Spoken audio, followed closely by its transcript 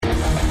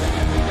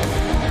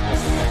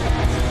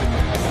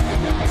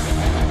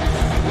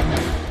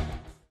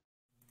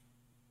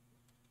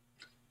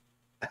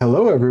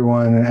Hello,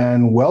 everyone,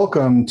 and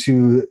welcome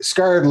to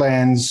Scarred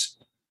Lands,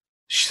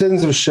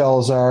 Sins of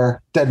Shelzar,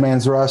 Dead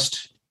Man's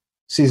Rust,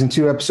 Season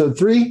 2, Episode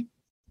 3.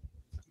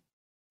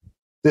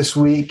 This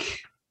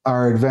week,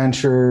 our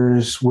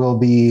adventurers will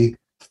be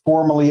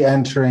formally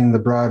entering the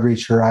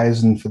Broadreach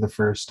Horizon for the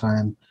first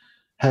time,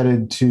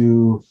 headed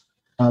to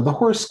the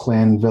Horse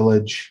Clan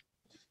village.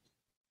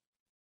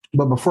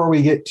 But before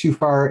we get too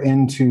far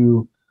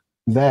into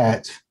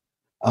that,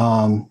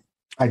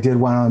 I did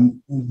want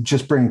to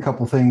just bring a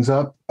couple things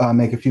up,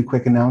 make a few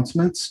quick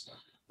announcements.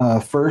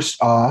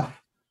 First off,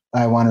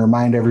 I want to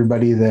remind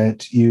everybody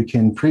that you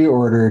can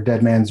pre-order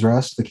Dead Man's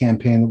Rust, the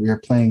campaign that we are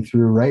playing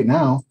through right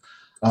now,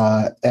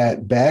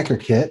 at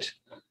BackerKit,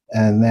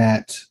 and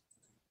that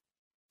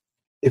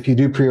if you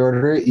do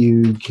pre-order it,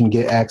 you can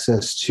get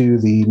access to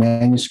the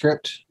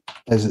manuscript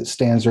as it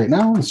stands right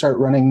now and start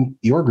running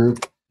your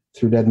group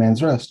through Dead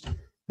Man's Rust.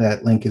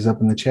 That link is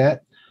up in the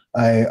chat.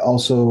 I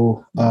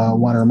also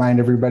want to remind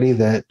everybody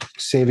that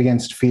Save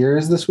Against Fear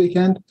is this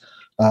weekend.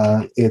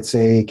 It's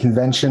a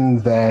convention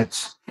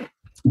that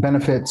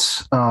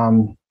benefits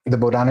the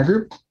Bodhana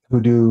Group,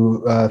 who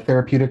do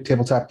therapeutic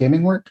tabletop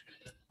gaming work.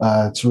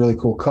 It's a really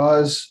cool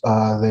cause.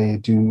 They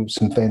do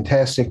some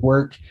fantastic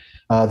work.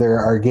 There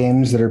are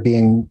games that are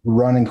being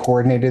run and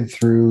coordinated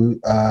through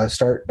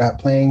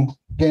Start.Playing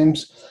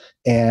games,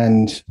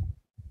 and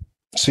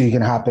so you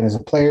can hop in as a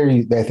player.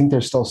 I think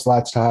there's still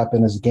slots to hop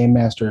in as a game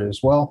master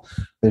as well.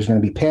 There's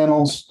going to be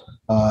panels,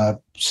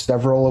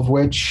 several of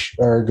which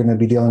are going to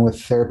be dealing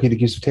with therapeutic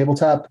use of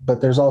tabletop,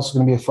 but there's also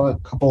going to be a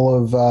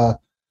couple of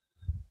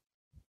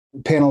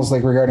panels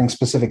like regarding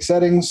specific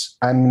settings.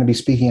 I'm going to be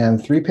speaking on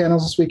 3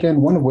 panels this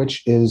weekend, one of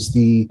which is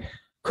the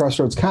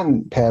Crossroads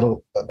Continent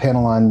panel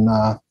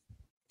on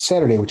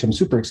Saturday, which I'm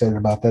super excited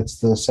about. That's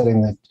the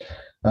setting that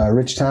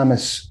Rich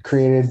Thomas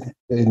created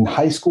in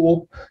high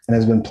school and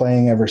has been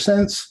playing ever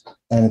since.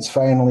 And it's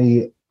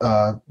finally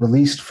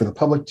released for the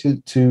public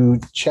to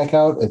check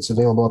out. It's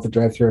available at the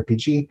Drive-Thru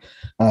RPG.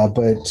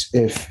 But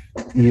if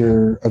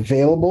you're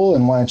available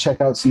and want to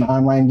check out some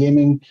online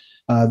gaming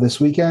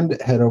this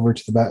weekend, head over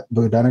to the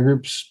Bodhana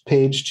Group's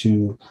page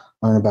to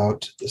learn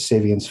about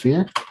Save Against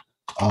Fear.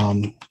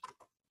 And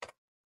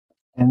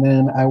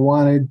then I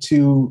wanted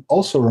to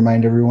also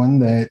remind everyone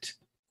that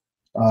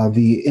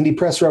the Indie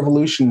Press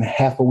Revolution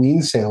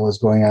Half-a-Ween sale is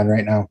going on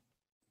right now.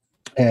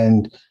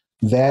 And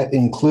that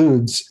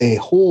includes a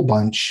whole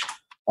bunch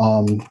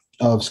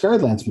of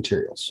Scarred Lands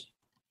materials.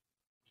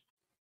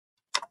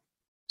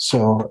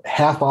 So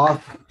half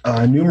off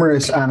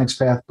numerous Onyx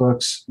Path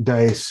books,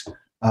 dice,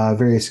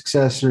 various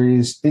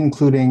accessories,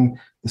 including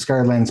the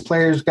Scarred Lands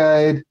Player's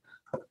Guide,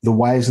 the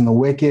Wise and the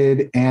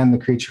Wicked, and the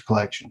Creature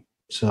Collection.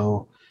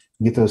 So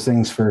you get those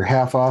things for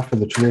half off for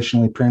the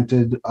traditionally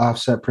printed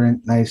offset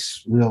print,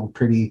 nice, real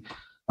pretty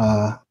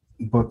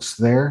books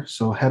there.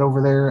 So head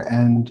over there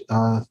and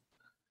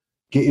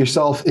get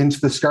yourself into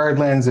the Scarred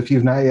Lands if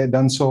you've not yet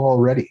done so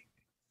already.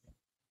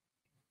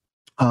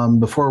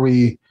 Before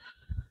we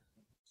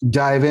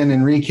dive in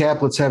and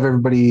recap, let's have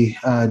everybody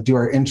do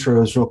our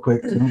intros real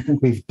quick. I don't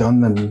think we've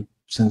done them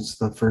since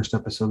the first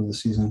episode of the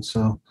season.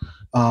 So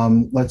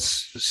let's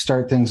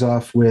start things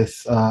off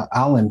with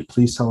Alan.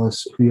 Please tell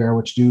us who you are,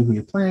 what you do, who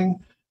you're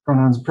playing,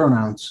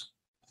 pronouns.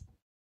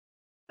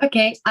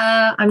 Okay,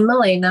 I'm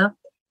Milena,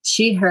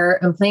 she, her.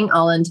 I'm playing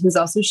Alland, who's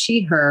also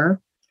she,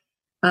 her.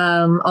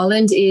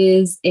 Alland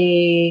is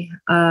a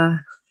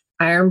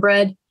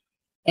ironbred,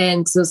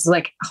 and so it's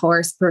like a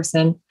horse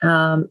person.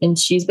 And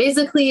she's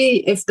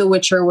basically if The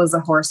Witcher was a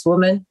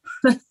horsewoman.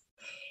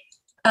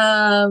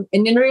 And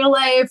in real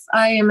life,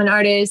 I am an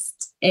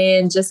artist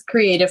and just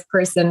creative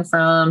person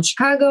from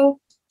Chicago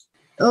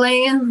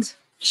land,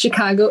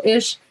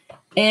 Chicago-ish.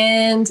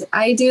 And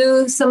I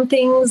do some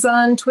things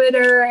on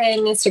Twitter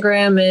and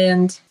Instagram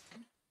and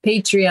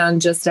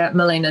Patreon just at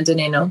Milena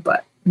Deneno,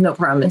 but no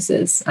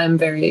promises. I'm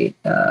very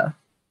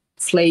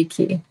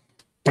flaky.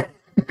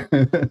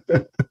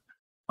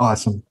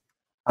 Awesome.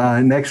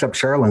 Next up,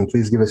 Charlene,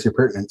 please give us your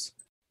pertinence.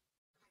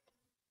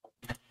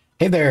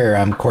 Hey there,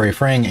 I'm Corey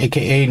Frang,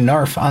 aka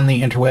Narf on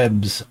the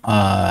interwebs,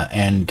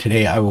 and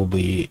today I will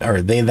be,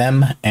 or they,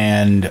 them,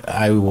 and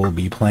I will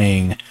be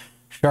playing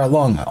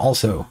Charlong,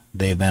 also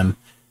they, them,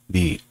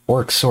 the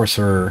orc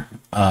sorcerer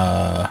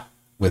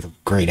with a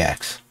great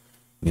axe.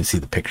 You can see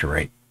the picture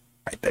right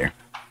there.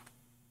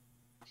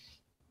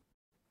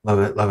 Love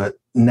it, love it.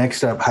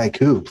 Next up,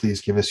 Haiku,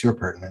 please give us your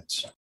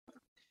pertinence.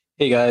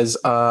 Hey guys,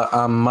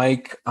 I'm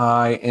Mike.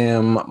 I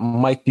am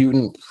Mike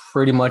Butin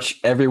pretty much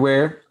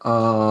everywhere.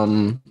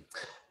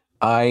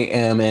 I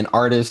am an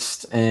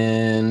artist,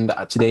 and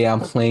today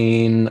I'm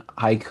playing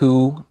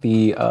Haiku,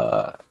 the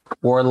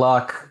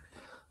warlock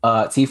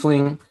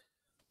tiefling,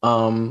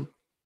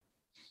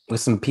 with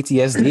some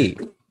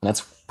PTSD.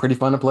 That's pretty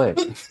fun to play.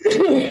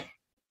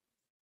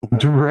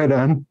 Right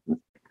on.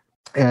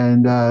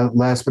 And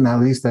last but not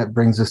least, that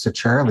brings us to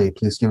Charlie.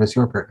 Please give us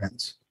your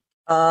pertinence.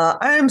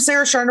 I am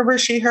Sarah Sharnover,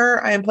 she,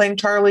 her. I am playing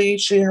Charlie,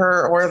 she,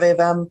 her, or they,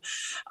 them.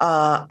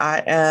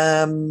 I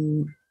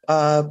am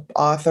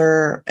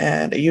author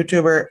and a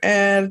YouTuber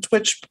and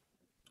Twitch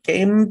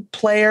game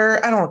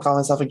player. I don't want to call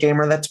myself a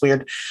gamer. That's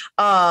weird.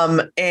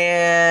 Yeah,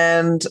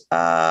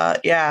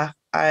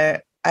 I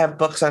have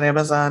books on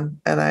Amazon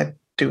and I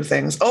do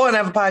things. Oh, and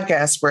I have a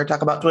podcast where I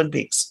talk about Twin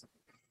Peaks.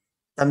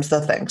 Them's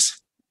the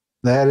things.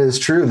 That is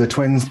true. The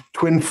Twin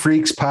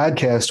Freaks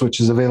podcast, which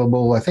is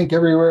available, I think,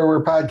 everywhere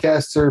where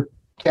podcasts are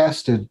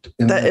casted.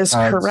 That is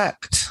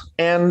correct.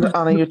 And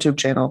on a YouTube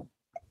channel.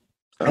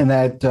 And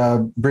that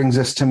brings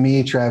us to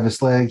me,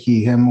 Travis Legg,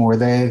 he, him, or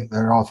they.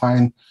 They're all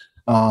fine.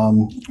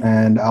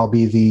 And I'll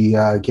be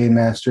the game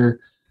master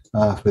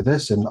for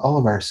this and all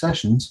of our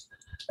sessions.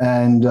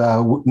 And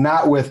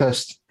not with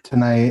us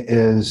tonight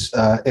is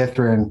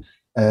Ithrin,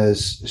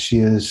 as she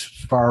is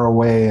far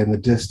away in the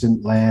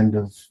distant land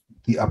of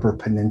the Upper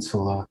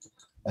Peninsula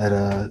at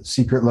a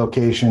secret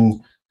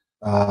location,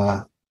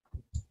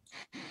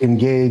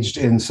 engaged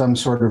in some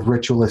sort of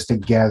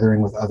ritualistic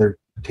gathering with other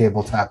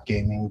tabletop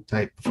gaming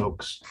type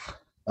folks.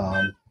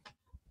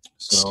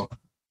 So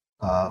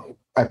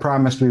I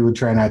promised we would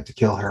try not to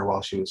kill her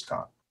while she was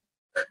gone.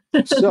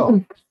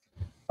 So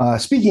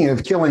speaking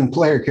of killing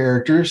player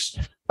characters,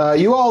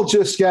 you all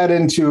just got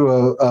into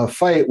a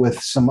fight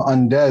with some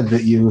undead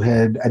that you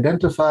had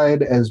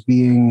identified as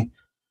being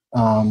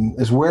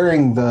as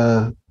wearing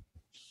the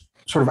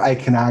sort of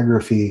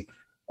iconography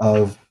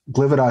of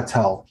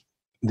Glividatel,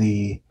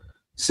 the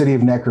city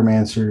of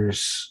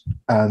necromancers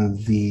on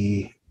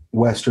the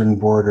western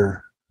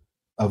border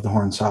of the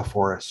Hornsaw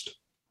Forest.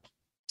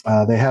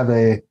 They have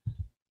a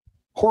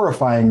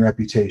horrifying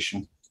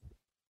reputation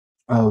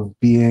of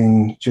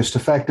being just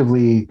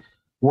effectively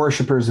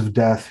worshippers of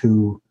death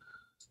who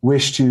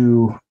wish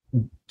to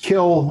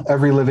kill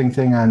every living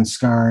thing on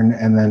Skarn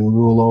and then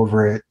rule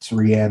over its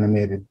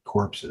reanimated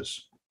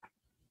corpses.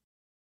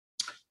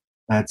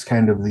 That's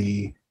kind of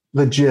the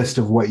gist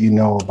of what you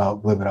know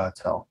about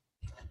Glividatel.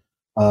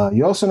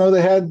 You also know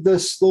they had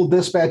this little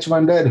dispatch of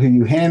undead who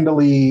you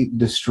handily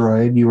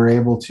destroyed. You were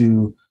able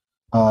to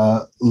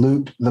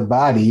loot the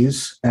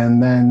bodies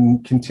and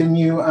then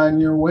continue on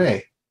your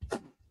way.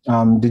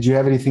 Did you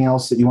have anything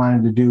else that you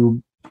wanted to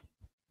do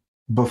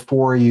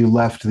before you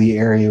left the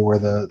area where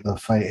the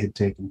fight had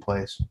taken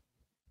place?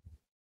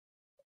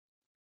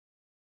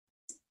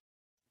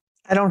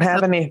 I don't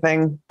have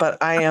anything,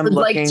 but I am would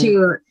looking like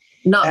to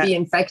not be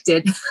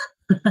infected.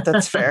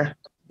 That's fair.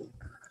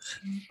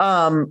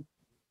 I'm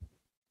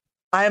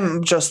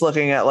just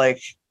looking at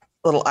like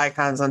little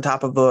icons on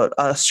top of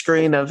a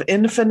screen of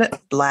infinite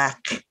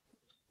black.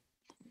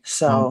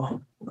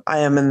 So I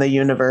am in the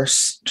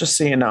universe, just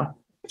so you know.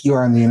 You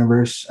are in the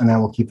universe, and I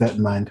will keep that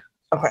in mind.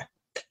 Okay.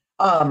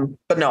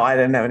 But no, I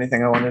didn't have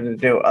anything I wanted to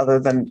do other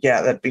than,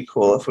 yeah, that'd be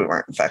cool if we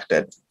weren't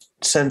infected.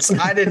 Since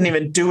I didn't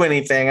even do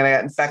anything and I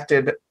got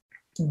infected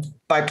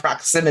by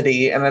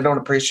proximity and I don't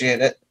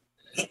appreciate it.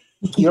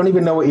 You don't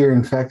even know what you're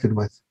infected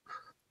with.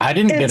 I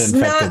didn't get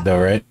infected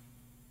though, right?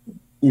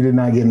 You did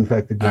not get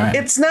infected. Right.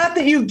 It's not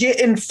that you get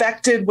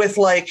infected with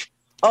like,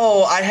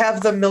 oh, I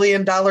have the $1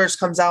 million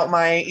comes out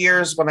my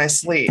ears when I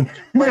sleep.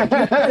 Like,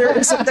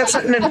 that's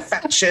not an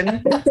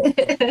infection.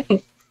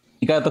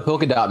 You got the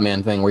polka dot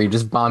man thing where you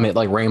just bomb it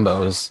like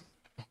rainbows.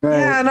 Right.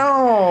 Yeah,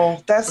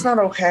 no, that's not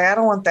okay. I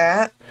don't want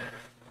that.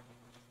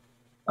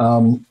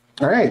 All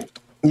right.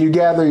 You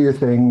gather your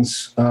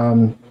things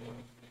and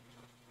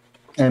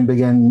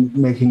begin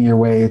making your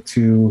way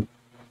to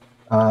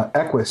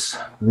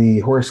Equi'ss, the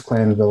horse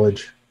clan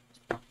village.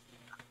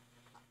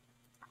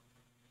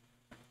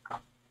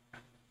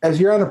 As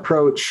you're on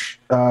approach,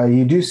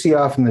 you do see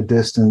off in the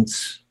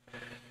distance,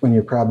 when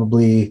you're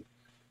probably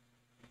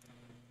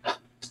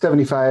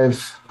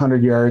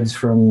 7,500 yards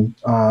from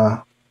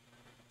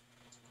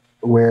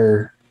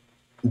where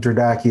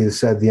Dradaki has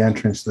said the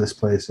entrance to this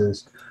place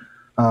is,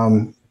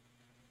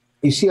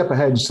 you see up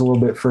ahead just a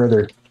little bit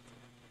further,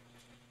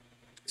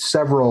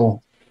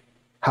 several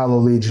Hollow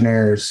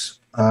Legionnaires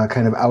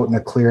kind of out in a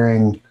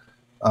clearing,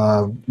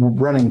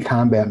 running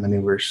combat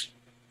maneuvers.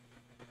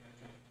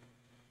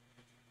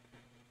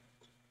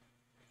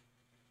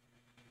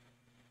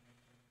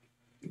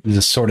 Is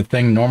this sort of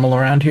thing normal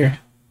around here?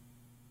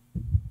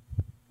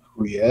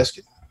 Who are you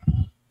asking?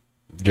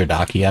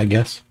 Jardaki, I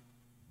guess.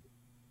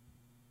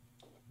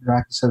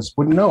 Dradaki says,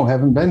 wouldn't know,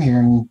 haven't been here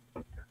in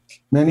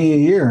many a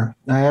year.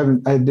 I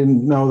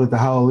didn't know that the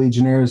Hollow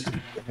Legionnaires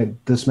had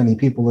this many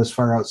people this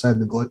far outside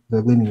the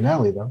Gleaming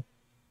Valley, though.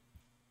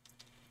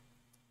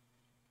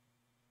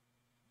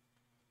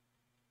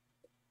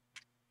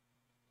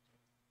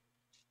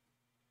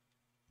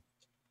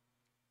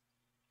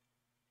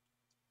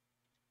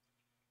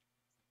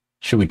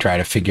 Should we try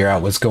to figure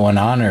out what's going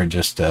on, or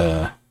just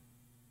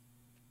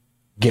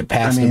get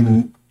past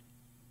them?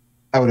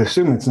 I would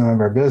assume it's none of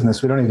our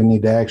business. We don't even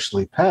need to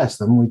actually pass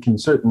them. We can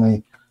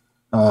certainly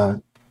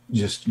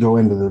just go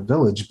into the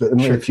village. But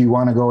Sure. if you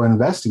want to go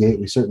investigate,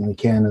 we certainly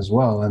can as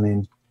well.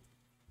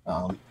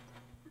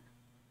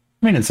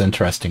 It's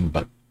interesting,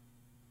 but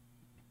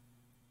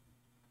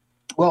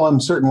well, I'm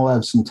certain we'll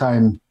have some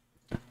time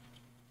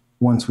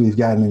once we've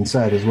gotten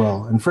inside as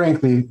well. And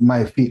frankly,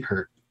 my feet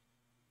hurt.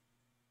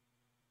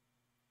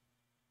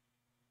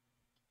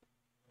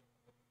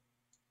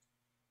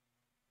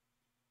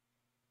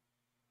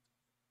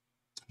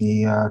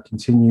 He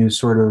continues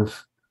sort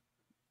of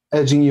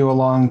edging you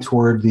along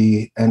toward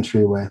the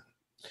entryway.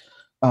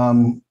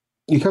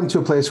 You come to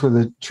a place where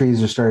the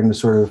trees are starting to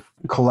sort of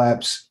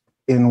collapse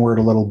inward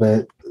a little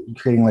bit,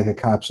 creating like a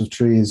copse of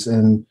trees.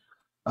 And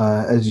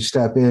as you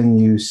step in,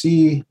 you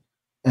see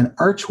an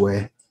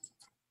archway.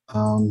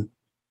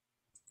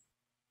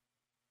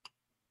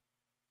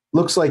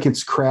 Looks like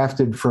it's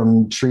crafted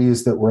from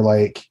trees that were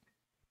like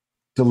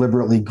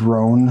deliberately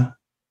grown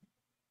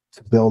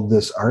to build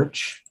this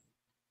arch.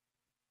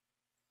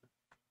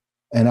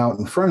 And out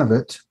in front of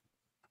it,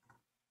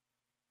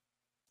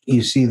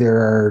 you see there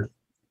are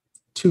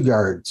 2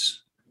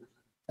 guards.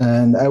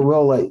 And I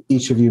will let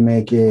each of you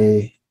make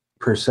a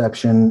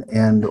perception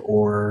and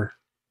or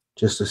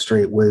just a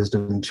straight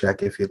wisdom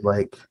check if you'd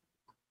like.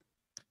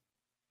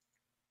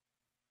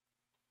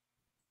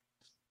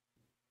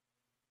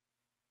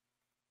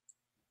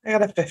 I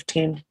got a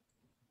 15.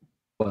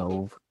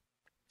 12.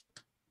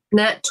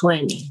 Nat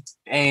 20.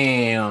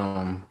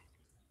 Damn.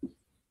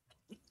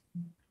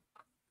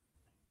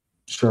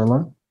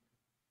 Sherlin?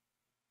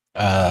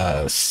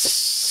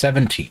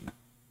 17.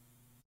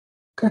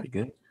 Pretty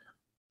good.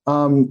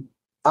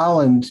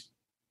 Alan,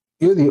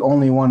 you're the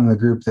only one in the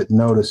group that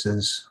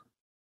notices.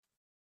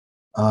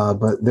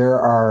 But there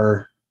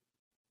are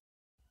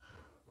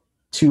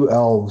 2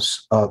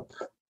 elves up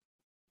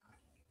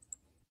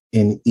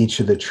in each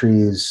of the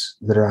trees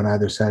that are on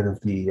either side of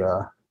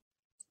the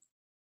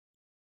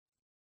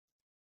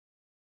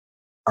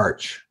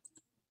arch.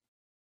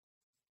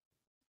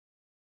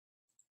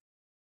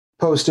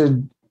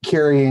 Posted,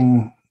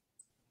 carrying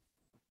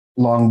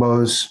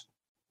longbows,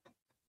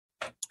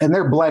 and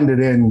they're blended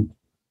in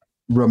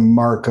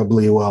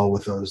remarkably well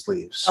with those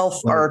leaves.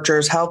 Elf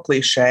archers, how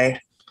cliche.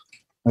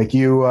 Like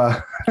you,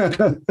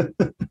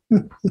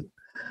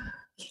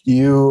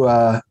 you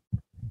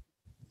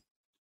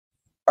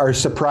are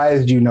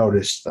surprised you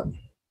noticed them.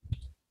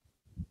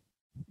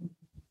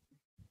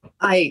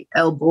 I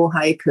elbow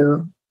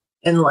Haiku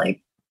and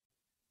like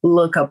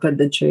look up at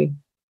the tree.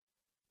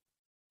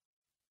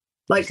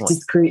 Like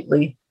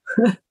discreetly.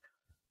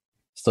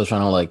 Still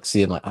trying to like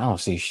see it. Like, I don't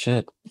see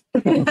shit.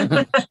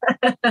 The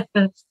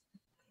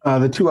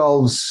 2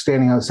 elves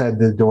standing outside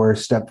the door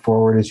step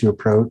forward as you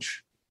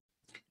approach.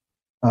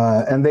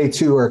 And they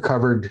too are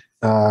covered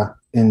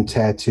in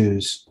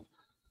tattoos.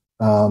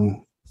 They're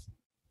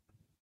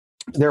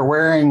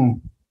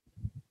wearing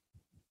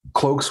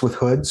cloaks with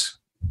hoods,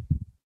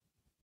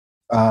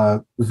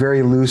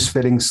 very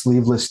loose-fitting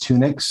sleeveless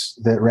tunics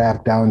that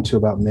wrap down to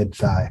about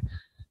mid-thigh.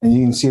 And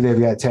you can see they've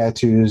got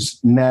tattoos,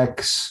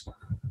 necks,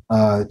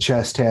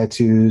 chest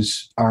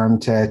tattoos, arm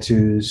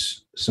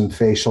tattoos, some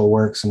facial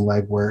work, some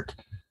leg work.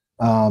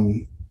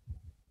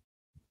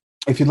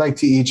 If you'd like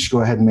to each go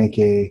ahead and make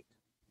a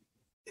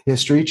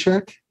history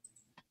check,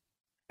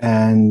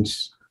 and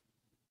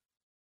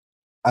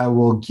I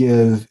will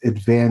give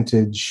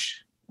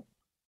advantage.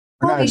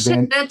 Holy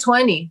shit, Nat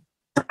 20.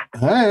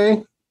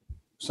 Hey,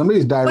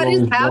 somebody's die What roll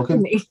is is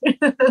broken. happening?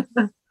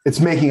 It's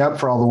making up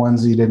for all the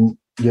ones you didn't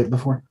get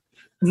before.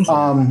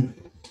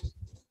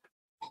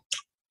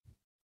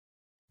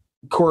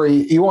 Corey,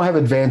 you won't have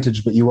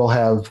advantage, but you will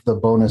have the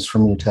bonus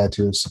from your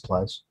tattoo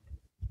supplies.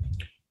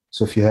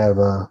 So if you have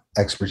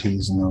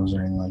expertise in those or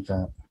anything like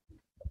that.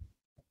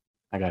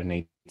 I got an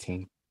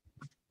 18.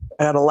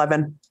 I got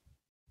 11.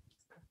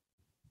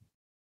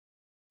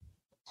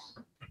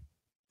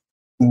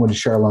 And what did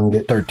Charlon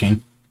get?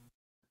 13.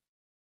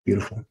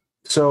 Beautiful.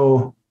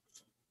 So,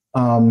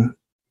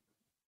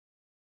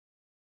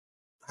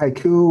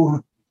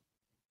 Haiku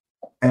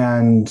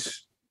and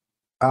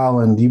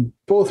Alan, you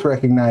both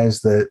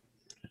recognize that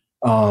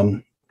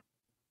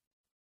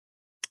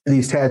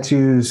these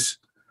tattoos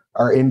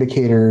are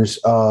indicators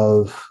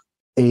of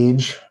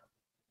age.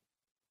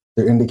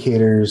 They're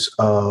indicators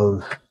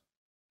of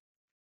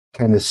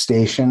kind of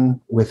station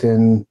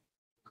within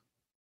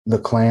the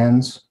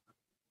clans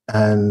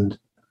and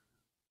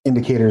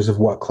indicators of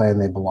what clan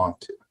they belong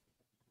to.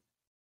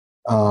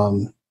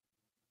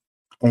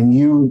 And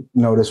you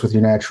notice with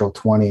your natural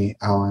 20,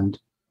 Alan,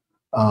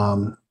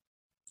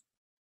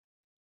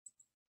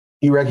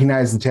 you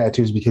recognize the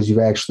tattoos because you've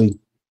actually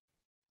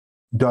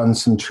done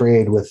some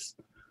trade with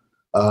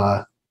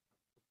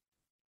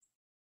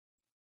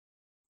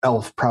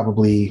elf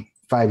probably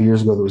 5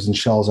 years ago that was in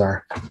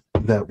Shelzar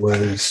that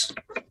was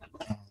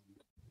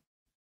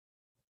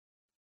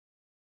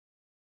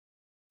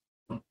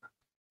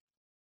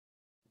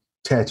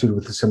tattooed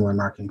with the similar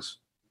markings.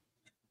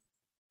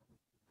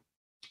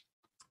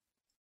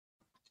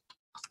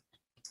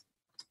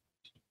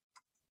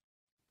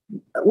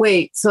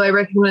 Wait, so I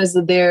recognize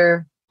that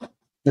they're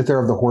That they're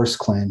of the horse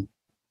clan.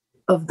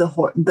 of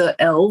the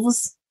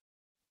elves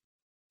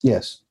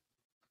Yes.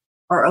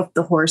 are of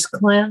the horse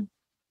clan.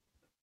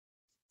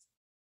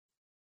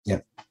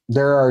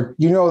 There are,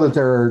 you know that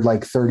there are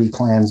like 30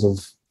 clans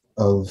of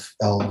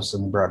elves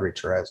in the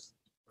Broadreach Horizon.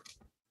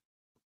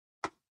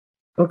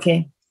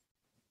 Okay.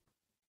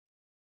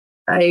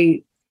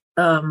 I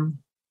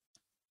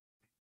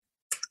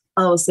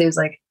will say it's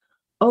like,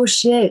 oh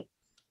shit.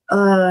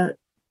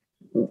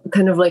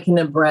 kind of like in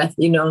a breath,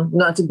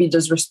 not to be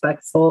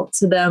disrespectful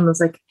to them.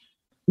 It's like,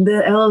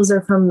 the elves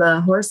are from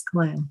the horse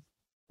clan.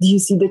 Do you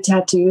see the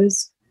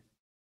tattoos?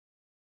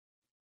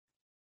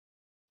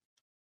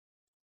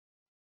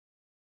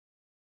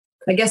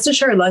 I guess to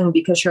Charlung,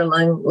 because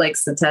Charlung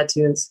likes the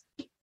tattoos.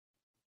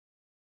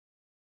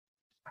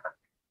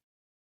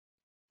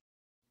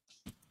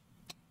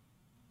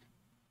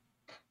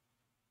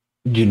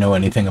 Do you know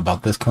anything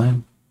about this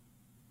clan?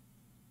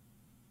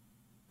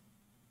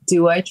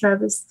 Do I,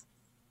 Travis?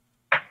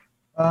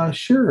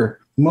 Sure.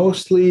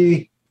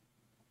 Mostly,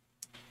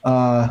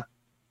 you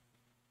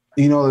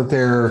know that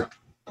they're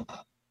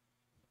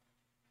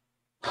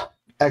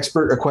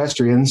expert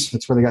equestrians.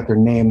 That's where they got their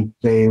name.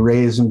 They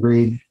raise and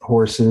breed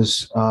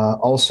horses.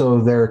 Also,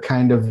 they're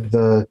kind of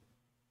the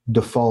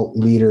default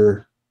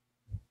leader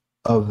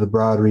of the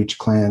Broadreach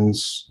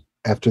clans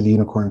after the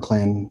Unicorn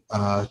clan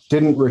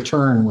didn't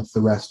return with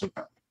the rest of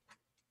them.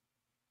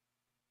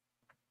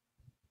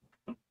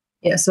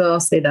 Yeah, so I'll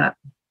say that.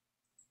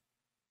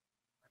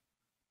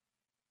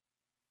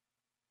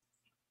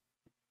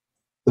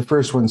 The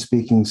first one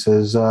speaking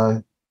says,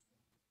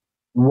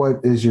 what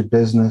is your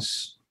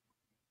business?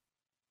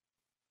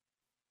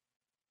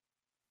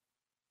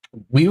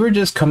 We were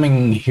just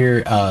coming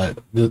here,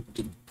 the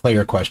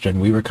player question.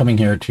 We were coming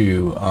here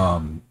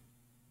to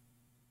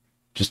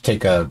just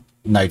take a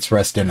night's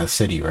rest in a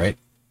city, right?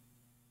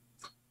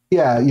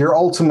 Yeah, your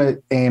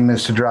ultimate aim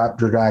is to drop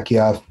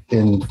Dragaki off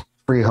in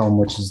Freeholm,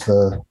 which is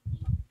the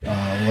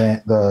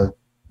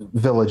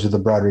village of the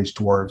Broadreach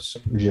dwarves.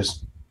 We're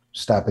just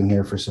stopping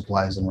here for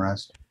supplies and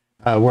rest.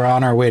 We're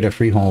on our way to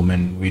Freeholm,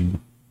 and we'd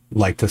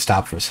like to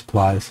stop for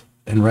supplies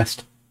and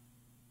rest.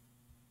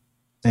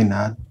 They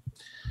nod.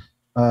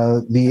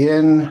 The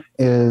inn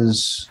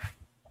is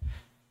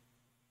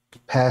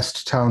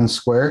past town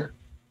square.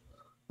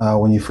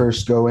 When you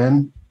first go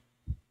in,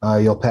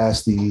 you'll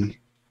pass the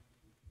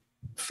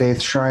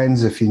faith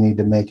shrines. If you need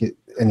to make it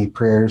any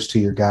prayers to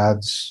your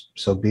gods,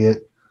 so be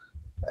it.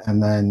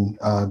 And then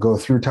go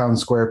through town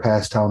square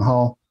past town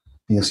hall.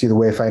 And you'll see the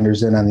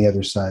Wayfinder's Inn on the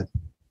other side.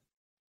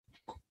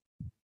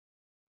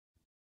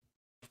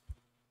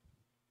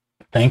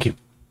 Thank you.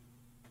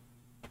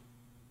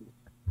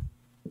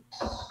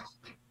 Of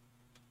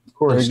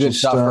course, Very good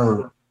just, shot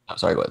for. I'm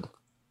sorry, go ahead.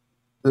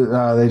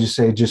 they just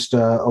say,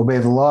 obey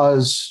the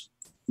laws,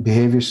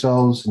 behave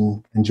yourselves,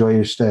 and enjoy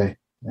your stay.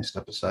 I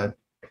step aside.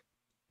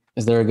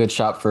 Is there a good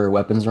shop for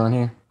weapons around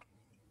here?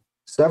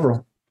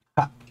 Several.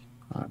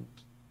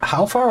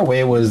 How far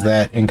away was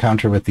that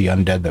encounter with the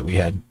undead that we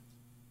had?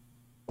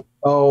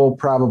 Oh,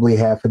 probably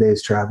half a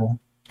day's travel.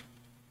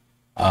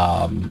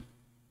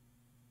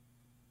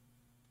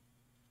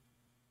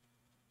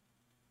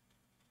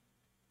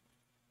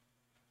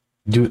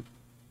 Do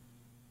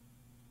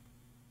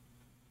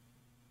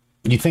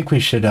you think we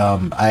should,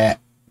 I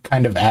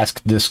kind of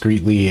asked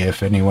discreetly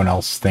if anyone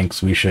else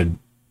thinks we should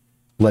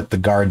let the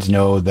guards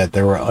know that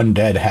there were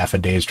undead half a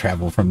day's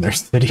travel from their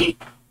city.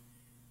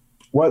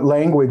 What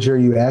language are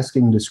you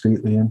asking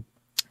discreetly in?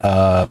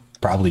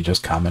 Probably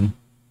just common.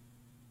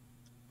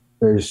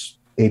 There's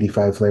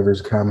 85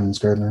 flavors of common in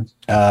Skylands.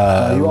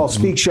 You all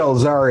speak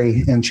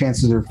Shelzari, and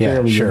chances are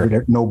fairly good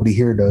that nobody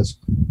here does.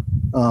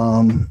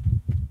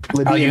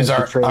 I'll use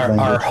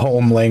our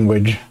home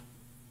language.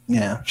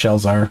 Yeah.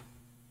 Shelzar.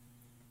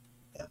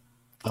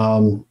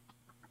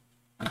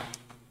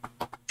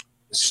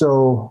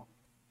 So,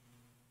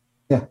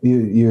 yeah,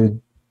 you're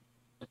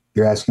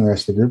asking the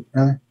rest of the group,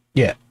 rather?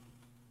 Yeah.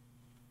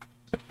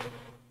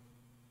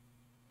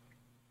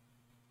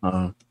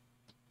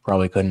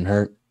 Probably couldn't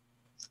hurt.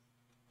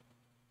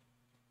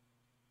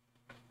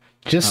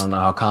 I don't know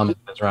how common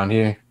it is around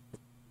here.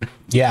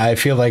 Yeah, I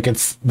feel like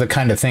it's the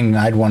kind of thing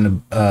I'd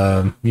want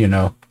a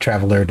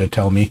traveler to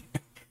tell me.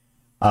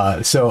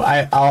 So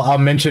I'll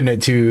mention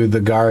it to the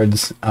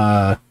guards.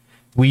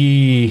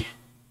 We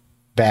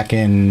back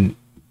in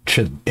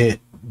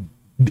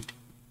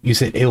you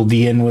said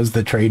Ildian was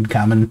the trade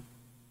common?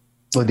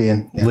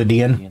 Lydian. Yeah.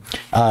 Lydian.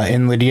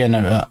 In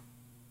Lydian,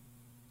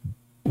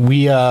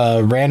 we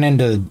ran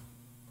into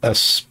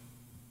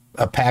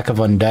a pack of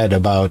undead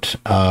about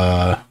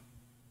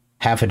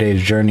half a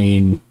day's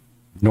journey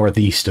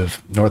northwest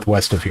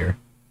of here.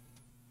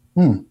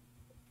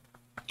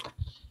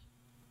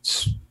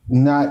 It's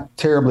not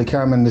terribly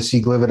common to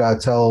see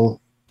Glividatel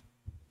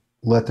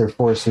let their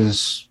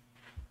forces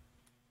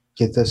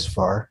get this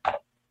far.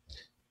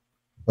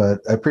 But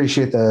I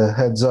appreciate the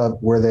heads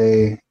up. Were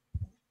they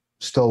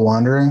still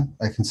wandering?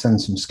 I can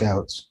send some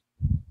scouts.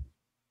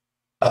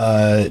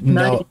 No.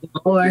 Not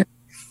anymore.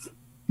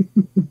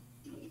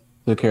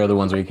 Took care of the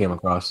ones we came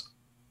across.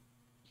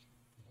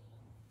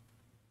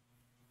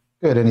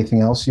 Good. Anything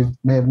else you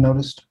may have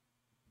noticed?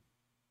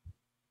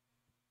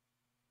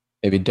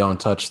 Maybe don't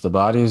touch the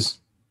bodies.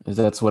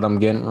 That's what I'm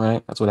getting,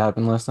 right? That's what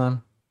happened last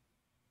time?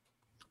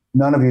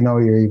 None of you know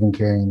you're even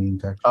carrying the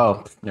infection.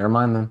 Oh, never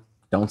mind then.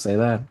 Don't say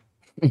that.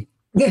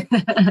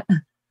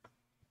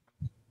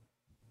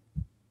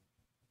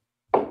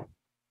 All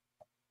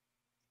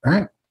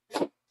right.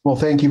 Well,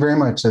 thank you very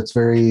much. That's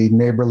very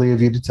neighborly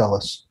of you to tell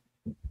us.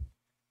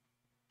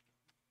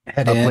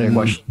 Head player in.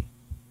 question.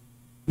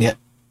 Yeah.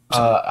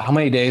 How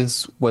many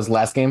days was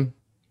last game?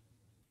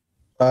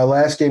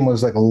 Last game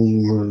was like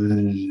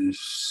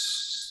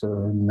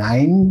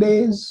 9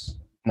 days.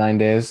 9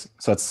 days.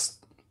 So it's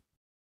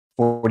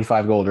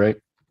 45 gold, right?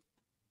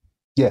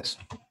 Yes.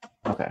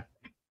 Okay.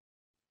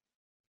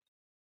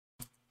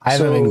 I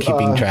haven't been So,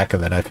 keeping track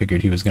of it. I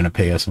figured he was going to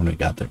pay us when we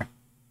got there.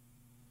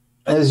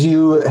 As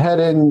you head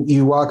in,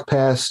 you walk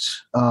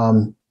past.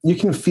 You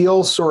can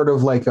feel sort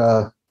of like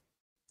a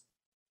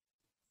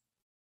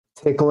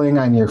tickling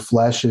on your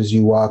flesh as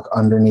you walk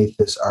underneath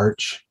this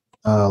arch,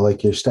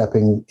 like you're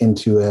stepping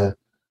into a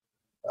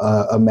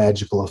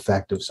magical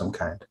effect of some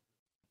kind.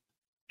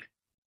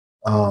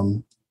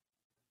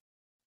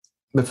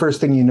 The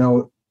first thing you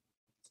note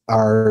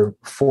are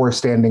 4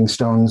 standing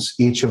stones.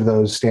 Each of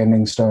those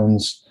standing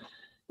stones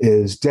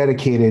is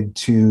dedicated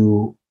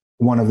to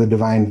one of the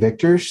divine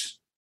victors,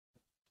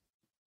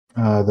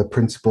 the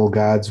principal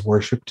gods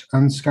worshipped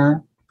on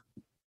Skarn.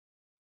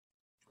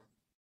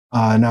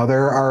 Now,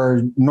 there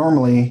are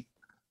normally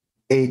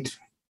 8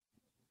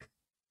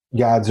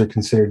 gods are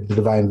considered the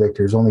divine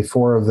victors. Only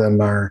 4 of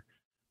them are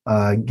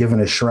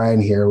given a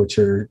shrine here, which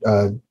are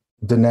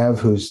Denev,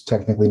 who's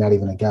technically not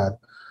even a god.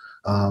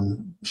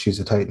 She's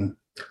a titan.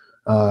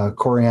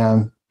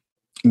 Coriam,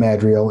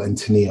 Madriel, and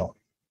Tennille.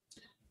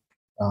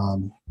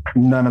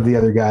 None of the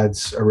other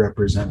gods are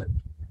represented.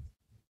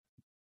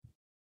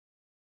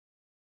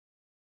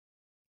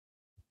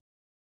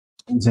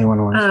 Does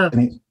anyone want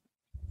any?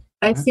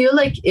 I feel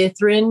like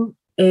Ithrin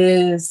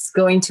is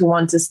going to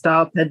want to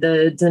stop at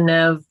the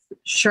Denev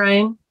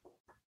shrine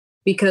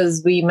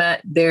because we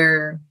met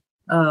their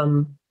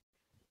not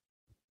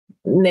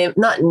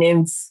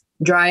nymph,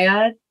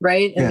 dryad,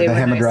 right? And Yeah, the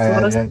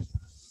Hamadryad.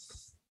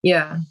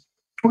 Yeah.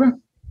 Okay.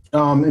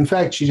 In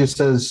fact, she just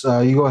says,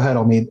 "You go ahead.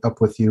 I'll meet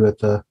up with you at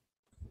the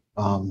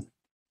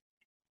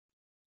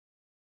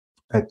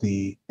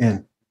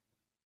inn."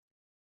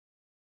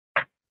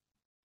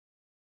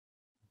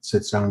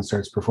 Sits down and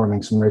starts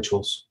performing some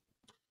rituals.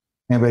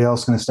 Anybody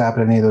else going to stop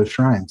at any of those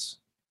shrines?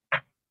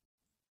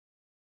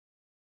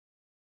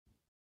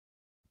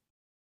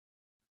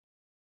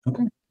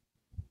 Okay.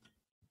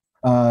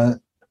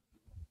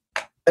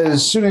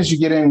 As soon as you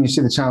get in, you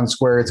see the town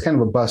square. It's kind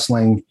of a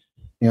bustling.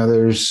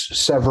 There's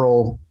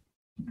several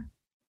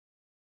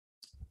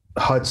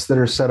huts that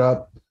are set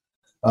up.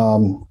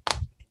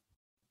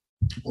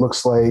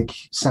 Looks like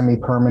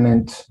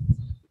semi-permanent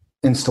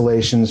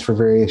installations for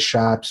various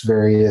shops,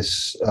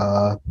 various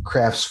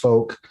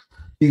craftsfolk.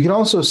 You can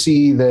also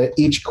see that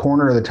each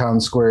corner of the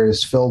town square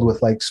is filled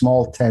with like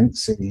small tent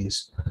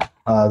cities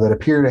that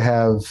appear to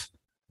have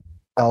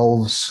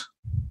elves.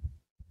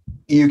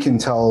 You can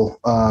tell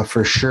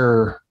for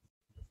sure,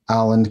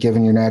 Alan,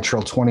 given your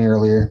natural 20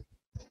 earlier,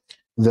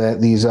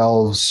 that these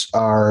elves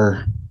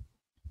are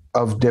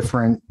of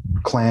different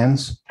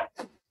clans.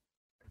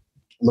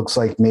 Looks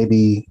like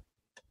maybe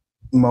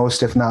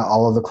most, if not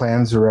all, of the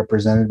clans are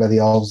represented by the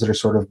elves that are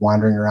sort of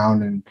wandering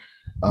around and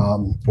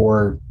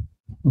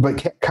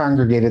but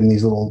congregated in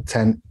these little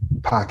tent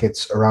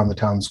pockets around the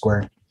town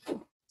square.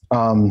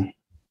 You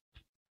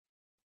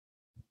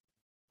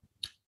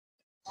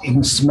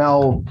can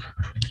smell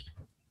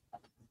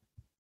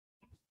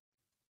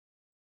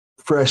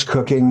fresh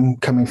cooking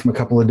coming from a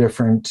couple of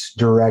different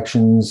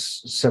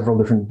directions, several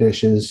different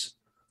dishes.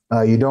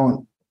 You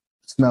don't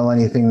smell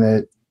anything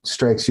that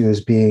strikes you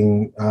as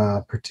being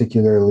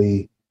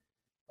particularly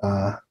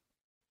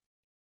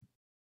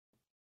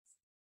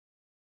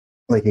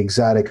like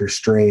exotic or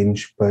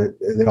strange, but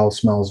it all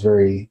smells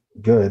very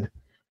good.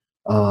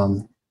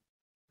 And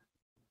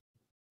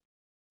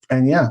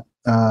yeah,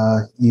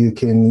 you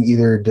can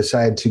either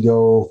decide to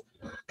go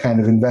kind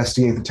of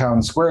investigate the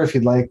town square if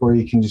you'd like, or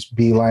you can just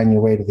beeline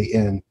your way to the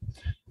inn.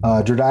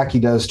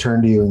 Dradaki does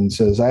turn to you and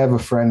says, "I have a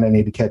friend I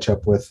need to catch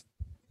up with."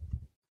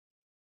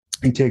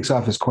 He takes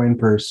off his coin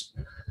purse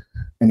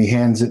and he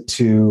hands it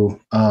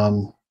to,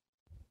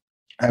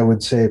 I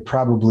would say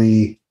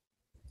probably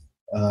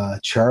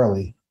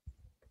Charlie,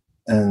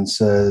 and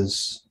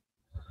says,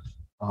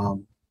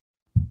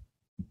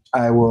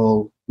 "I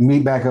will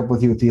meet back up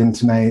with you at the inn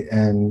tonight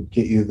and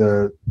get you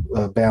the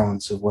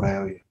balance of what I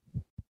owe you."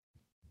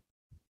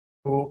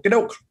 Okie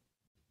doke.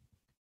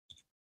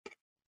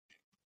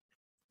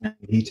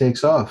 He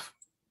takes off.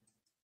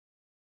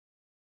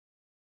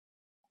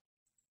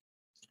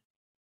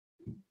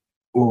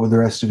 What would the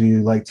rest of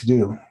you like to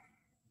do?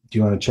 Do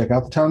you want to check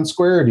out the town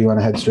square, or do you want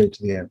to head straight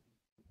to the inn?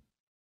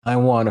 I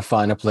want to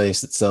find a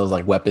place that sells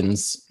like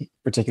weapons,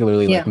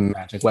 particularly like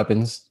magic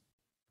weapons.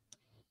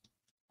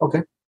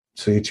 Okay.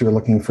 So you two are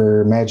looking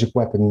for magic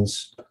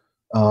weapons.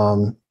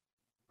 What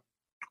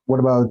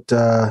about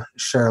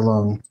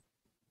Charlone?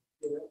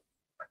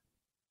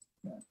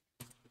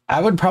 I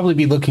would probably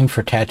be looking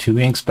for tattoo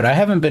inks, but I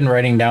haven't been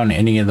writing down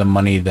any of the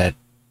money that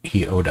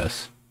he owed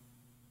us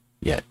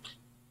yet.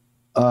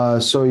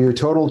 So your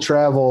total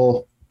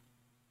travel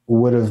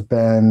would have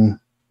been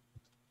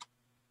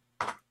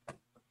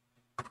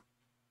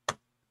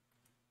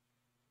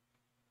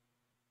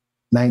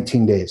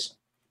 $19 days.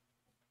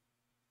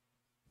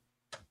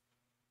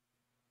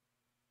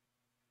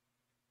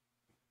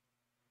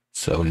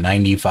 So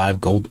 95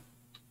 gold.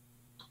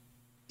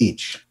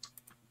 Each.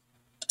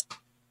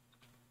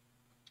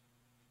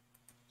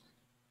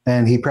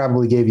 And he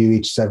probably gave you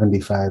each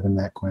 75 in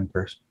that coin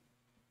purse.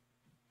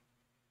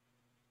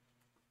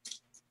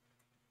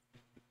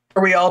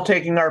 Are we all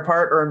taking our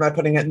part, or am I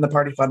putting it in the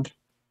party fund?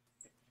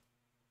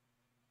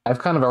 I've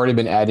kind of already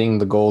been adding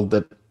the gold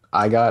that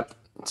I got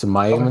to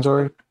my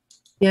inventory.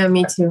 Yeah,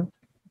 me too.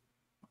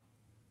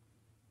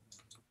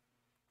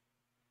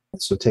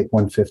 So take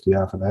 150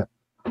 off of that.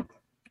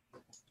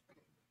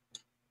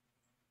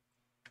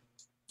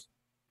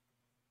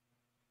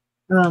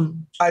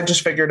 I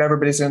just figured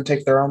everybody's going to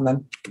take their own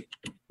then.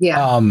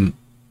 Yeah.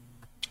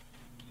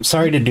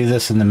 Sorry to do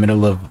this in the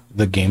middle of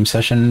the game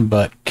session,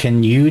 but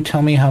can you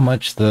tell me how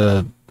much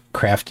the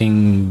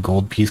crafting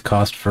gold piece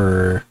cost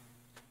for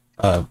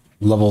a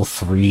level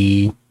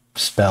 3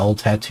 spell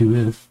tattoo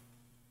is?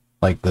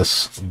 Like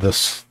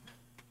this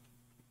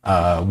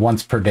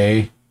once per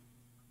day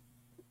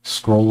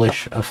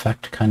scrollish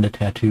effect kind of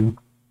tattoo?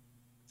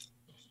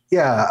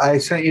 Yeah, I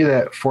sent you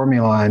that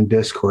formula on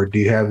Discord. Do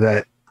you have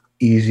that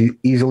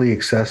easily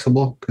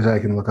accessible? Because I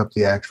can look up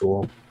the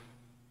actual.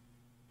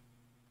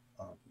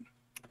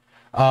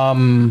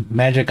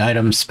 Magic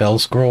item spell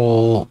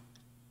scroll.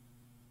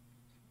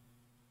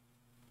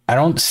 I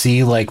don't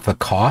see like the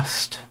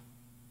cost.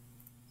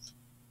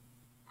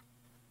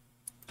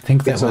 I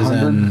think that It's was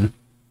 100 in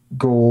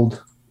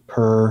gold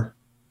per.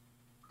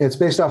 It's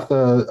based off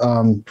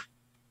the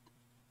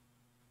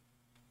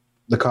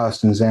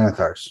cost in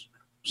Xanathars.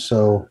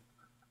 So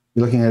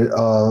you're looking at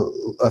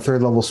a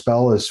third level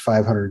spell is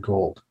 500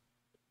 gold.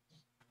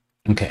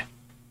 okay.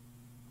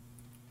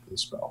 The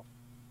spell.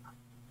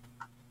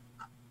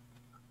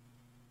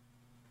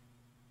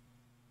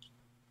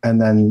 And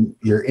then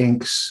your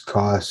inks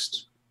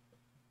cost,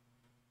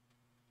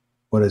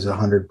 what is it,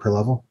 100 per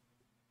level?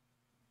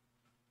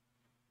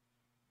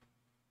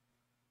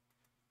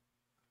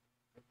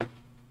 Is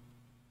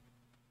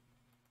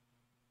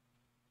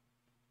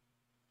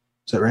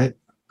that right?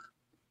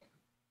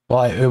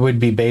 Well, it would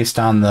be based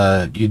on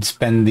you'd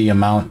spend the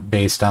amount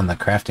based on the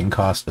crafting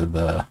cost of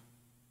the.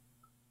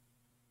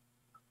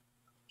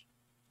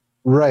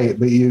 Right,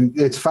 but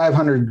it's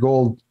 500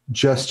 gold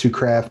just to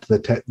craft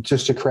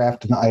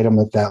an item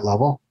at that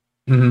level.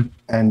 Mm-hmm.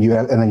 And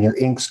then your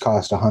inks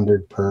cost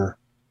 100 per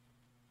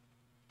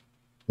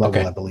level,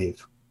 Okay. I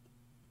believe.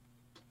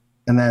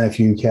 And then if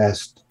you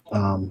cast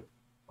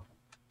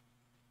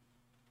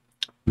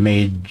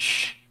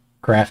Mage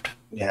craft.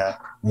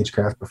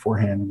 Magecraft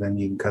beforehand, then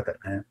you can cut that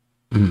in half.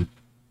 Mm-hmm.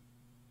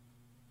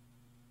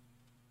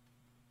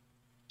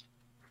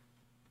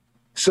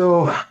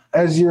 So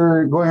as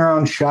you're going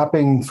around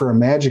shopping for a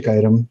magic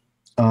item,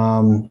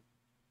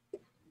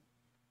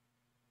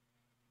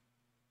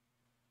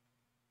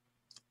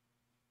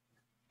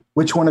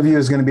 which one of you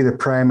is going to be the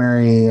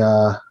primary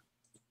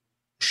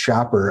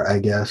shopper, I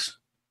guess?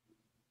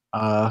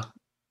 I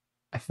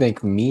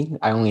think me.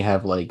 I only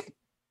have like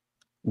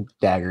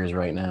daggers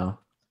right now.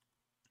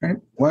 All right.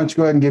 Why don't you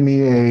go ahead and give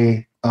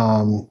me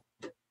a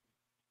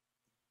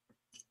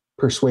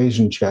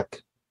persuasion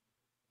check,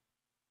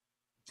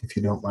 if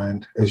you don't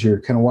mind, as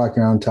you're kind of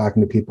walking around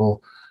talking to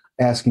people,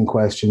 asking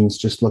questions,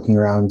 just looking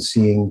around,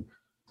 seeing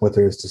what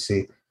there is to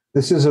see.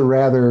 This is a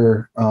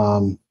rather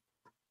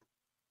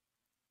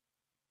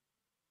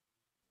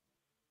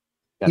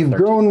you've 13.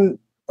 grown.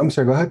 I'm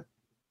sorry. Go ahead.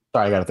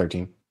 Sorry, I got a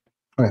 13.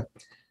 Okay.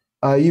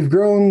 You've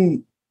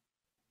grown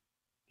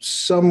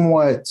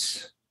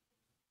somewhat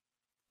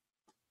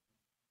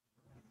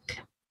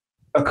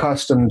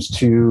accustomed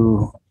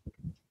to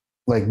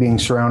like being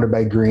surrounded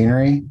by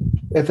greenery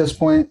at this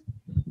point.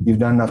 You've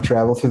done enough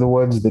travel through the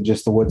woods that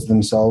just the woods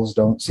themselves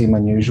don't seem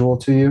unusual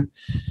to you.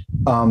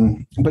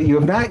 But you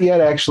have not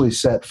yet actually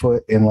set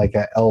foot in like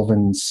an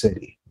elven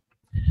city.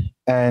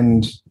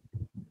 And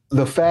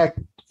the fact,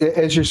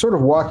 as you're sort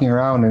of walking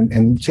around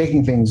and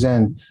taking things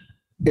in,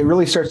 it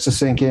really starts to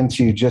sink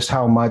into you just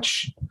how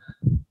much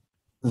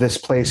this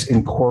place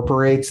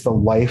incorporates the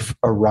life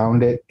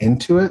around it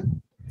into it.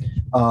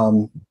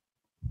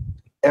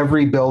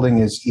 Every building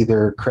is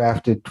either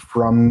crafted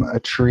from a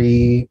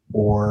tree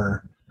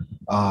or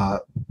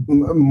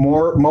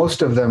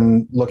most of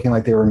them looking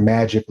like they were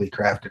magically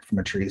crafted from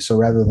a tree. So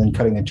rather than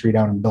cutting a tree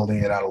down and building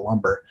it out of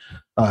lumber,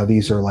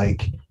 these are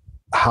like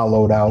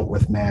hollowed out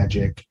with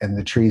magic, and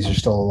the trees are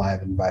still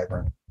alive and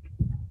vibrant.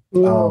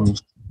 You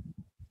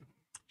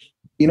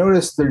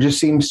notice there just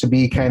seems to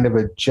be kind of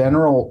a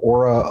general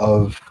aura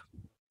of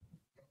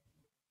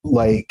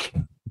like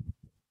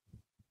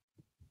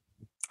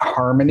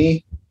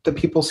harmony that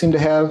people seem to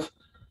have.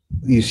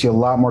 You see a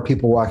lot more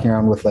people walking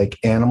around with like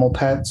animal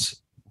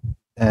pets,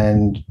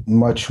 and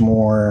much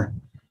more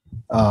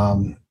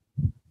in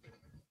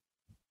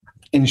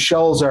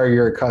Shellzar,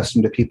 you're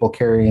accustomed to people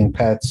carrying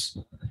pets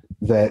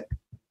that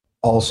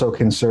also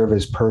can serve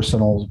as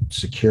personal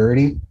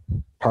security,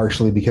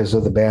 partially because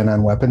of the ban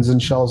on weapons in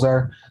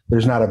Shellzar.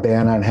 There's not a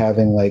ban on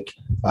having like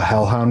a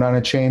hellhound on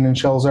a chain in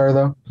Shellzar,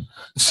 though.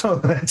 So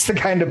that's the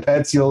kind of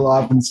pets you'll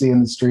often see in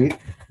the street,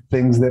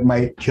 things that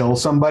might kill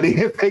somebody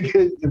if they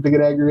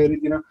get aggravated,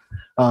 you know.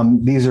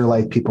 These are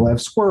like people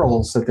have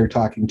squirrels that they're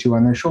talking to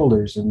on their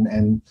shoulders,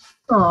 and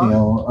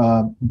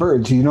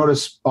birds. You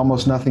notice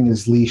almost nothing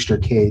is leashed or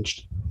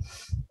caged,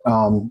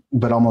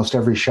 but almost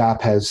every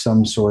shop has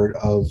some sort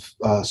of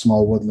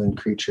small woodland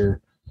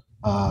creature,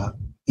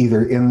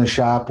 either in the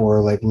shop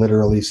or like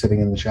literally sitting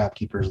in the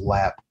shopkeeper's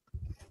lap.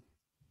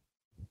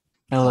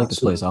 I like this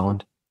place,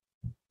 Holland.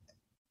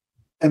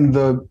 And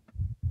the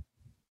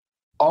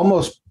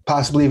almost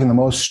possibly even the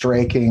most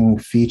striking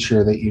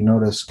feature that you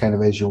notice kind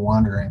of as you're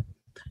wandering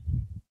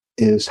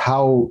is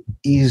how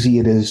easy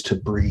it is to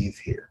breathe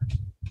here.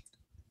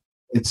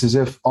 It's as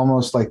if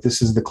almost like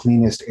this is the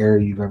cleanest air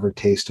you've ever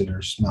tasted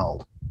or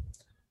smelled.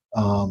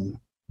 And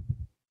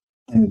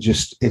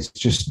it's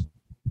just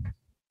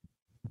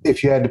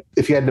if you had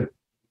to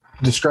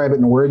describe it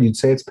in a word, you'd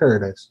say it's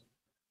paradise.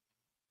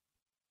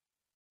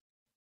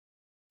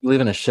 You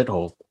live in a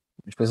shithole.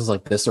 There's places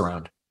like this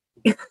around.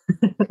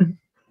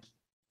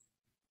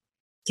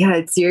 Yeah,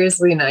 it's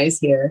seriously nice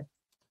here.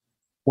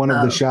 One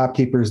of the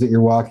shopkeepers that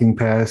you're walking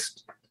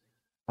past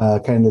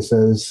kind of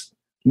says,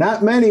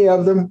 "Not many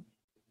of them."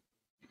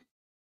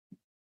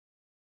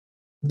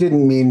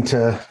 Didn't mean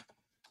to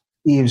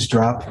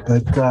eavesdrop,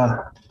 but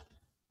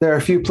there are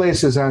a few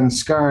places on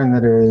Skarn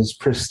that are as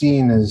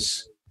pristine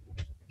as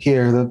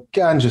here. The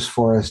Ganges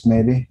Forest,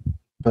 maybe,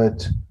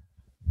 but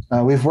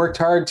we've worked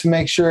hard to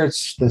make sure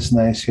it's this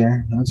nice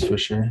here. That's for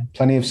sure.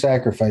 Plenty of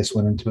sacrifice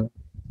went into it.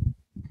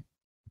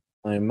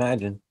 I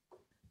imagine.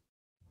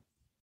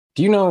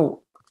 Do you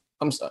know?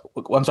 I'm sorry.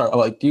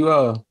 Like, do you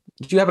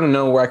happen to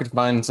know where I could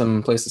find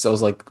some place that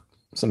sells like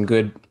some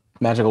good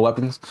magical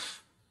weapons?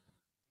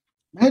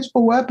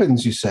 Magical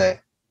weapons, you say?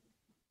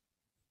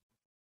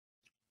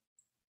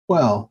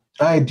 Well,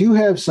 I do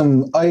have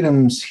some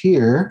items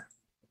here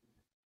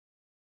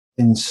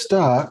in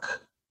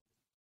stock.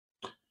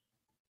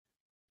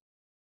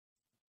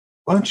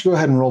 Why don't you go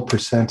ahead and roll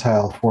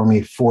percentile for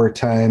me 4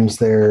 times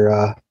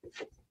their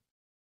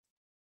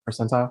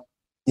Percentile?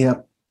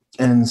 Yep.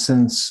 And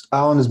since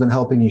Alan has been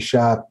helping you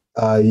shop,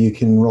 you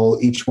can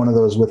roll each one of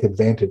those with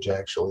advantage,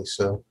 actually.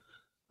 So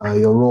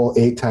you'll roll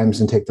 8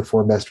 times and take the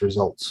 4 best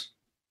results.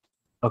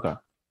 Okay.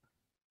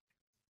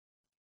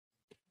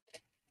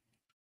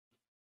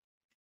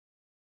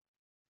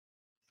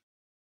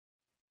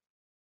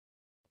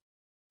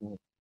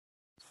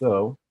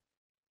 So,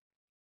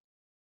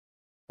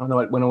 oh no,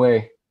 it went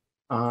away.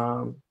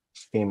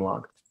 Game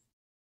log.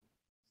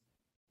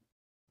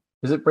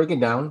 Does it break it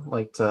down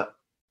like to?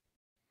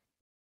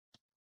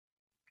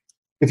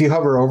 If you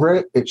hover over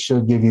it, it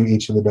should give you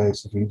each of the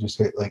dice. If you just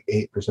hit like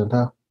 8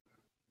 percentile,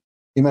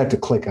 you might have to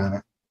click on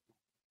it.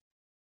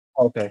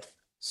 Okay.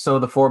 So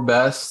the 4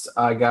 best,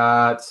 I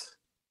got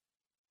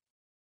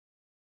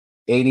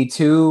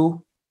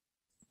 82,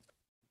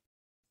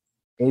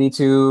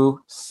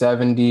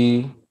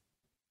 70,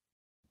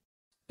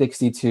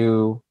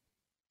 62,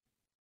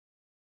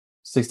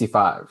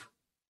 65.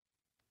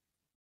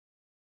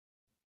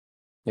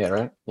 Yeah,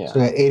 right? Yeah.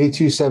 So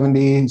 82,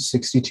 70,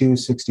 62,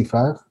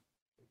 65.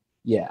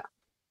 Yeah.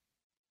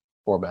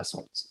 4 best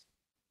ones.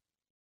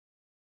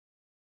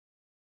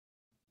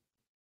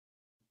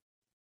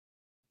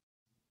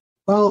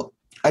 Well,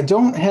 I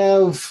don't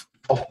have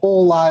a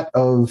whole lot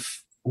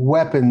of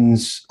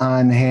weapons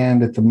on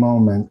hand at the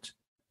moment.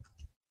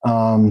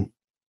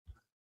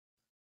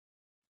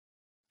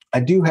 I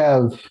do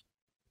have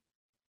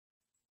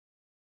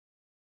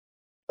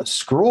a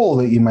scroll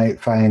that you might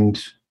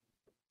find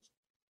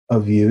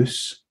of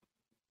use.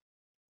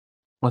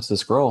 What's the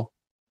scroll?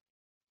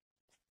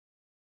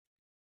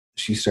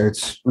 She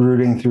starts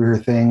rooting through her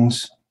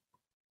things.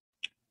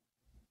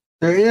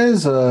 There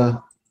is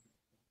a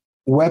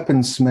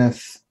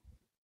weaponsmith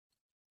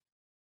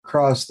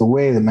across the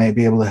way that might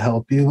be able to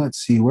help you. Let's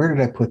see, where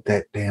did I put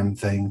that damn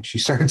thing? She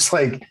starts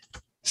like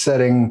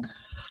setting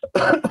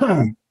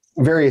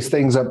various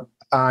things up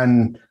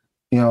on,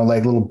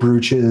 like little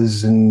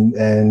brooches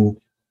and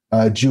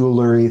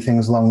jewelry,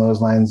 things along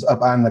those lines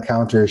up on the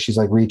counter. She's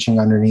like reaching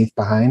underneath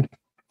behind.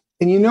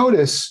 And you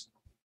notice,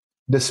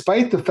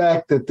 despite the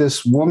fact that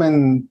this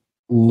woman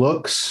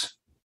looks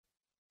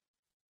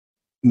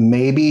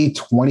maybe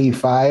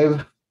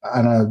 25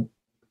 on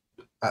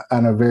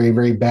a very,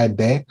 very bad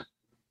day,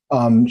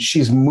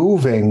 she's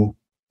moving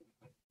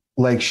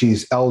like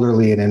she's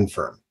elderly and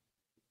infirm.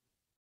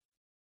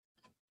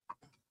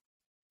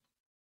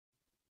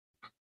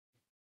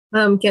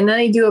 Can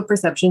I do a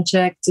perception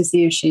check to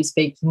see if she's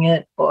faking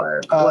it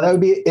or what? That would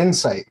be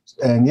insight.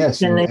 And yes,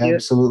 Can you I do-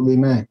 absolutely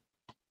may.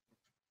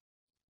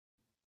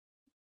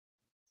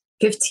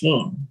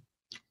 15.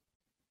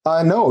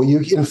 No,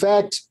 in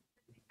fact,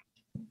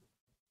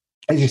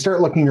 as you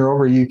start looking her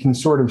over, you can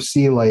sort of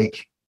see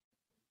like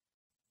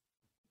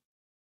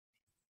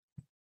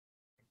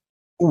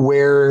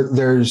where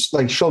there's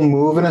like she'll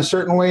move in a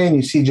certain way and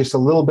you see just a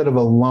little bit of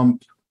a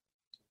lump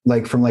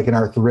like from like an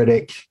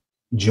arthritic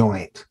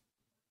joint.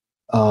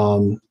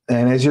 And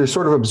as you're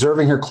sort of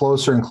observing her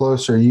closer and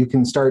closer, you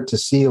can start to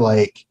see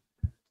like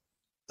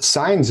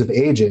signs of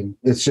aging.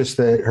 It's just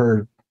that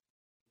her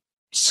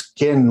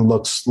skin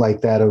looks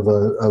like that of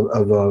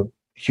a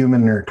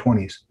human in her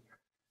 20s.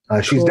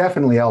 She's Cool.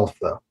 definitely elf,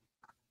 though.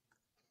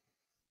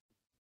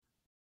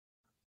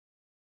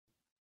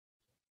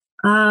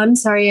 I'm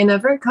sorry, I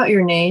never caught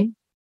your name.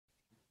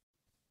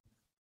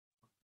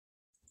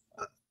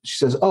 She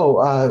says,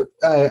 "Oh,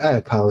 I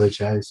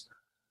apologize.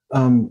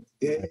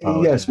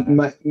 Yes,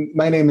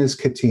 my name is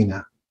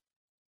Katina.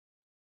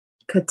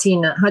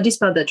 Katina. How do you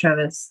spell that,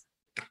 Travis?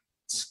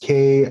 It's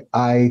Kitena.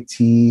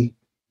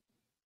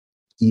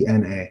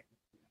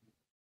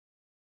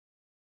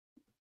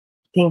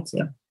 Thank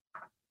you.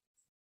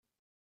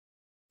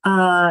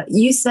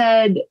 You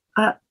said,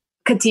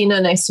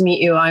 Katina, nice to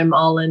meet you. I'm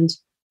Alland.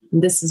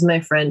 This is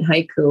my friend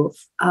Haiku.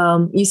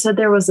 You said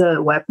there was a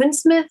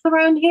weaponsmith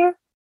around here?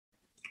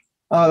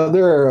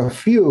 There are a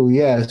few,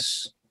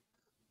 yes.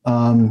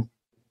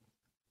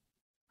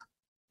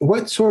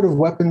 What sort of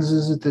weapons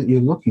is it that you're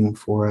looking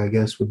for, I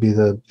guess, would be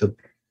the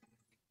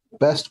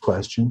best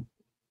question.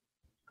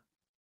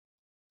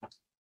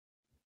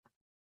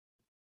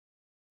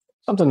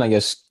 Something, I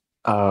guess,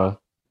 a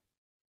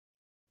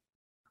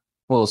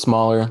little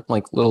smaller,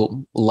 like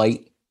little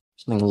light,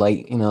 something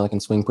light, that can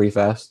swing pretty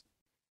fast.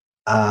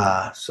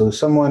 So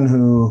someone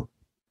who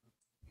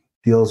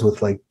deals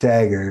with like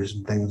daggers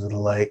and things of the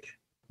like.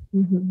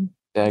 Mm-hmm.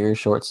 Daggers,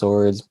 short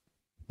swords,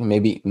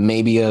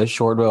 maybe a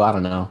short bow. I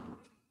don't know.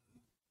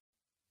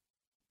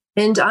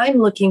 And I'm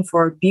looking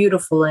for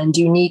beautiful and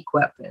unique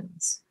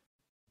weapons.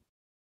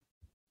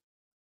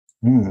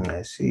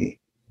 I see.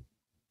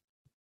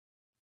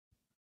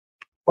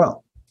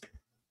 Well,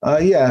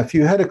 yeah, if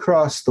you head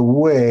across the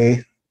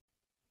way,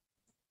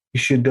 you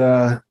should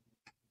there's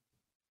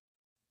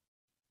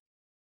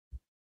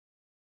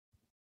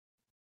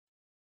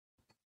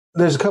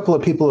a couple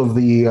of people of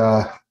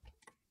the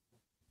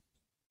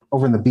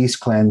over in the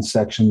Beast Clan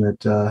section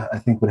that I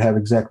think would have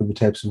exactly the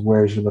types of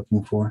wares you're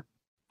looking for.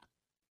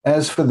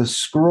 As for the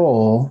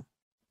scroll,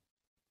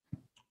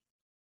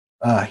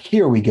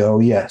 here we go,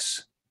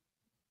 yes.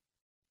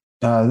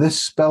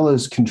 This spell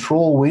is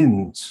Control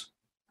Winds.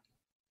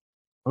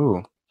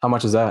 Ooh, how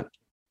much is that?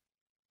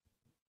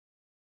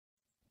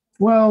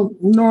 Well,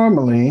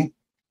 normally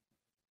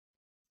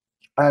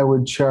I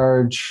would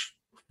charge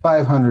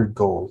 500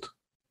 gold.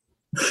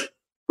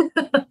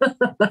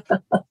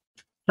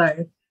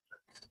 Sorry.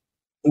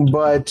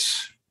 But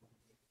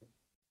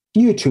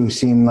you two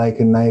seem like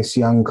a nice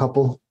young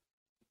couple.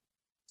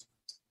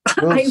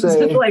 We'll I'm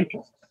say, just like,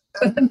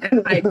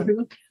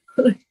 Haiku.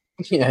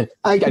 Yeah,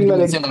 I can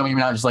let it,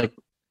 just like,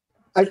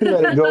 I can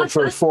let it go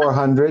for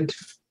 400.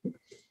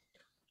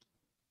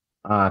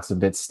 it's a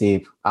bit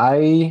steep.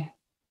 How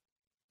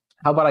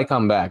about I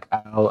come back?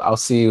 I'll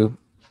see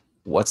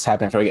what's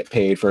happening after I get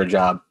paid for a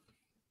job.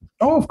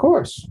 Oh, of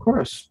course, of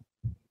course.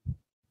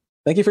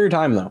 Thank you for your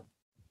time, though.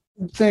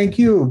 Thank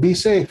you. Be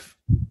safe.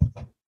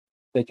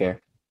 Take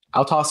care.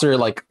 I'll toss her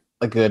like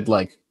a good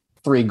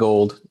 3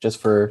 gold just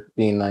for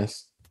being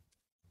nice.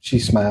 She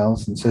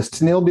smiles and says,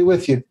 "Tennille be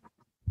with you."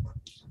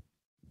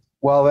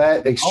 While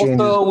that exchange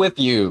Also with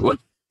you.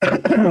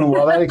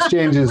 while that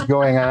exchange is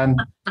going on,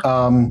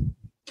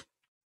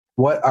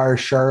 what are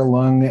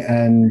Charlung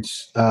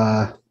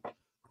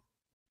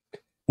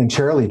and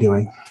Charlie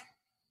doing?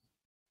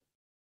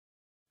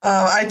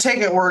 I take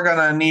it we're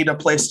gonna need a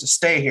place to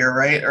stay here,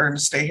 right? Or to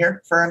stay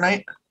here for a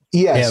night.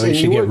 Yes, Yeah, we and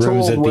should you get were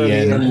rooms told at the where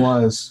inn. inn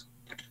was.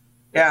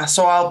 Yeah,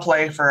 so I'll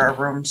play for our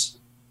rooms.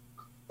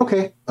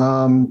 Okay.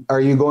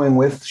 Are you going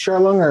with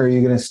Charlung, or are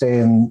you going to stay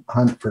and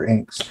hunt for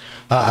inks?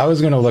 I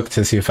was going to look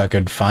to see if I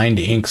could find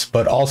inks,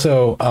 but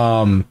also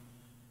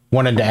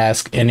wanted to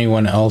ask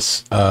anyone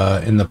else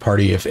in the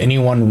party if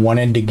anyone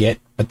wanted to get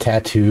a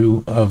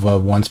tattoo of a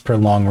once per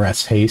long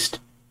rest haste.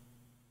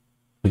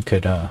 We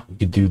could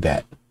do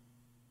that.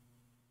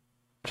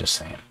 Just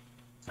saying.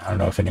 I don't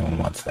know if anyone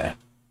wants that.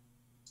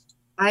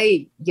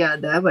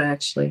 That would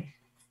actually.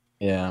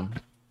 Yeah.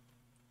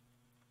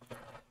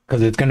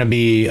 Because it's going to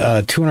be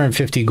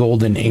 250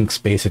 golden inks,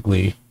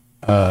 basically,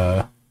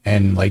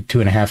 and like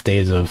 2.5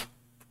 days of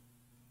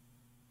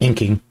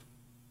inking.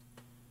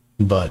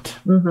 But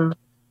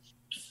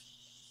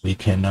we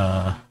can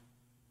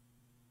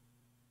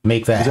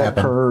make that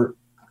happen.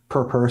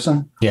 Per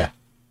person? Yeah.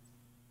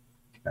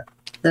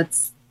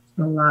 That's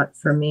a lot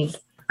for me.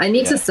 I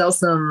need to sell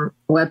some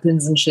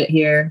weapons and shit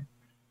here.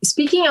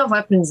 Speaking of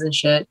weapons and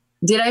shit,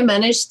 did I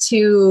manage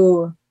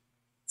to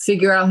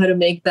figure out how to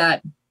make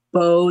that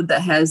bow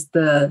that has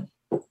the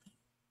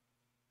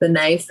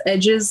knife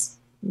edges,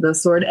 the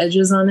sword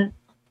edges on it?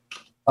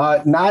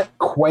 Not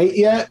quite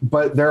yet,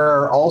 but there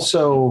are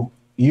also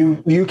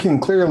you can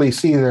clearly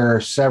see there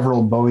are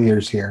several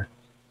bowyers here.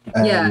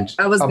 Yeah,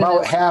 I was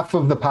about half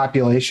of the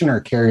population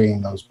are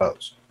carrying those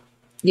bows.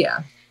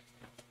 Yeah.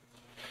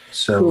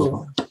 So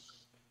cool.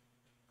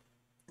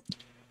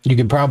 You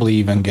could probably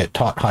even get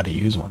taught how to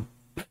use one.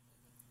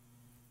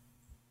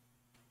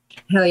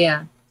 Hell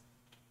yeah.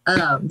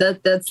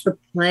 That's the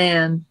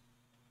plan.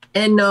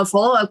 And a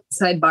follow-up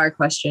sidebar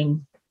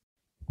question.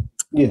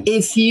 Yeah.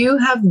 If you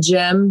have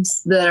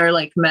gems that are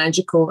like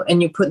magical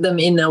and you put them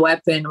in a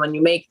weapon when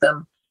you make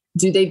them,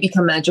 do they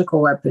become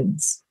magical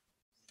weapons?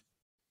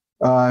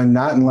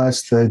 Not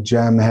unless the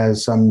gem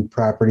has some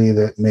property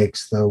that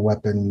makes the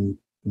weapon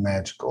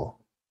magical.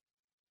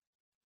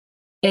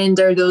 And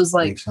are those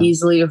like Makes sense.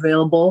 easily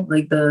available,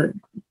 like the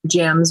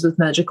gems with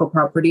magical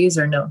properties,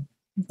 or no?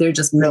 They're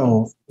just pretty.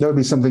 No, that would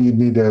be something you'd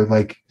need to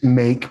like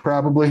make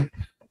probably,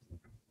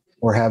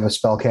 or have a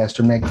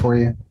spellcaster make for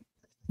you.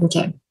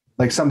 Okay.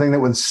 Like something that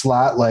would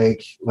slot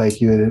like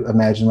you would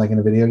imagine like in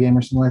a video game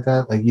or something like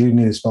that. Like you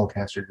need a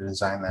spellcaster to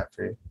design that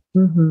for you.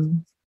 Mm-hmm.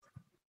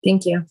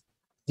 Thank you.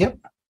 Yep.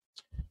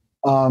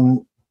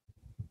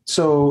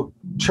 So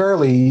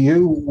Charlie,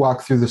 you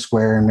walk through the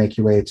square and make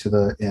your way to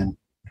the inn.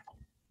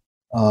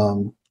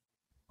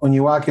 When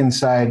you walk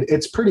inside,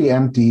 it's pretty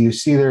empty. You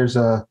see there's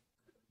a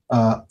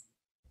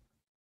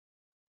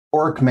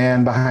orc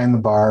man behind the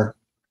bar.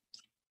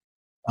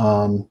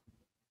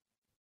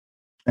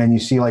 And you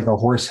see like a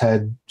horse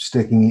head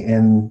sticking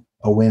in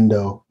a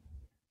window.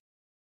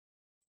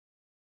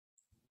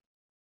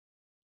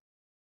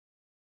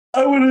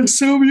 I would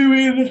assume you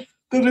mean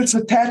that it's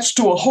attached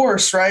to a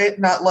horse, right?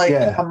 Not like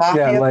a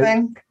mafia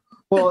thing.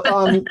 Well,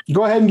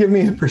 go ahead and give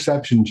me a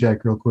perception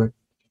check real quick.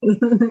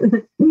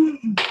 I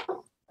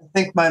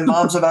think my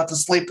mom's about to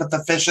sleep with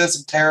the fishes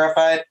and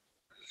terrified.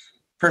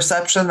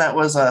 Perception, that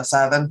was a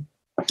 7.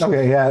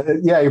 Okay,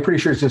 yeah, you're pretty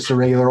sure it's just a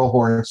regular old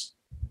horse.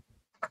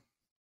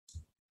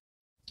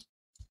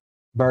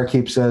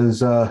 Barkeep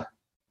says, "Oh,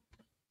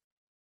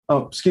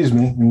 excuse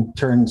me," and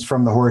turns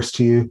from the horse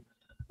to you.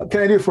 What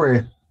can I do for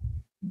you?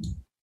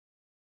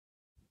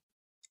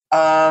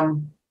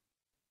 Well,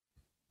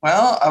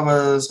 I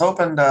was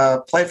hoping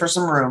to play for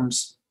some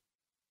rooms.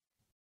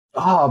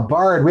 Oh,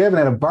 bard. We haven't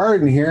had a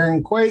bard in here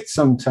in quite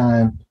some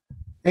time.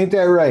 Ain't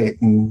that right?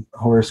 And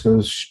horse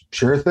goes,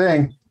 sure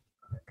thing.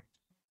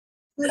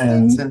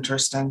 And It's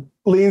interesting.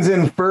 leans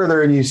in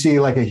further, and you see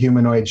like a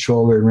humanoid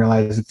shoulder and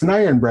realize it's an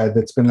iron bread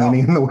that's been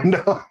leaning in the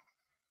window.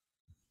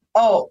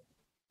 Oh,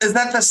 is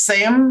that the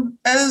same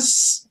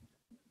as?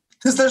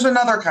 Because there's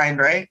another kind,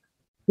 right?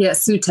 Yeah,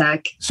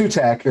 Sutak.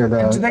 Sutak, or the.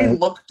 And do they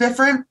look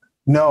different?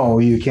 No,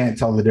 you can't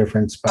tell the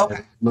difference. But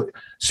Okay. look,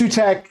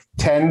 Sutak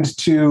tend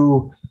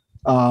to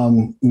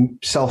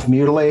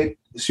self-mutilate.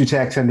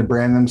 Sutak tend to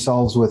brand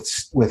themselves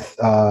with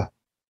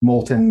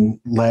molten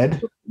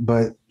lead,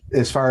 but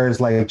as far as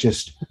like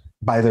just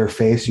by their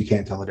face, you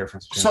can't tell the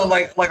difference. So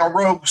like a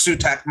rogue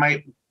Sutak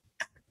might.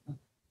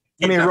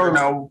 You never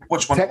know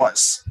which one it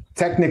was.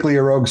 Technically,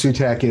 a rogue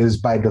Sutak is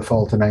by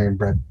default an iron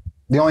bread.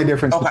 The only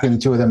difference between the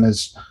two of them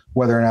is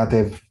whether or not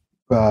they've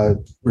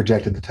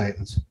rejected the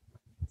Titans.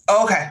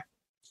 Okay.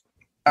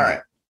 All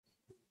right.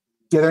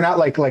 Yeah, they're not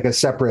like a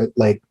separate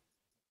like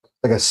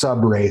a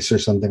sub race or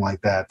something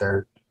like that.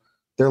 They're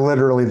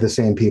literally the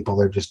same people.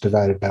 They're just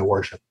divided by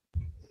worship.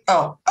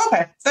 Oh,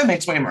 okay. That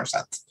makes way more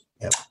sense.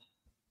 Yep.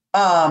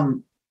 I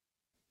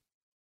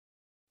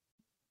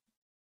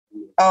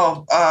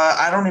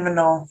don't even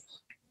know.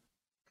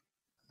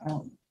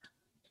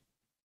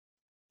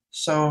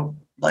 So,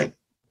 like,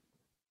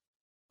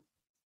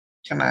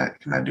 can I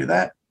do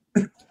that?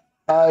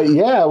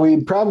 Yeah,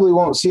 we probably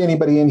won't see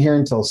anybody in here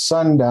until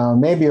sundown.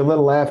 Maybe a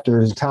little after.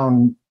 There's a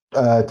town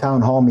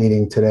hall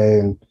meeting today,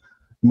 and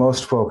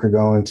most folk are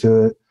going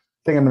to it.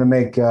 I think I'm going to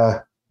make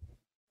the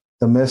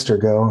Mister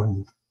go.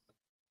 And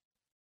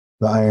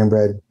the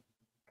Ironbread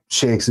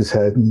shakes his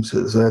head and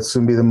says, "That's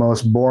going to be the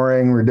most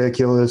boring,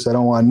 ridiculous. I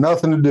don't want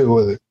nothing to do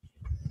with it."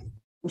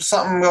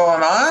 Something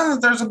going on?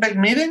 There's a big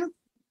meeting?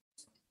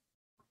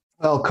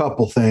 Well, a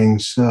couple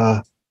things.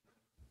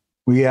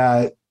 We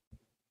got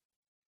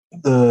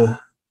the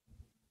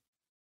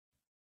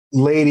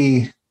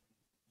lady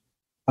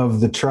of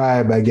the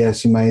tribe, I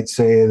guess you might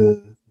say,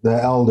 the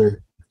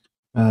elder.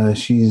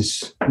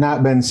 She's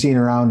not been seen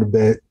around a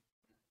bit.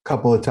 A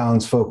couple of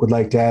townsfolk would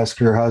like to ask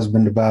her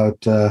husband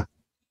about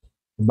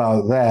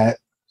that.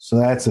 So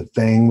that's a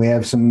thing. We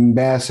have some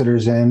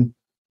ambassadors in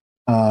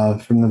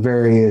from the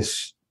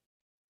various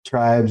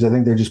tribes. I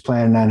think they're just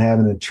planning on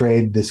having a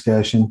trade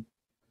discussion,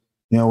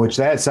 which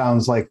that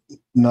sounds like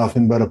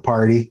nothing but a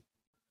party.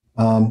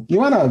 You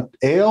want an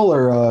ale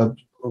or a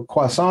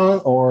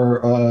croissant or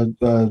a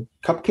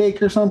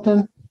cupcake or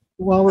something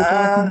while we're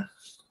talking?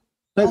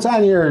 It's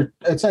on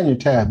your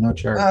tab, no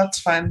charge. That's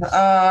fine.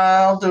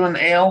 I'll do an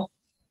ale.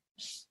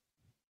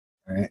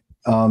 All right.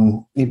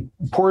 He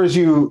pours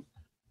you.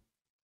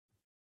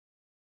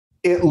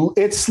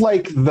 It's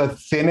like the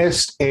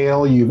thinnest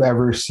ale you've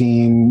ever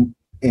seen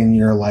in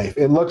your life.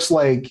 It looks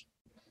like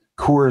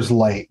Coors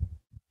Light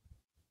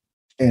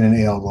in an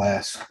ale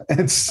glass.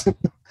 It's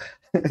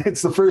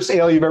the first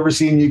ale you've ever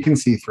seen you can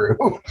see through.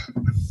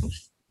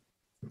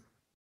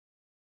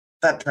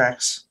 That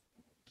tracks.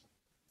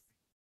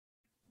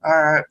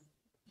 All right.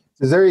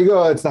 So there you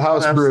go. It's the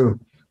house brew.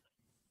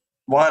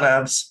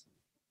 Whatevs.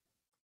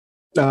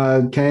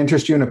 Can I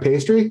interest you in a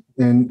pastry?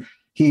 And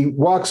he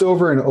walks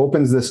over and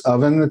opens this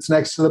oven that's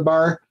next to the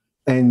bar,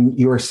 and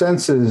your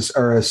senses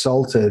are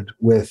assaulted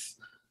with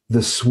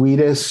the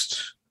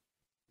sweetest,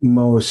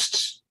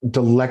 most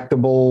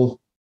delectable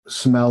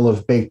smell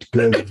of baked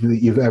goods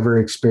that you've ever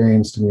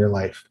experienced in your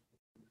life.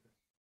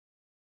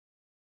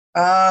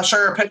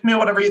 Sure. Pick me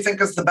whatever you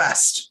think is the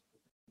best.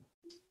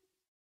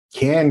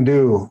 Can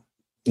do.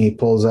 He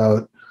pulls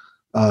out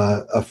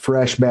a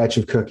fresh batch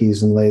of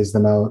cookies and lays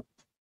them out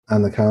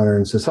on the counter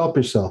and says, "Help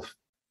yourself."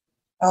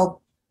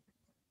 I'll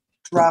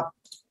drop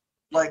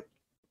like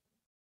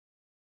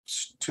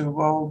 2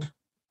 gold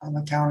on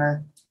the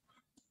counter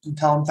and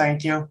tell him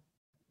thank you.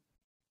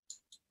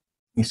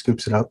 He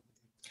scoops it up.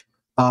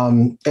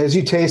 As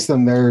you taste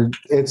them,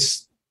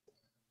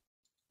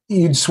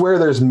 you'd swear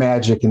there's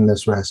magic in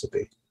this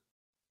recipe.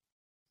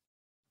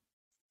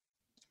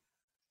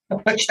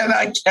 Can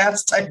I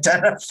cast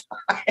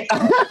identify?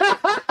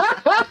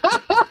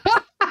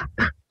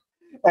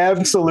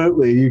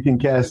 Absolutely, you can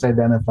cast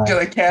identify. Can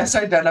I cast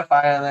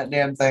identify on that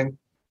damn thing?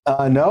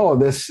 No,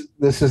 this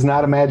is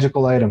not a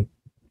magical item.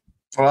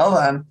 Well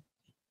then.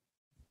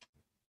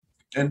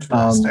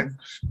 Interesting.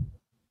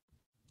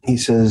 He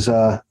says,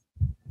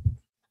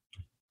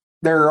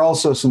 there are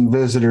also some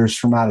visitors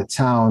from out of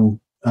town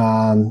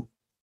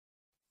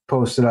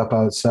posted up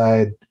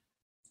outside,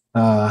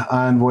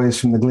 envoys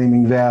from the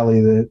Gleaming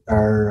Valley that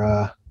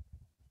are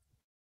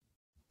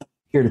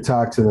here to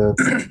talk to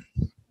the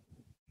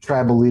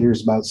tribal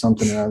leaders about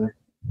something or other.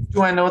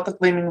 Do I know what the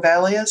Gleaming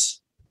Valley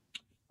is?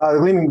 The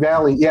Gleaming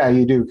Valley, yeah,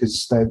 you do,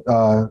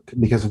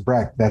 because of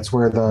Breck. That's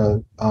where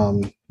the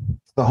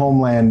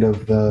homeland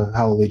of the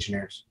Howl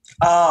Legionnaires.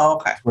 Oh,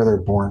 okay. Where they're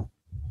born.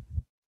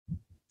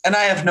 And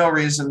I have no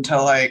reason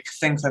to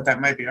think that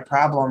might be a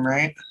problem,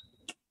 right?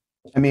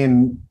 I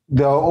mean,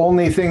 the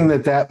only thing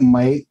that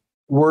might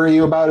worry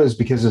you about is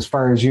because, as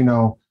far as you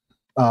know,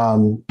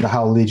 the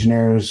Howl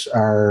Legionnaires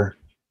are,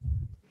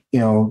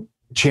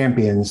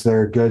 champions.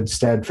 They're good,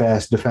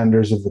 steadfast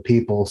defenders of the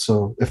people.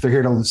 So if they're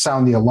here to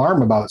sound the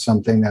alarm about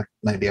something, that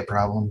might be a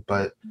problem.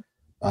 But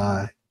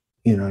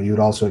you'd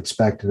also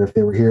expect that if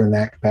they were here in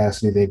that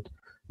capacity, they'd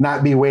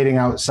not be waiting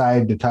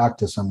outside to talk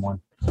to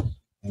someone.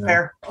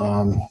 Fair.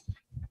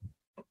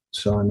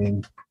 So, I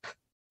mean,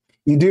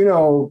 you do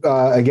know,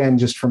 again,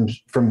 just from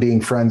being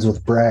friends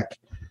with Breck,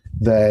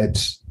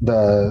 that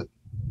the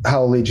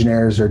Howl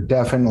Legionnaires are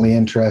definitely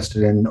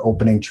interested in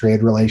opening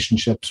trade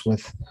relationships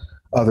with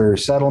other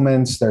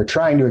settlements. They're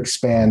trying to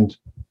expand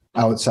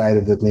outside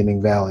of the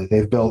Gleaming Valley.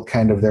 They've built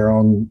kind of their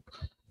own,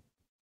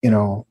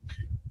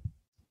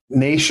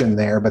 nation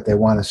there, but they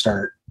want to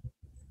start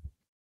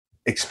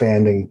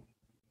expanding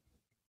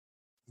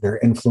their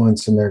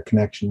influence and their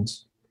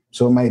connections.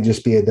 So it might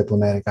just be a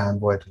diplomatic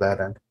envoy to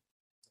that end.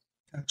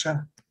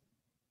 Gotcha.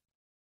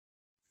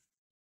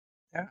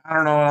 Yeah, I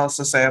don't know what else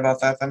to say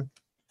about that then.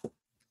 He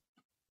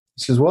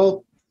says,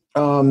 well,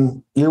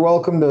 you're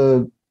welcome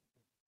to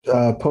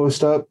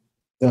post up.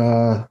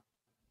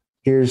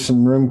 Here's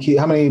some room key.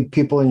 How many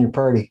people in your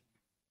party?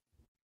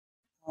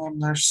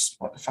 There's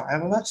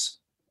 5 of us?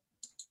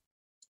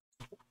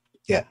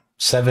 Yeah.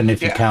 7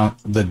 if you count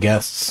the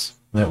guests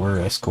that we're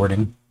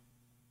escorting.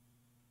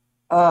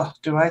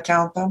 Do I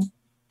count them?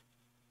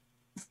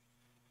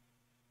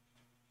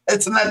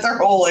 Isn't that their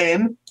whole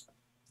aim?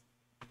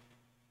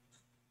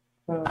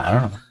 I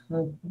don't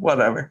know.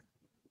 Whatever.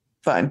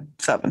 Fine.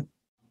 7.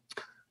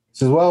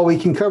 Says, well, we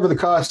can cover the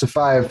cost of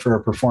 5 for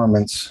a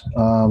performance.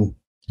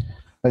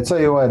 I tell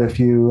you what, if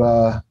you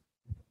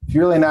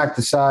really knock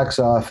the socks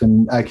off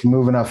and I can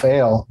move enough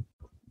ale,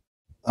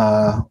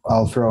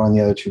 I'll throw in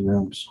the other 2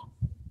 rooms.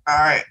 All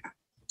right.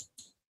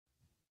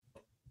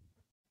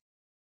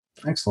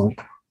 Excellent.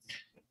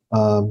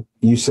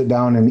 You sit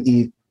down and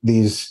eat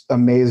these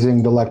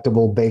amazing,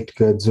 delectable baked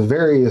goods of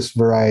various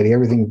variety,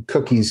 everything,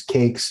 cookies,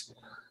 cakes.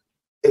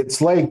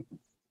 It's like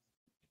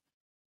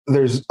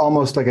there's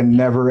almost like a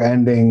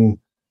never-ending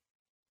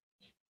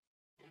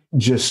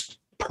just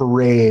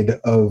parade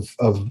of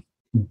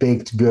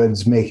baked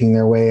goods making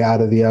their way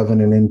out of the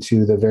oven and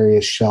into the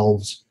various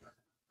shelves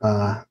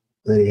that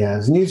he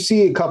has. And you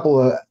see a couple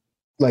of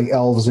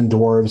elves and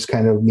dwarves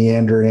kind of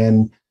meander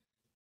in,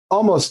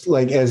 almost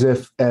as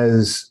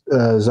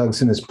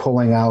Zugson is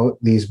pulling out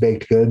these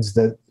baked goods,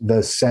 that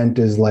the scent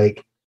is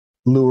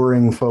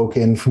luring folk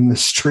in from the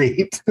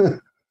street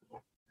to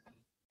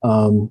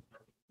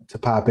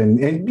pop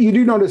in. And you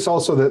do notice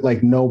also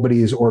that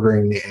nobody is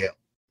ordering the ale.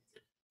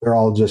 They're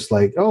all just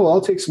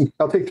I'll take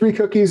 3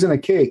 cookies and a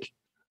cake.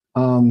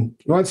 You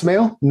want some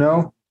ale?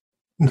 No.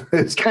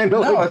 It's kind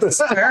of no,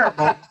 it's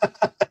terrible.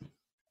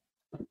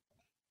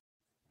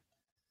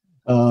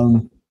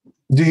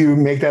 Do you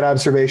make that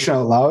observation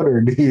out loud,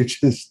 or do you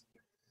just?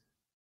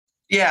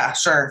 Yeah,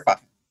 sure. Fine.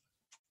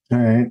 All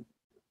right.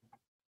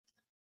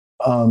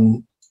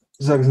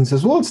 Zugson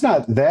says, well, it's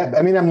not that.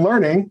 I mean, I'm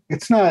learning.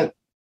 It's not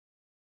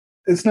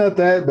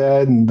that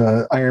bad. And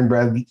the Iron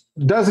Bread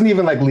doesn't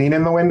even lean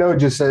in the window. It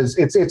just says,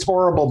 it's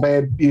horrible,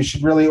 babe. You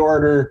should really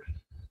order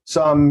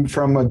some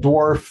from a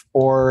dwarf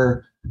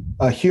or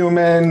a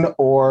human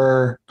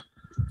or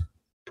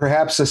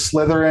perhaps a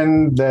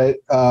Slytherin that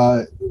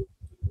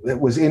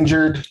was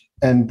injured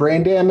and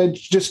brain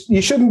damage. Just,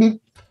 you shouldn't be,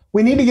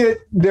 we need to get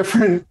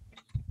different.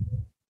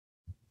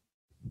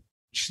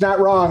 She's not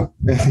wrong.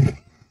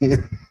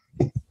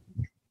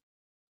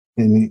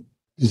 And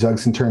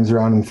Zugson turns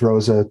around and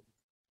throws a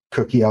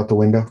cookie out the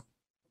window.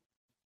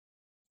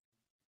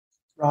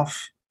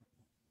 rough.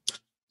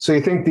 So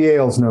you think the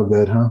ale's no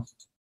good, huh?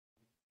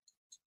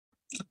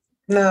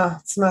 No,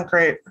 it's not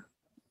great.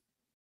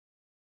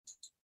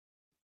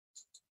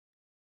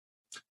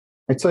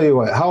 I tell you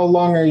what, how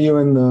long are you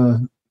in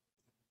the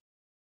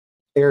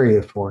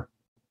area for?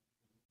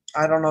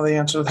 I don't know the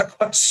answer to that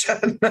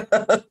question.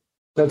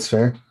 That's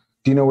fair.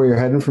 Do you know where you're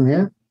heading from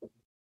here?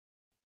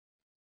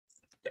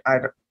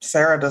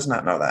 Sarah does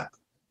not know that.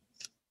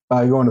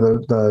 You're going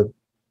to the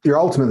you're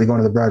ultimately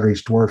going to the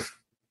Broadreach Dwarf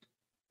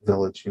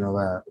Village. You know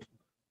that.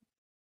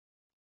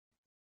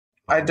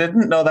 I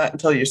didn't know that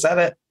until you said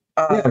it.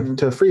 Yeah,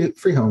 to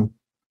Freehome.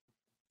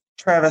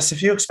 Travis,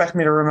 if you expect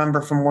me to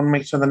remember from one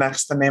week to the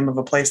next the name of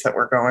a place that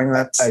we're going,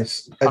 that's I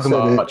Talking said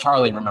about it.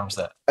 Charlie remembers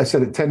that. I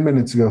said it 10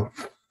 minutes ago.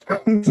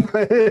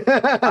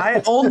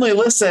 I only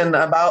listen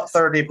about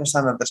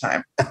 30% of the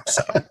time.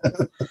 So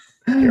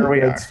here we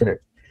That's are. fair.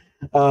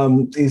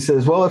 He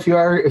says, "Well, if you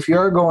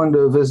are going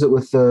to visit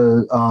with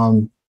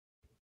the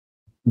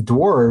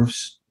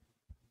dwarves,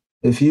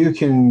 if you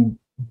can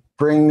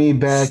bring me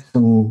back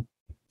some,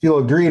 if you'll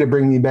agree to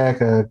bring me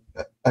back a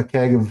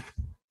keg of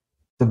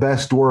the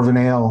best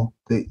dwarven ale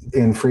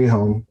in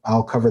Freehome,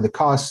 I'll cover the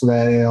costs of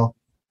that ale.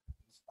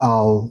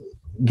 I'll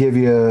give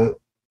you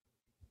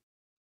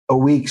a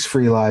week's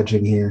free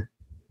lodging here,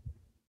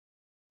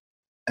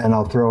 and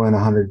I'll throw in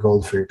 100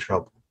 gold for your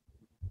trouble."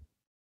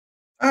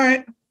 All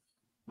right.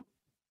 I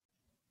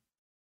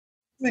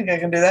think I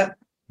can do that.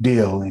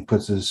 Deal. And he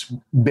puts his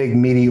big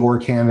meaty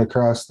orc hand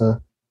across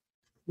the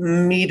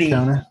Meaty.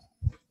 counter.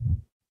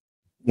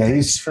 Yeah,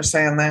 Thanks for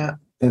saying that.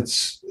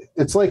 it's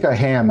like a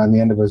ham on the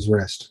end of his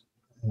wrist.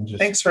 And just,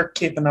 Thanks for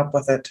keeping up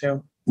with it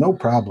too. no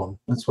problem.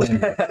 That's what I'm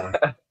here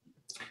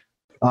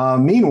for.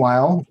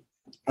 Meanwhile,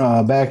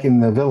 back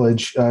in the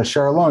village,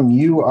 Charlong,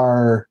 you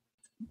are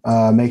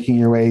making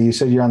your way. You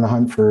said you're on the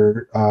hunt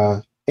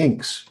for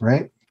inks,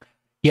 right?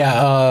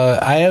 Yeah,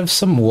 I have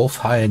some wolf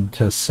hide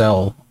to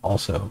sell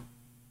also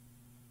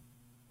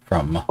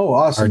from Oh,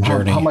 awesome! our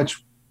journey. How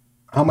much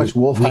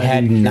wolf? We hide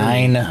had did you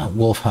carry? 9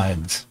 wolf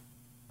hides.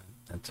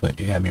 That's what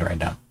you had me write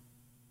down.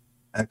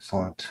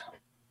 Excellent.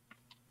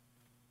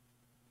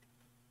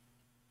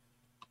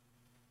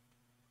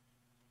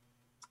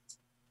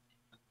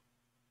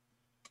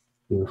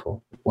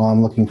 Beautiful. While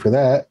I'm looking for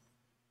that,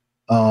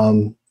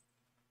 why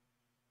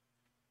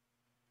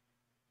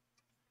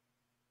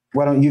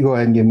don't you go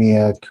ahead and give me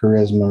a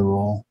charisma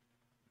roll,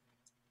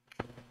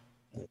 if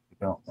you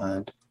don't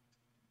mind.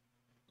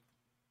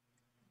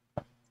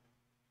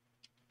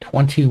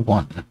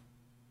 21.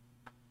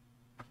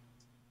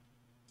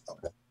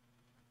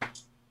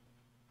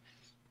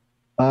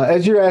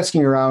 As you're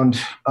asking around,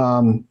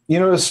 you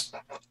notice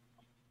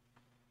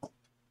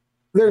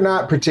they're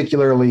not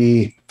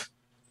particularly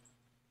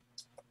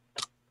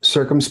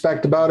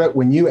circumspect about it.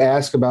 When you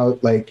ask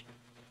about like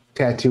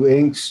tattoo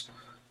inks,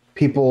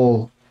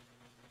 people,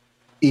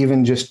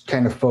 even just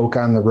kind of folk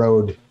on the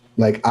road,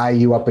 like eye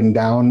you up and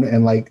down,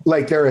 and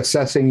like they're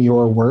assessing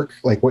your work,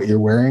 like what you're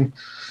wearing,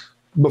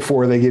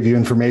 before they give you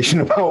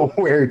information about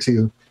where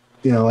to,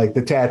 like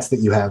the tats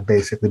that you have,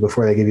 basically,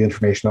 before they give you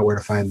information about where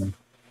to find them.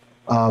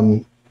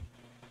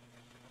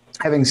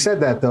 Having said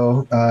that,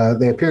 though,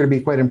 they appear to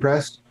be quite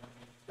impressed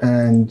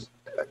and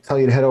tell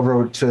you to head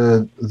over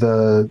to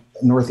the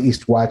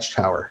Northeast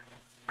Watchtower.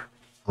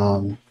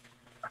 And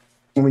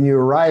when you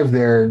arrive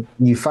there,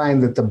 you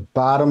find that the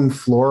bottom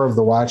floor of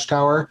the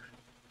Watchtower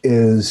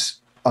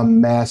is a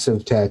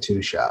massive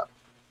tattoo shop.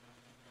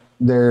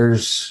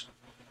 There's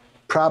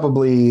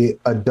probably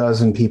a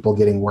dozen people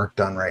getting work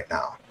done right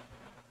now.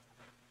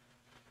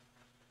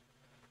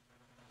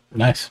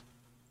 Nice.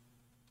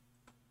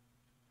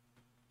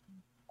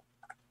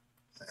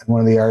 And one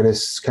of the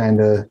artists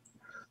kind of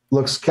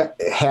looks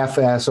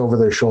half-ass over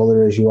their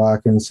shoulder as you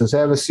walk in and says,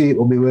 "Have a seat.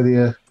 We'll be with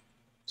you as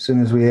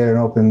soon as we get an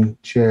open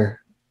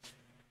chair."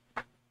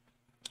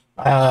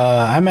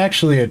 I'm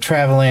actually a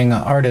traveling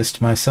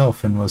artist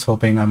myself and was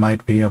hoping I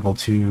might be able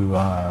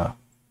to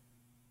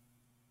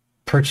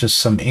purchase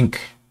some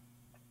ink.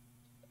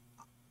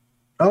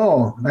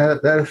 Oh,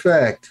 that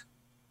effect.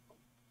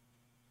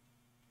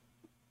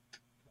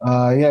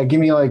 Yeah, give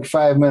me like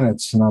 5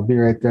 minutes and I'll be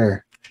right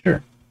there.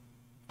 Sure.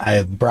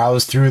 I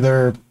browsed through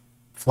their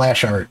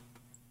flash art.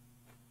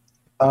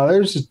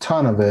 There's a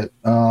ton of it.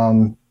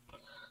 And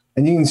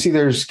you can see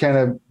there's kind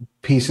of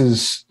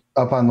pieces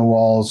up on the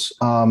walls.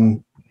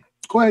 Go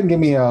ahead and give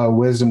me a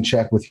wisdom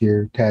check with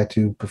your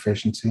tattoo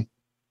proficiency.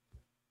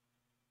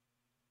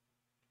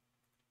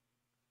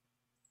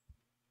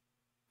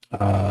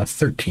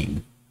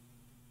 13.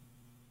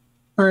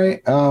 All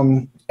right.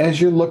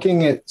 As you're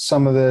looking at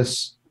some of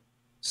this,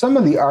 some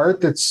of the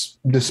art that's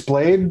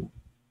displayed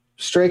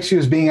strikes you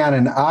as being on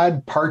an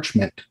odd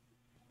parchment.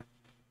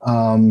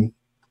 Doesn't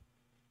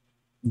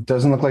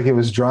look like it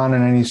was drawn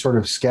in any sort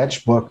of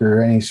sketchbook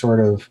or any sort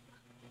of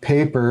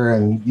paper.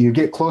 And you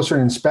get closer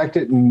and inspect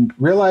it and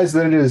realize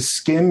that it is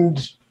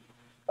skinned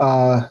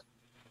elf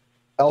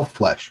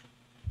flesh.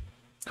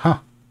 Huh.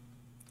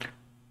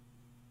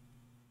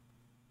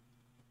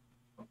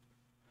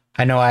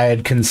 I know I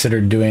had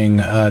considered doing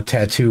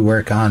tattoo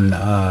work on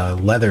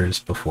leathers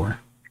before.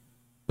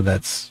 But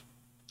that's...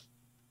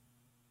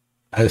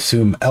 I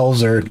assume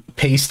elves are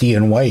pasty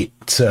and white,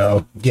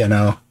 so, you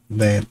know,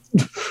 they...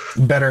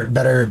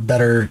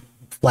 better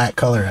flat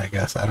color, I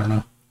guess. I don't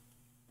know.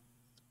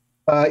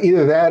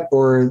 Either that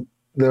or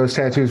those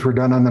tattoos were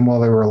done on them while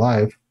they were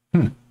alive.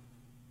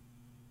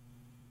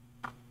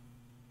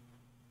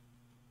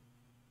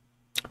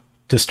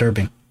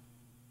 Disturbing.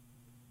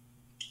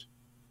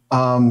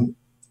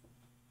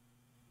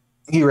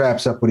 He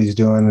wraps up what he's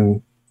doing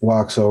and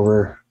walks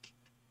over,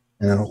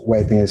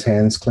 wiping his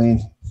hands clean.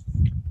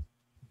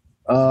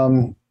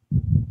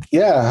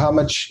 Yeah, how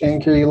much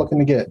ink are you looking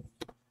to get?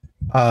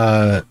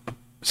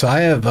 So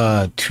I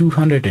have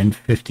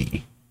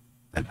 250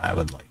 that I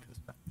would like to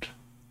spend.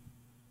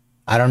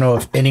 I don't know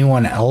if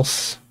anyone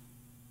else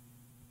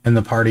in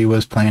the party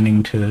was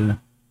planning to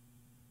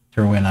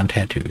throw in on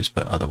tattoos,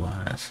 but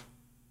otherwise,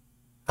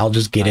 I'll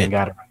just get it.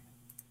 Got it.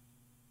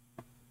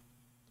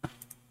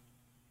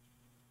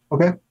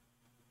 Okay.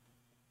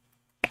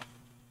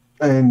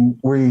 And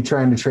were you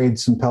trying to trade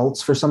some pelts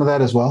for some of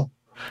that as well?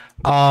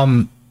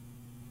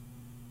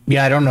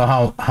 Yeah, I don't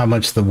know how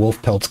much the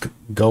wolf pelts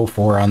go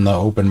for on the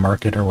open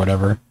market or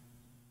whatever.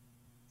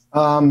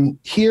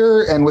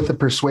 Here and with the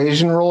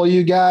persuasion roll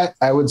you got,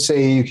 I would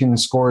say you can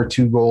score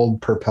 2 gold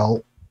per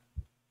pelt.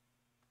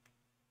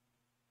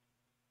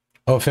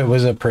 Oh, if it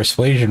was a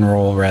persuasion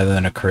roll rather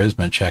than a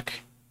charisma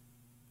check,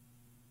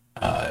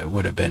 it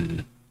would have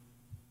been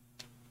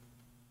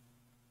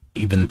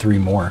even 3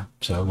 more.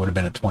 So it would have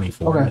been a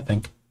 24, okay. I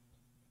think.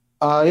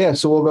 Yeah,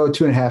 so we'll go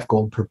 2.5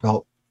 gold per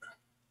pelt.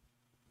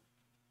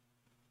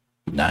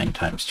 9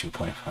 times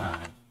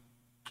 2.5.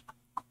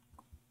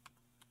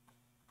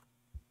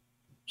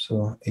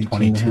 So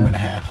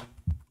 22.5.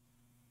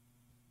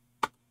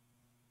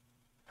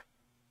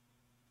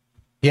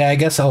 Yeah, I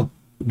guess I'll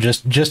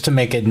just to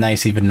make it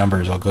nice even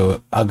numbers, I'll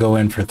go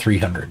in for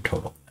 300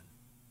 total.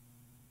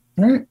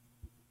 All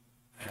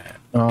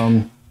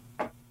right.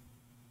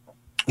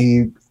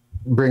 He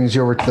brings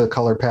you over to the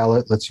color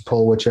palette, lets you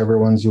pull whichever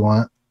ones you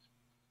want,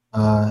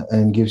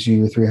 and gives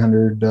you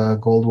 300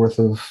 gold worth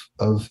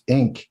of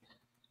ink.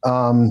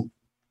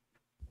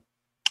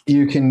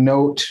 You can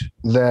note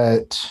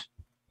that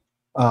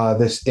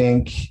this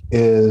ink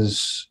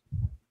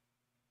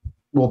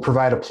will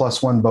provide a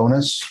 +1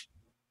 bonus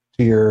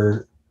to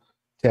your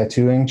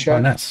tattooing check.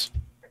 Oh, nice.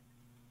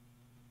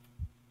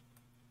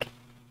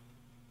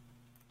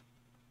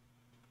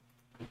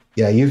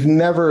 Yeah, you've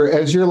never,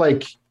 as you're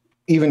like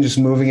even just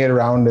moving it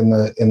around in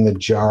the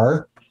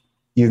jar,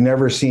 you've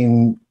never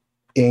seen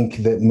ink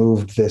that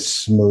moved this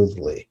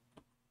smoothly.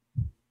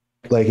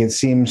 Like it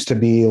seems to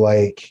be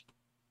like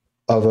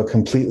of a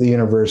completely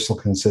universal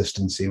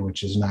consistency,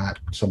 which is not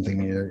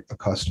something you're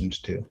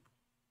accustomed to.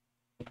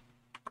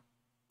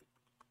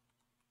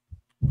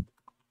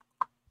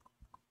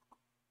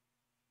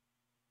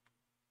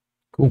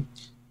 Cool.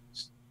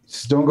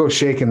 Just don't go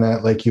shaking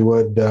that like you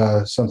would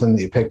something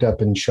that you picked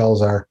up in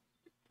Shellzar.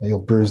 You'll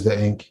bruise the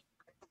ink.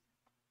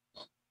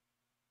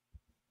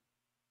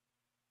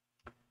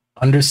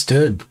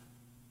 Understood.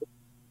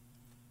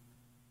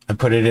 I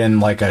put it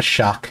in like a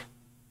shock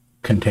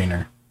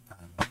container.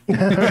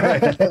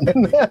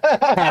 Padded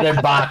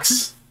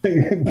box.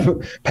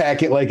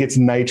 Pack it like it's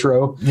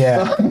nitro.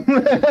 Yeah.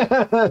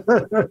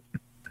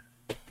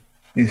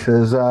 He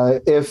says,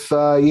 if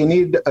you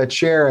need a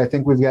chair, I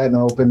think we've got an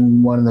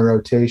open one in the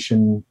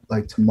rotation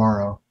like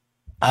tomorrow.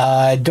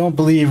 I don't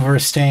believe we're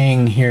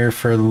staying here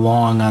for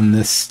long on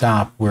this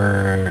stop.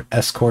 We're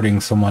escorting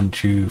someone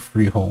to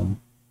Freeholm.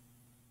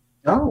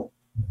 Oh,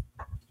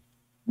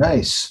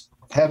 nice.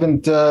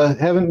 Haven't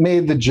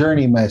made the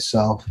journey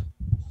myself.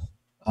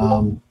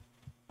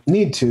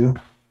 Need to.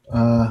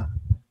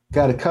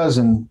 Got a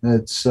cousin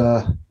that's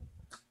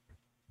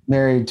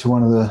married to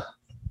one of the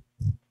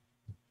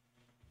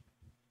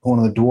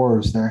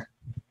dwarves there.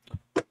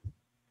 We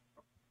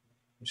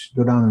should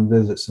go down and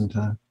visit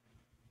sometime.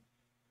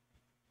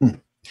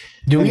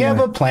 Do we have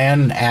a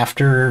plan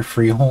after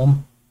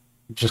Freeholm?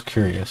 Just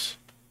curious.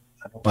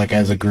 Like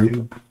as a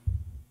group?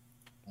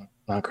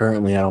 Not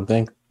currently, I don't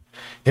think.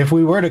 If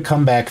we were to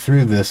come back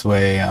through this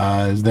way,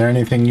 is there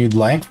anything you'd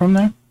like from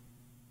there?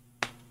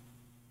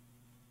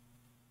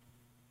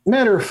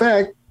 Matter of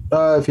fact,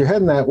 if you're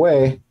heading that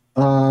way,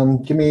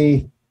 give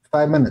me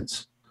 5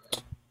 minutes.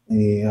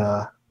 He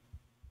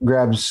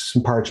grabs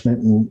some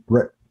parchment and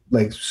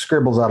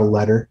scribbles out a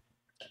letter,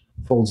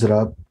 folds it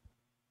up,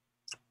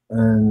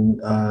 and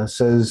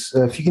says,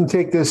 if you can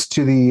take this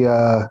to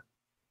the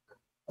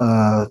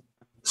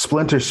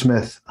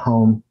Splintersmith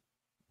home,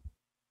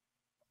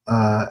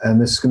 and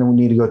this is going to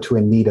need to go to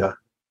Anita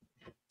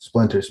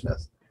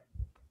Splintersmith.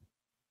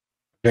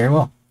 Very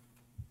well.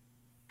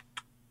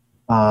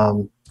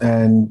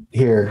 And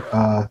here,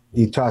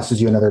 he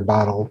tosses you another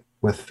bottle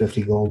with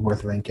 50 gold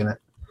worth of ink in it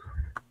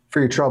for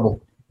your trouble.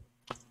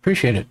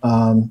 Appreciate it.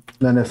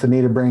 Then if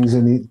Anita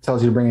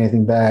tells you to bring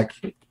anything back,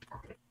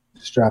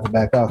 just drop it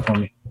back off for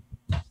me.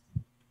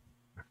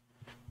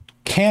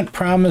 can't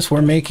promise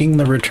we're making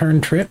the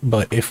return trip,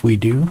 but if we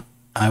do,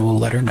 I will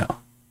let her know.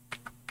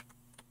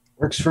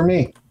 Works for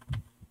me.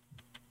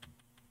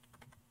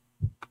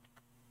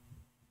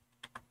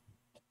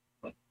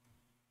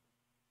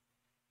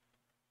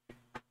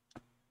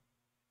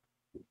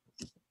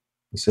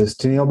 He says,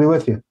 Tini will be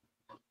with you.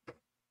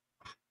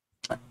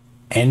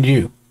 And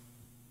you.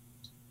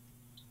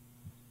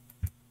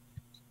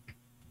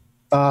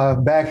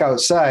 Back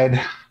outside,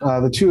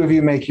 the two of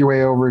you make your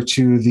way over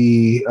to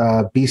the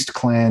Beast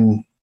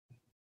Clan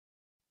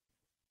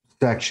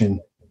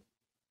section.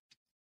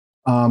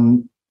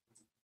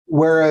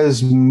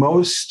 Whereas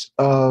most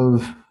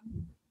of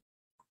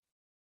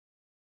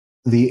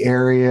the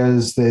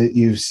areas that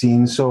you've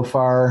seen so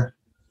far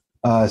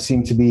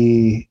seem to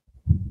be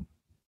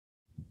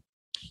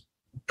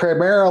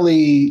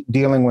primarily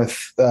dealing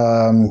with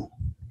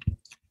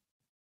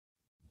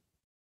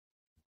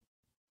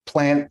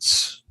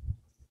plants.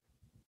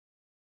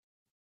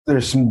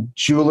 There's some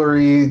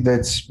jewelry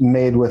that's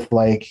made with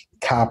like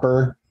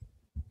copper,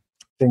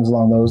 things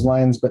along those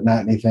lines, but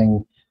not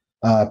anything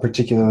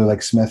particularly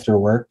like smithed or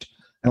worked,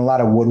 and a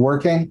lot of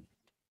woodworking.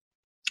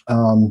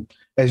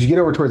 As you get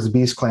over towards the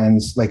Beast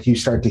Clans, like you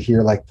start to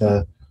hear like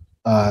the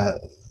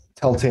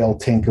telltale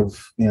tink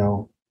of, you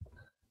know,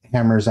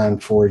 hammers on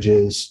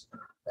forges.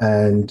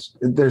 And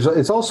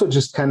it's also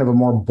just kind of a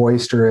more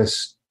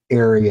boisterous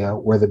area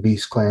where the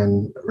Beast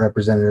Clan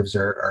representatives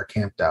are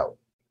camped out.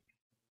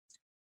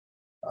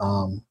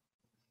 And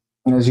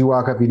as you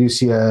walk up, you do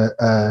see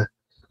a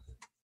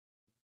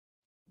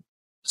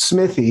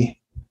smithy,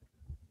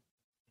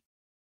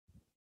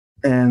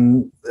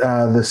 and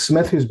the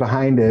smith who's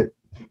behind it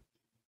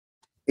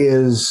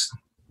is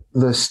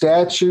the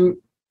stature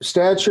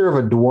of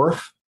a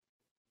dwarf,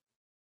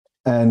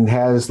 and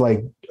has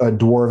like a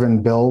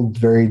dwarven build,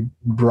 very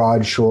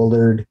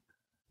broad-shouldered,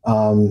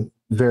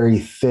 very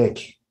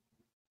thick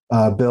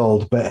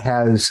build, but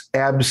has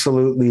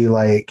absolutely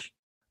like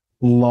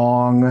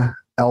long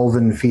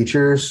elven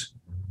features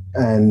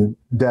and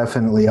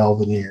definitely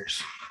elven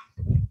ears.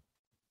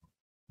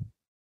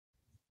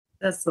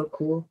 That's so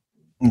cool.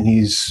 And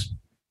he's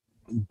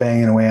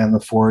banging away on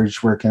the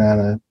forge, working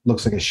on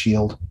looks like a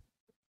shield.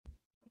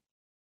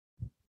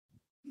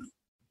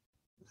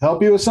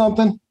 Help you with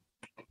something?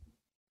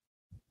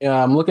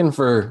 Yeah, I'm looking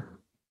for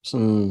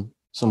some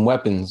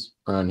weapons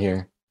around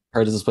here.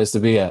 Heard this place to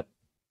be at.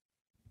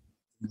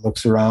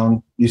 Looks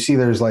around. You see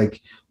there's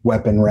like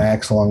weapon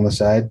racks along the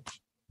side.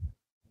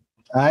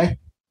 Aye?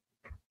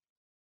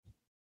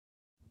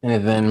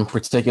 Anything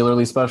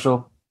particularly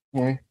special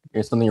here?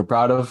 Here's something you're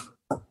proud of?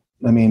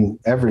 I mean,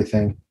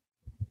 everything.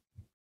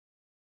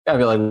 Gotta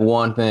be like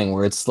one thing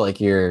where it's like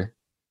your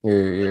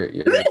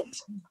you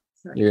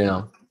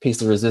know,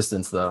 piece of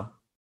resistance though.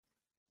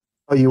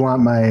 Oh, you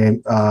want my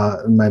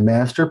my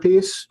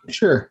masterpiece?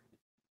 Sure.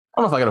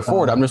 I don't know if I can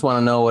afford it. I just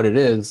want to know what it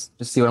is.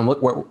 Just see what I'm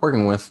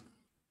working with.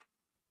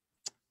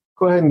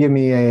 Go ahead and give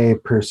me a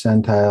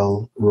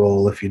percentile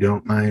roll if you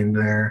don't mind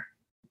there.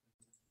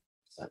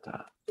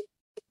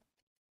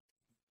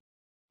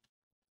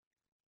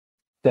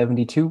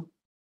 72.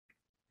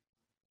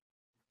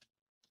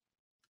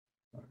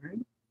 All right.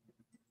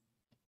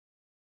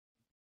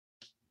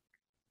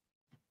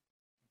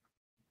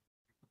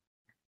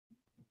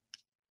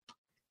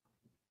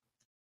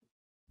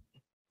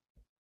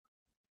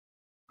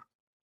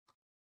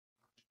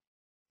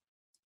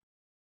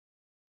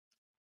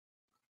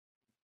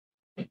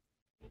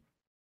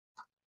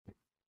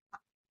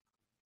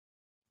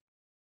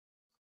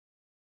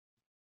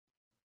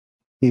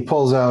 He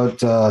pulls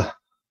out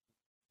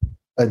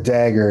a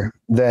dagger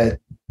that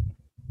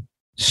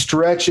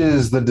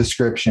stretches the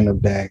description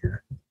of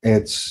dagger.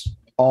 It's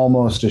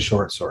almost a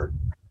short sword.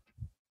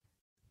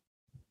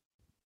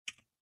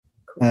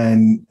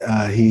 And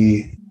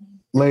he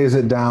lays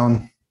it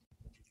down.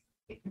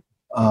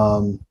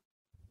 You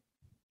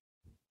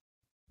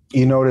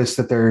notice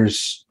that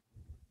there's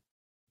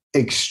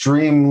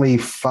extremely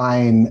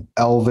fine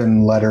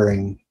elven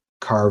lettering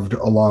carved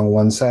along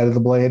one side of the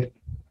blade,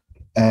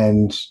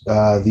 and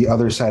the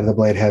other side of the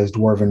blade has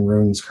dwarven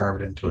runes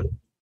carved into it.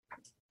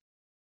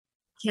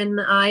 Can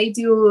I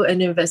do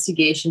an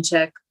investigation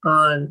check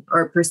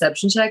or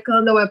perception check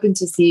on the weapon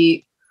to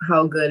see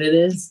how good it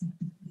is?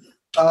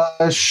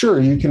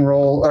 Sure, you can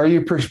roll. Are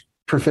you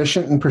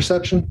proficient in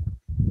perception?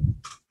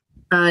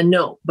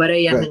 No, but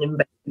I am in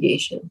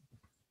investigation.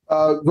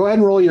 Go ahead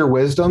and roll your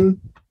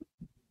wisdom.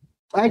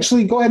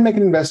 Actually, go ahead and make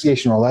an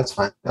investigation roll. That's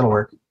fine. That'll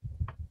work.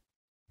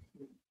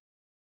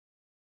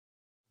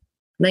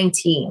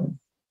 19.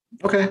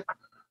 Okay.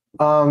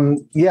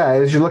 Yeah,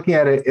 as you're looking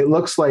at it, it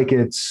looks like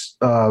it's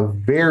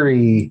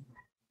very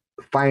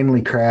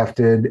finely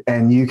crafted,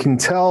 and you can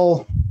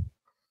tell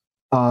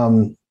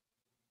by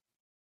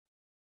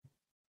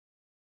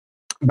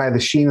the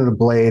sheen of the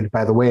blade,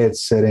 by the way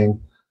it's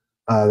sitting,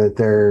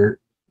 that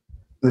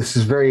this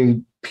is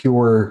very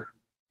pure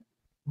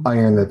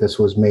iron that this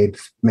was made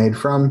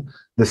from.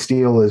 The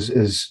steel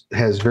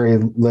has very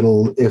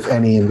little, if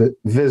any,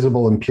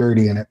 visible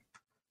impurity in it.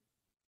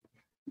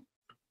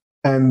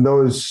 And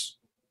those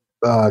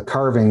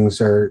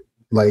carvings are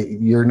like,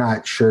 you're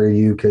not sure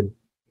you could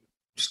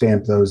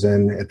stamp those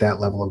in at that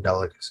level of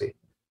delicacy.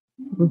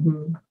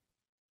 Mm-hmm.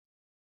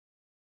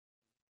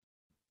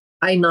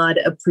 I nod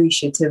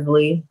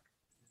appreciatively.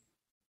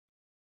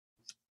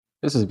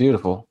 This is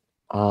beautiful.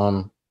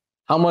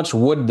 How much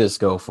would this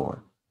go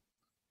for?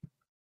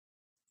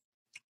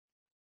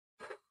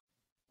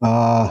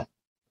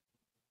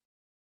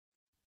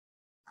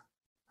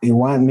 You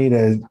want me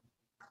to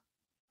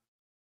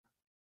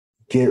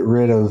get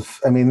rid of,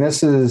 I mean,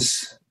 this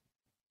is,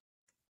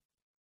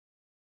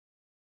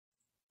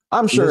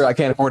 I'm sure I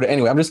can't afford it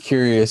anyway. I'm just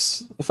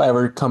curious if I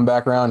ever come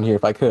back around here,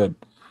 if I could.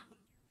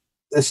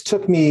 this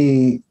took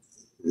me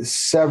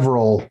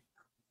several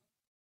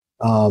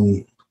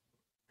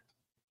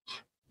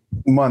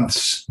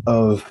months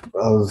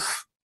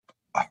of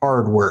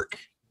hard work,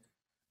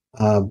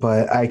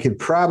 but I could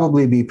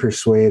probably be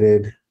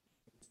persuaded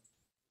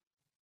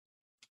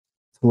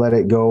to let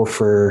it go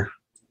for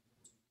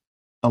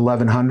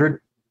 1,100.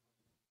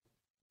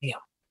 Yeah,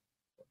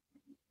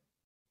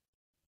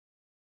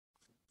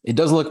 It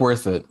does look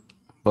worth it,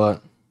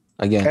 but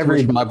again,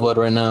 Every- too much of my blood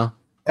right now.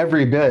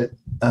 Every bit.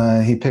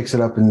 He picks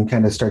it up and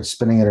kind of starts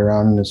spinning it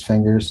around in his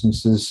fingers and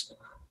says,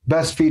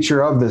 best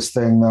feature of this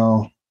thing,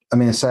 though, I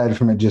mean, aside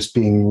from it just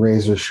being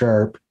razor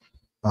sharp,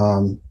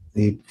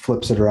 he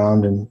flips it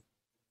around and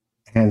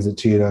hands it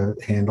to you to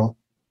handle.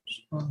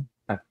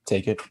 I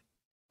take it.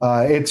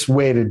 It's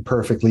weighted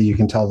perfectly. You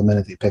can tell the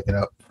minute you pick it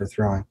up for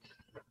throwing.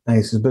 And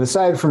he says, but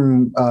aside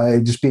from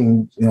it just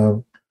being,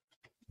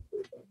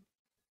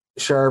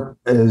 sharp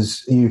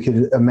as you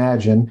could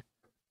imagine,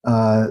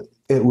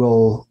 it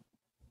will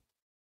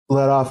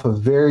let off a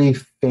very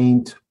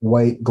faint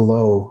white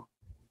glow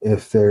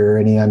if there are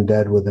any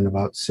undead within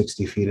about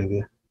 60 feet of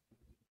you.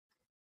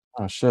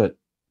 Oh shit!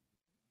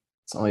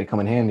 It's only come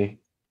in handy.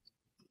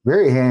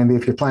 Very handy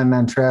if you're planning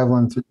on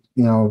traveling through,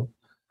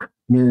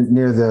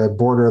 near the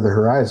border of the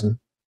horizon.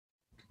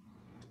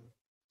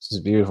 This is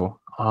beautiful.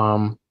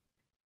 I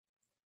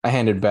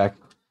hand it back.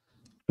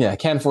 Yeah, I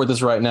can't afford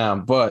this right now,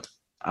 but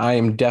I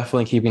am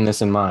definitely keeping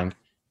this in mind.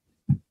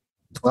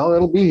 Well,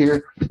 it'll be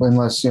here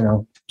unless,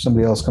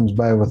 somebody else comes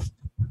by with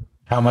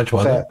How much a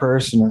was fat it?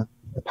 purse and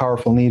a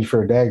powerful need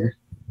for a dagger.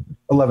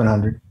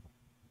 1,100.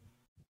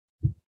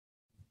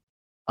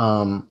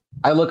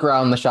 I look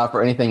around the shop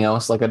for anything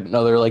else, like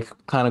another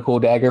kind of cool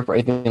dagger for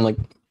anything like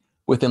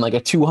within a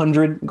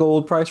 200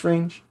 gold price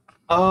range,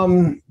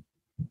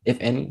 if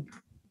any.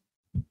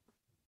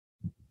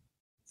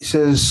 He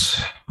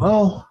says,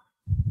 well,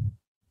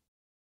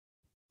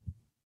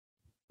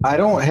 I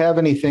don't have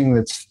anything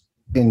that's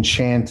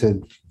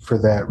enchanted for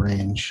that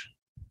range.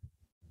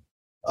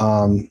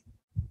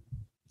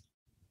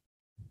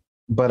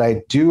 But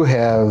I do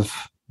have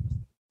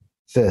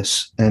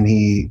this. And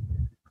he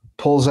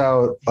pulls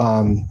out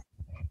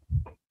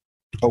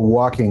a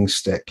walking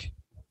stick.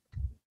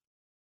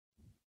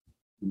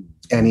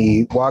 And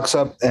he walks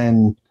up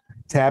and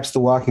taps the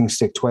walking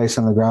stick twice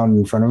on the ground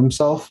in front of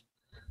himself.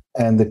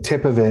 And the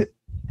tip of it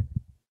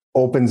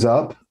opens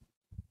up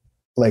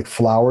like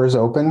flowers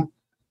open,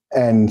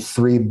 and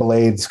 3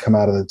 blades come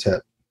out of the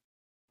tip.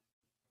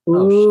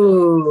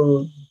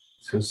 Ooh.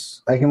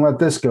 Says, I can let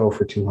this go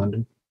for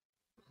 200.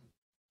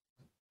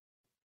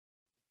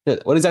 Yeah,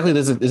 what exactly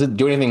does it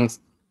do? Anything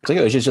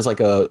particular? It's just like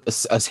a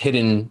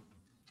hidden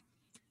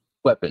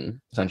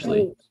weapon,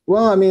 essentially.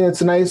 Well, I mean,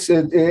 it's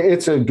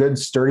it's a good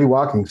sturdy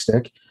walking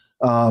stick.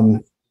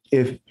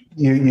 If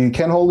you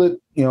can hold it,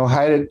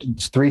 hide it.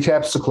 It's 3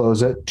 taps to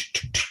close it,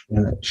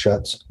 and it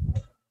shuts.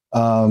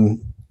 And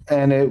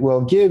it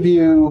will give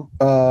you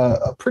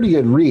a pretty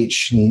good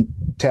reach. And he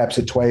taps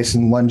it twice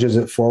and lunges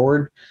it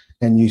forward,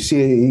 and you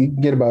can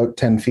get about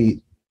 10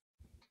 feet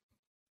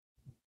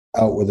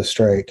out with a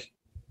strike.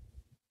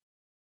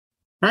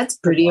 That's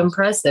pretty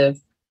impressive.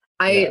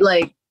 I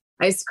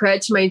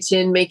scratch my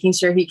chin, making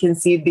sure he can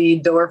see the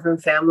dwarven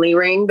family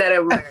ring that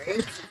I'm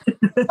wearing.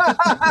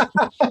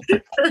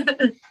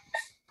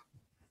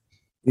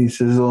 He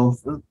says, well,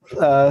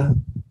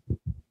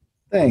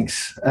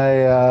 thanks.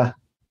 I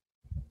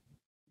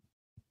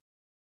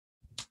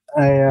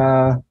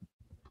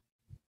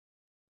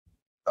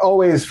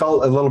always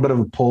felt a little bit of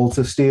a pull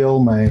to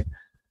steal. My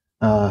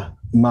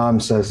mom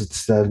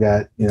says I've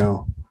got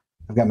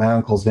my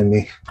uncles in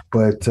me,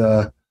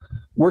 but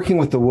working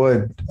with the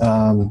wood,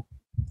 I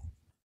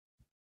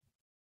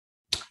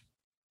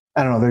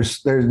don't know.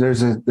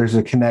 There's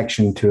a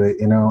connection to it.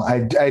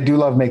 I do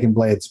love making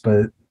blades,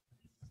 but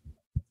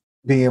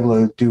being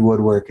able to do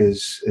woodwork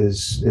is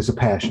a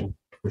passion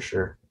for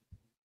sure.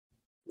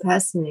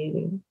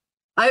 Fascinating.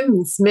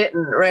 I'm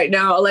smitten right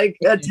now, like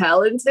a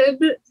talented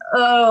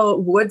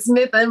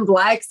woodsmith and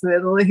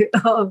blacksmith.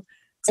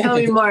 Tell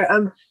me more.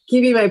 I'm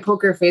keeping my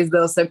poker face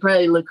though, so I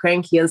probably look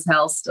cranky as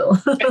hell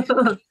still.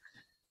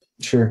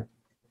 Sure.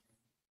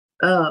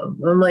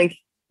 I'm like,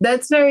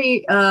 that's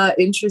very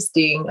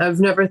interesting.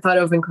 I've never thought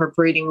of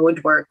incorporating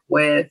woodwork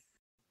with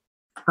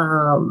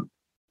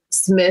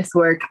smith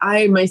work.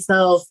 I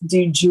myself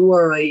do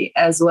jewelry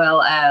as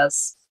well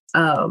as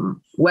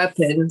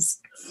weapons.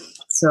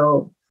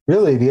 So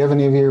Really? Do you have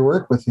any of your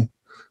work with you?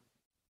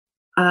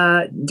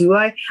 Do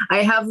I?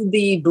 I have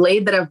the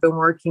blade that I've been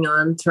working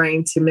on,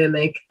 trying to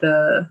mimic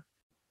the.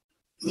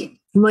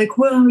 I'm like,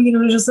 well,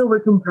 just a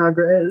work in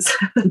progress.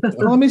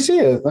 Let me see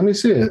it. Let me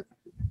see it.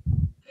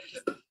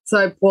 So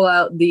I pull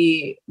out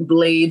the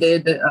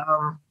bladed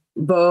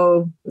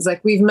bow. It's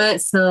like we've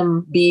met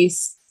some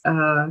beasts,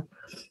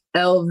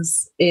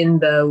 elves on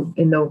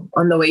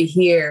the way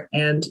here,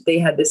 and they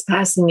had this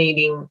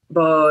fascinating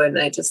bow, and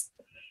I just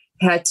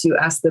had to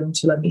ask them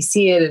to let me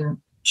see it and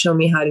show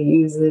me how to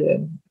use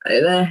it,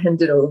 and I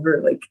hand it over.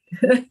 Like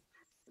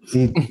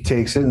he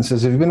takes it and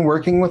says, "Have you been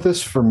working with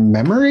this from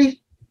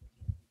memory?"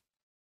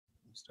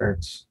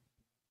 Starts.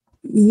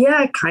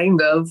 Yeah,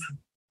 kind of.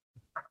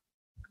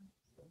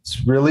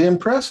 It's really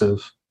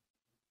impressive.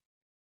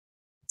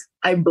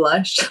 I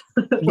blush,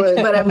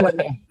 but I'm like,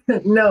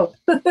 no.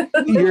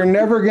 You're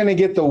never going to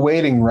get the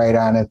weighting right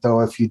on it, though,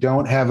 if you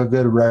don't have a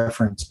good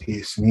reference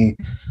piece. And he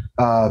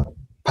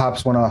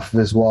pops one off of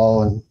his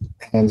wall and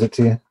hands it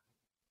to you.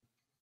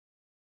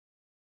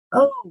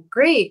 Oh,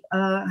 great.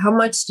 How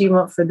much do you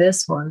want for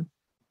this one?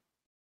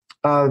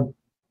 How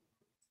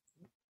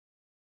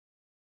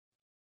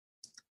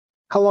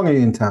long are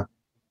you in town?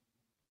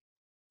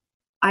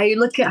 I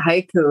look at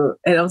Haiku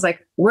and I was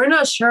like, we're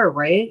not sure,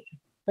 right? I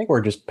think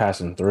we're just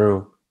passing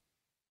through.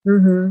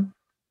 Mm-hmm.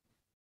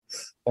 I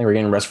think we're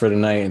getting rest for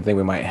tonight and think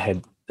we might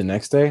head the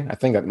next day. I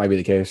think that might be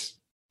the case.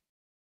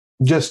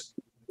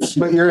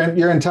 But you're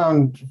in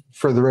town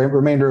for the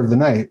remainder of the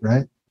night,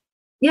 right?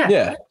 Yeah.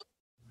 Yeah.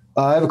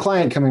 I have a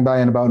client coming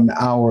by in about an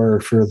hour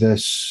for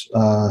this,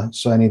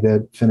 so I need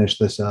to finish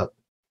this up.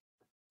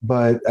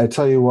 But I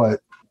tell you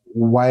what,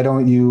 why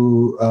don't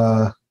you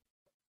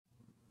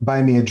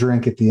buy me a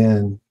drink at the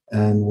end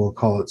and we'll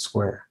call it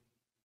square?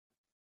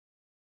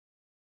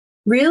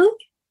 Really?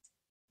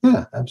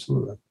 Yeah,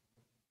 absolutely.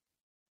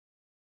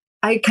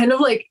 I kind of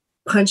like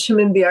punch him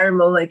in the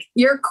arm. I'm like,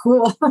 you're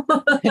cool.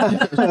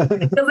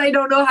 Because I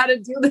don't know how to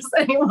do this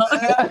anymore.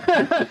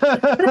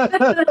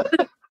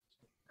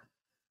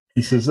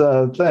 He says,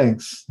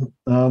 thanks.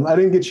 I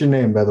didn't get your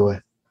name, by the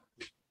way.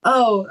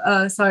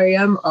 Oh, sorry.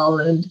 I'm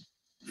Alland.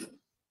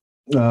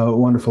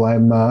 Wonderful.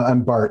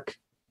 I'm Bark.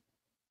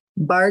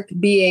 Bark,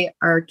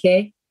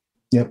 B-A-R-K.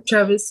 Yep.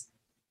 Travis.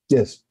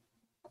 Yes.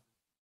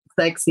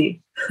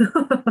 Sexy.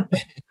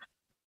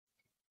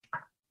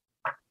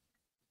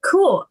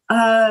 Cool.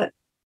 I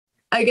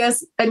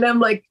guess, and I'm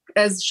like,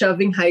 as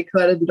shoving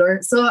Haiku out of the door.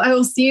 So I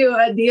will see you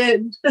at the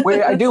end.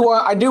 Wait, I do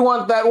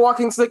want that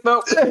walking stick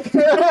though.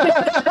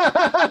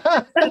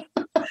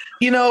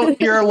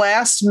 Your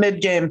last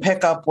mid-game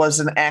pickup was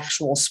an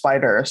actual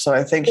spider, so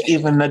I think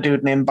even a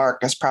dude named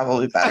Bark is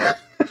probably better.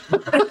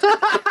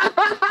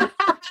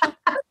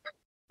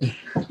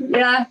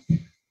 Yeah.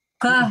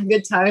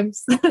 Good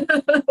times.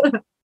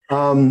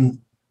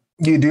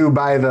 You do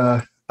buy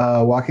the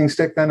walking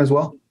stick then as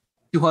well?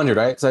 200,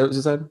 right? Is that what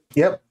you said?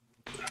 Yep.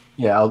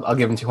 Yeah, I'll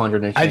give him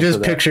 200. I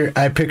picture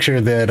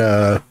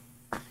that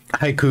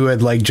Haiku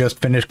had like just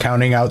finished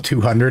counting out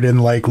 200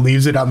 and like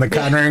leaves it on the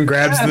counter and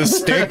grabs the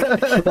stick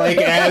like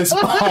as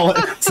all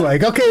it's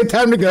like, okay,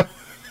 time to go.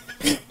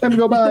 Time to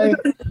go by.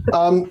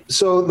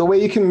 So the way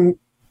you can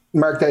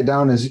mark that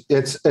down is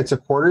it's a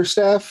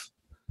quarterstaff,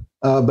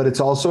 but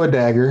it's also a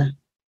dagger.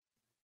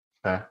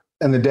 Okay.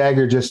 And the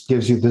dagger just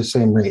gives you the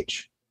same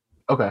reach.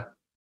 Okay.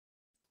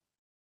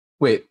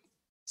 Wait.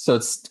 So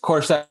it's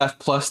quarterstaff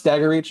plus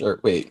dagger reach, or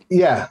wait?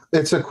 Yeah,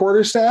 it's a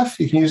quarterstaff.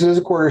 You can use it as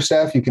a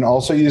quarterstaff. You can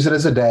also use it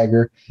as a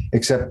dagger,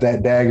 except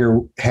that dagger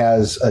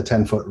has a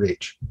 10-foot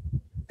reach.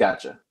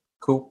 Gotcha.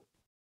 Cool.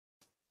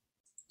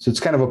 So it's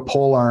kind of a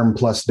pole arm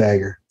plus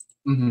dagger.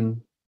 Mm-hmm.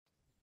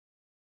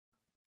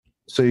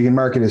 So you can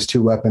mark it as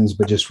two weapons,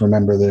 but just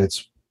remember that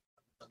it's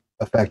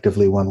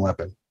effectively one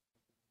weapon.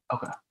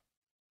 Okay.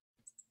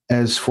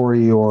 As for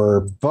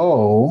your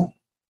bow,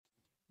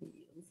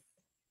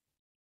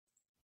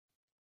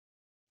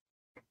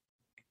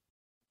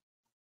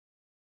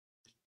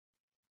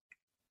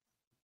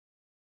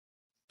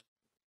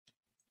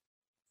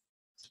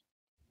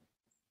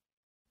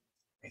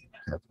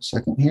 have a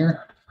second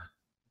here.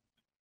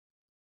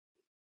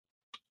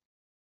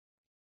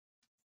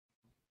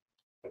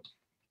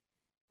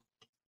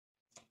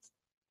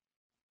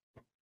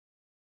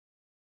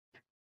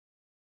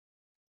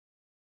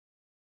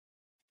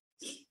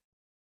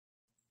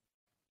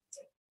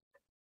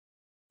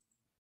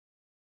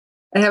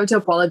 I have to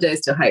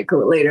apologize to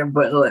Haiku later,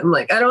 but I'm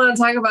like, I don't want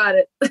to talk about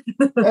it.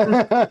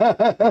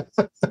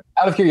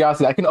 Out of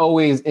curiosity, I can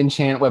always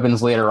enchant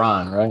weapons later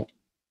on, right?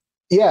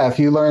 Yeah, if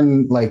you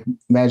learn like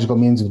magical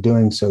means of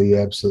doing so, you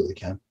absolutely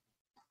can.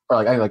 Or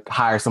like I like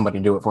hire somebody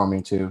to do it for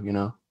me too,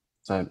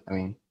 So I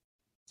mean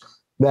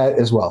that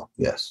as well,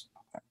 yes.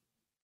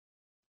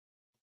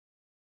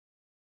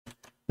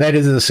 That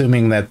is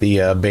assuming that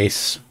the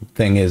base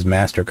thing is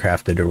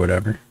mastercrafted or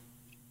whatever.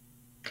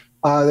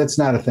 That's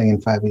not a thing in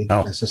 5e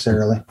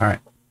necessarily. All right.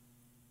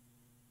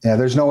 Yeah,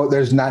 there's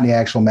not any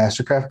actual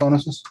mastercraft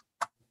bonuses.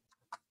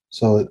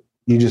 So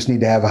you just need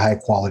to have a high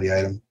quality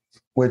item,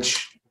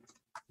 which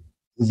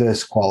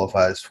this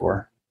qualifies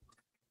for.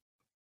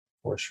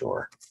 for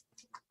sure.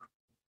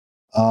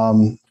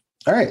 All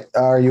right.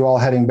 Are you all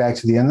heading back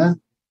to the inn then?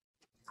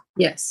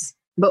 Yes.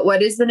 But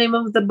what is the name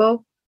of the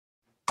bow?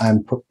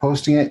 I'm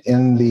posting it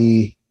in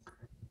the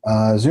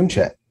Zoom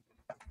chat.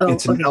 Oh,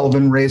 It's an okay.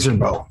 elven razor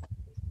bow.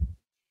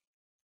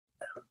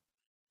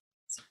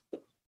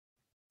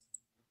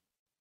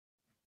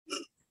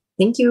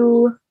 Thank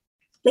you.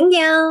 Thank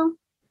you.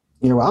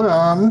 You're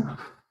welcome.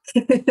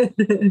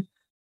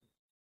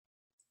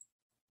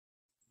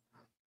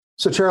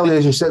 So, Charlie,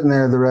 as you're sitting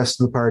there, the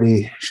rest of the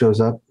party shows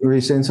up. Were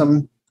you saying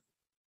something?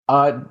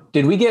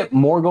 Did we get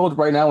more gold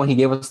right now when he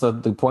gave us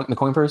the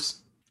coin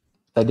purse?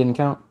 That didn't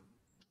count?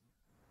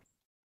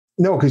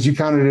 No, because you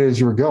counted it as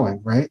you were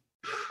going, right?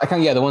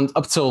 The ones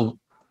up till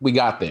we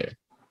got there.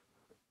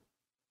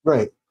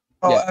 Right.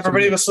 Oh, Yeah,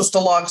 everybody was supposed to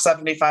log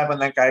 75 when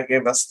that guy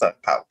gave us the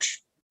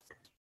pouch.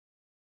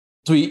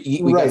 So we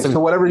got Right. some, So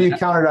whatever you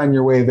counted on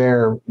your way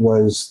there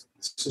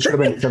should have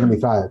been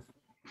 75.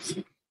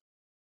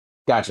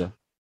 Gotcha.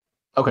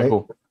 Okay, Right.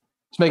 cool.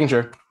 Just making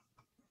sure.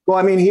 Well,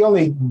 I mean, he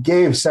only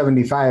gave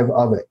 75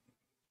 of it.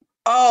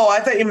 Oh, I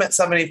thought you meant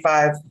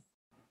 75.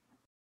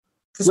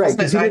 Because Right, wasn't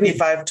 'cause it he didn't-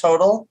 95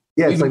 total?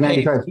 Yeah, it's like We've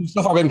been 95. We've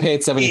so far been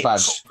paid 75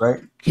 Each. gold,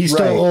 right? He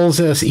still Right.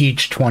 owes us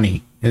each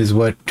 20, is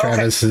what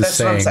Travis is that's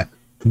what I'm saying.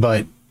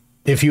 But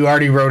if you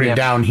already wrote it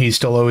down, he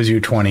still owes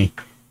you 20.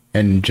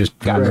 And just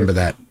remember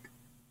that.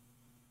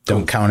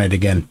 Don't count it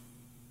again.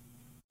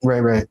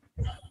 Right.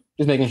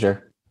 Just making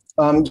sure.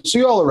 So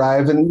you all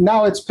arrive, and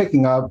now it's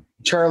picking up.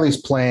 Charlie's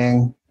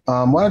playing.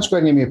 Why don't you go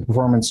ahead and give me a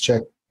performance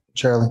check,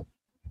 Charlie?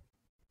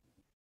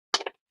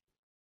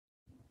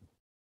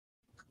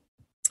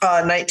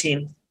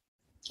 19.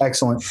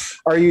 Excellent.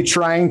 Are you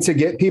trying to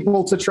get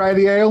people to try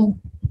the ale?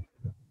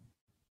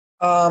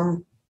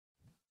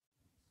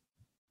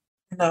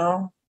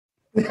 No,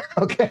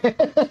 Okay.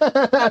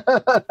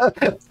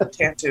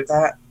 can't do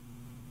that.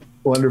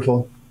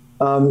 Wonderful.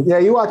 Yeah,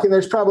 you walk in,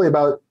 there's probably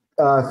about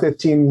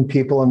 15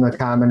 people in the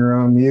common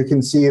room. You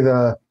can see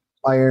the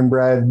Iron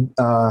Bread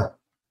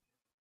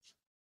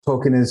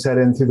poking his head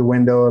in through the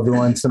window every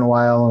once in a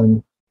while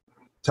and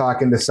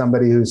talking to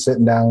somebody who's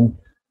sitting down,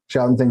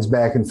 shouting things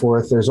back and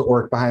forth. There's an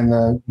orc behind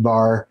the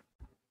bar.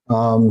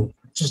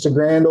 Just a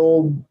grand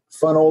old,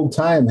 fun old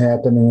time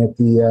happening at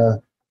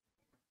the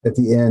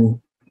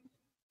inn.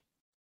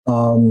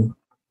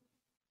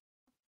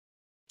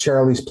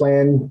 Charlie's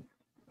playing,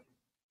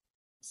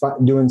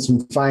 doing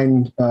some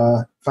fine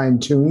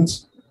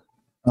tunes.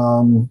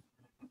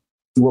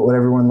 What would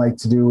everyone like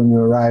to do when you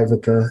arrive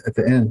at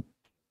the inn?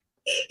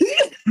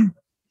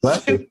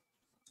 Bless you.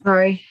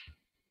 Sorry.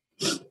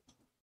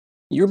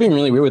 You were being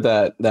really weird with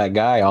that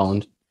guy,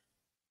 Holland.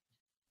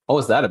 What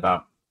was that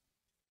about?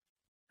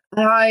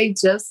 I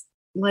just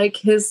like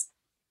his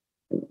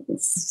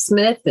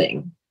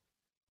smithing.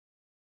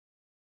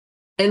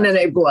 And then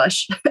I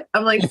blush.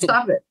 I'm like,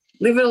 stop it.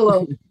 Leave it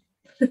alone.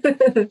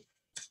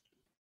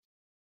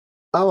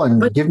 Alan,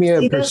 But give me a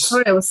see, that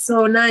sword, it was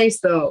so nice,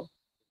 though.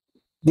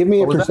 give me a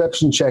What was that?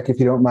 perception check if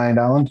you don't mind,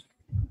 Alan.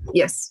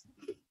 Yes.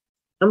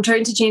 I'm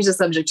trying to change the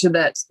subject to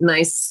that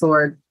nice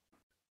sword.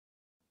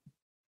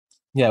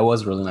 Yeah, it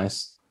was a really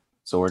nice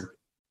sword.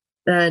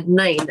 9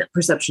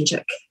 perception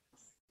check.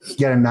 You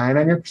got a 9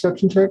 on your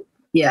perception check?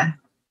 Yeah.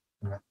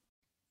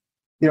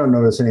 You don't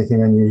notice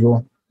anything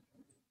unusual.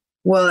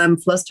 Well, I'm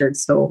flustered.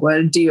 So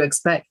what do you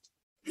expect?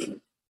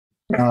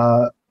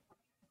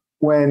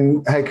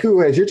 When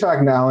Haiku, as you're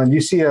talking to Alan,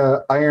 you see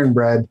a Iron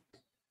Bread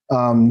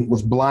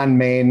with blonde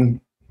mane,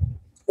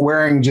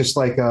 wearing just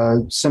like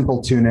a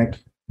simple tunic,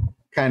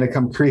 kind of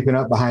come creeping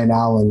up behind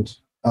Alan,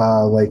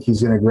 like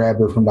he's going to grab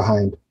her from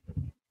behind.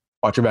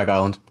 Watch your back,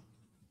 Island.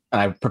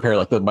 And I prepare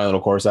like my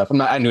little core stuff.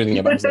 I knew anything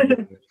about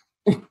it.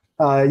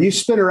 You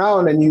spin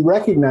around and you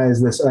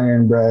recognize this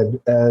Iron Bread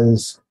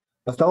as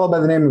a fellow by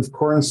the name of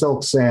Corn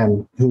Silk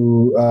Sam,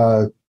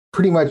 who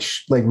pretty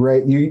much like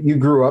you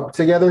grew up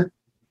together,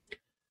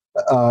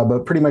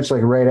 but pretty much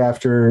like right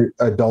after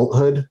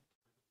adulthood,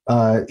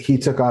 he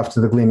took off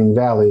to the Gleaming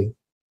Valley,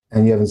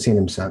 and you haven't seen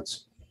him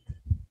since.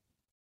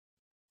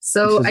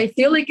 So I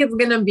feel like it's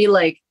gonna be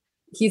like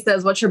he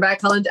says, "What's your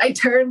back, Holland?" I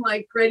turn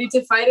like ready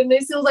to fight, and they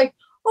still like,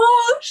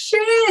 "Oh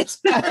shit!"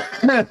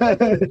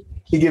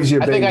 He gives you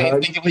a I big think I hug.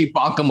 instinctively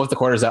bonk him with the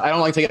quarters out. I don't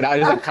like taking it out. I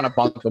just like kind of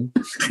bonk him.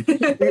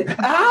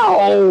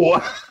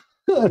 Ow!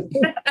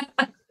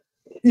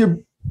 Your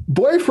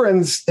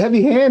boyfriend's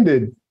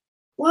heavy-handed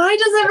Why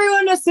does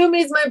everyone assume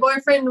he's my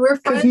boyfriend? We're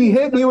because fine. he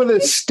hit me with a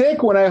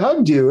stick when I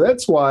hugged you.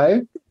 That's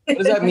why. What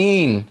does that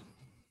mean?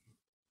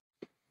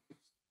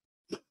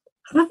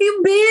 How have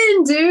you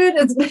been, dude?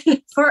 It's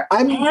been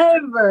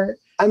forever.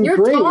 I'm You're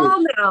great.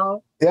 tall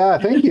now. Yeah,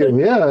 thank you.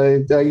 Yeah,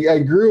 I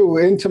grew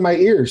into my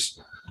ears.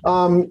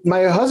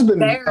 My husband,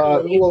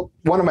 Barely.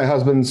 one of my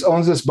husbands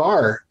owns this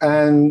bar,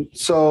 and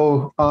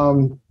so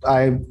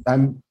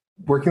I'm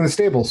working the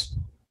stables.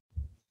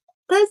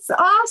 That's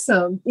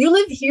awesome. You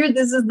live here.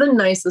 This is the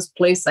nicest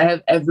place I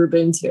have ever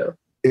been to.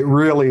 It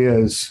really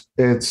is.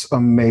 It's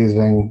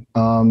amazing.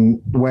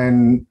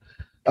 When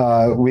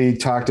we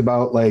talked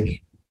about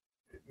like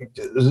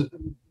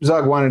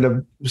Zug wanted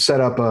to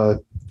set up a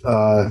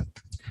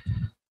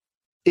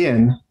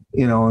inn,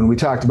 and we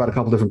talked about a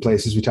couple different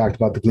places. We talked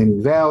about the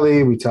Gleaming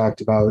Valley. We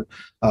talked about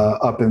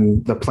up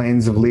in the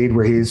plains of Lead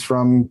where he's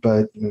from,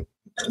 but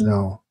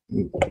no,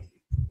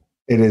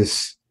 it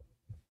is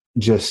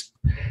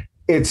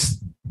it's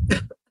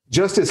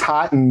just as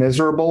hot and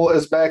miserable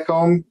as back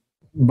home,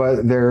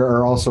 but there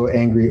are also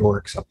angry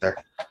orcs up there.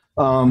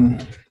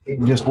 He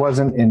just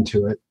wasn't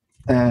into it.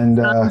 And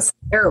Sounds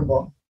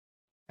terrible.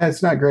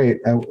 it's not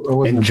great. I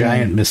wasn't And a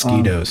giant fan.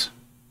 mosquitoes.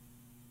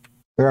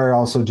 There are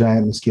also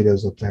giant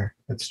mosquitoes up there.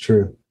 That's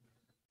true.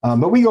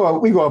 But we go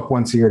up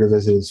once a year to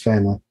visit his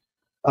family.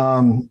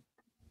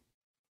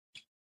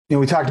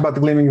 We talked about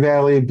the Gleaming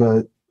Valley,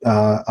 but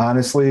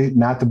honestly,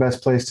 not the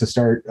best place to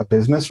start a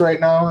business right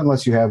now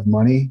unless you have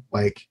money,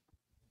 like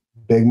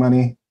big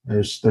money.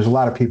 There's a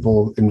lot of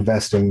people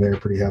investing there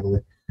pretty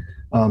heavily.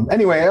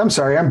 Anyway, I'm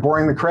sorry, I'm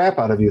boring the crap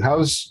out of you.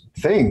 How's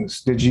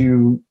things?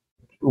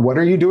 What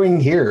are you doing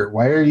here?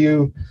 Why are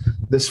you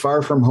this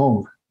far from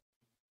home?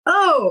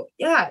 Oh,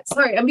 yeah.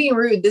 Sorry, I'm being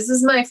rude. This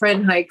is my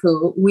friend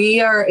Haiku. We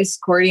are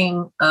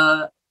escorting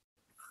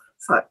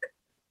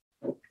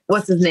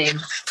what's his name?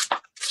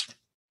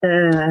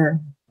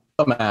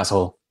 Some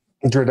asshole.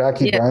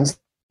 Dradaki Yeah. Bonds.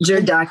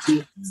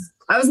 Jerdaki.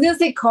 I was gonna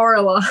say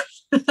Korala.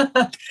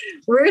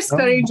 We're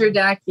escorting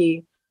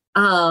Jerdaki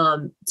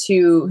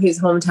to his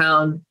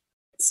hometown.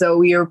 So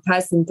we are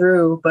passing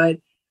through, but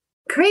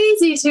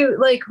crazy to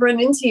run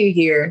into you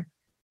here.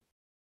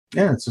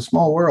 Yeah, it's a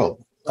small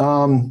world.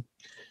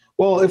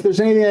 Well, if there's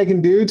anything I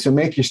can do to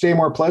make your stay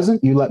more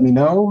pleasant, you let me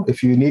know.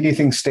 If you need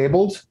anything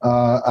stabled,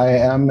 I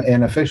am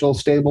an official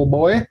stable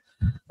boy.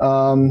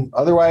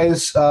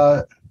 Otherwise,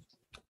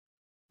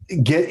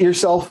 get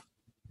yourself.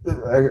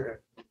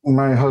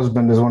 My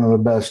husband is one of the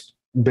best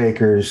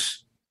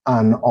bakers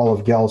on all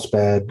of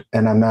Galspad,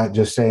 and I'm not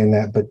just saying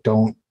that, but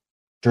don't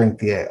drink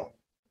the ale.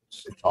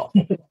 It's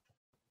awful.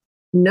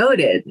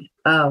 Noted.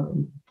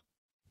 Thank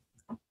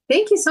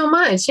you so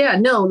much. Yeah,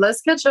 no,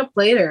 let's catch up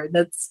later.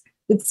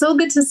 It's so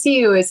good to see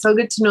you. It's so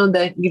good to know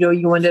that,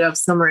 you ended up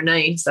somewhere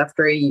nice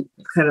after you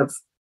kind of,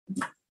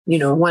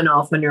 went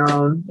off on your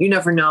own. You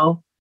never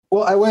know.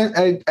 Well,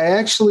 I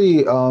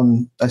actually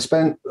I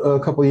spent a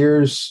couple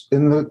years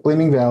in the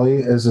Gleaming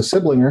Valley as a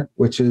siblinger,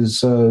 which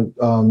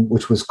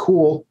was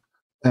cool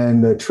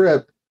and a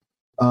trip.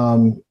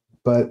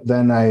 But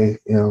then I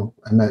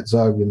met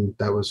Zug, and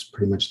that was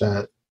pretty much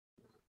that.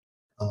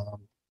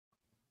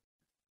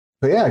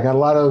 But yeah, I got a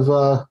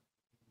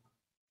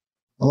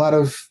lot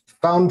of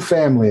found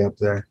family up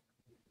there.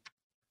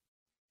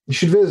 You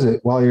should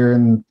visit while you're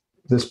in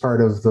this part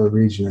of the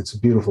region. It's a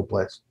beautiful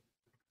place.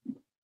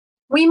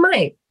 We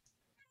might.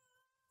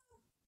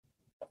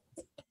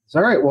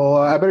 All right. Well,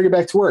 I better get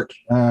back to work.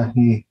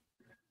 He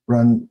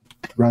runs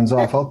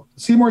off. I'll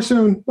see you more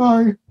soon.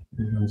 Bye.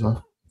 He runs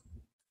off.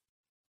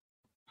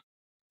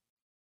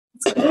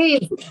 It's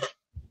crazy.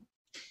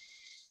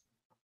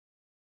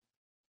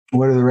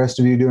 What are the rest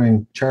of you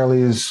doing?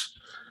 Charlie is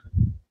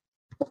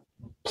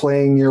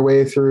playing your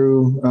way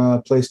through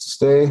a place to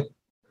stay.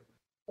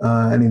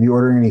 Any of you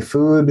ordering any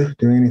food?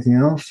 Doing anything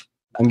else?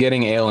 I'm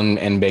getting ale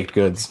and baked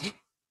goods.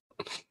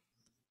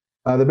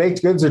 The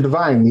baked goods are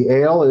divine. The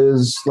ale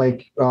is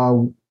like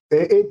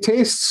it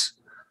tastes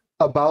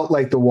about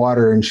like the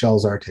water in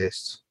Shelzar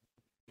tastes.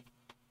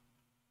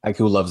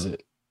 Haiku loves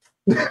it.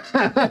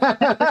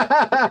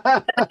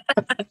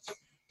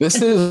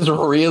 This is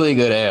really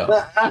good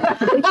ale.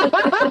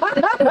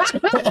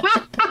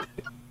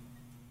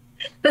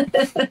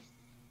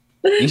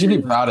 You should be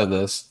proud of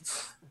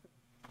this.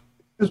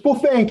 Well,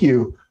 thank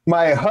you.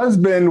 My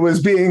husband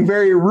was being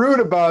very rude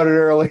about it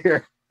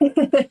earlier.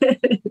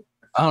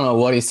 I don't know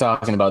what he's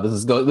talking about.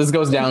 This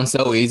goes down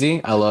so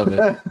easy. I love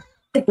it.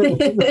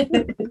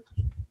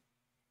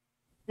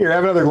 Here,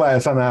 have another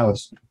glass on the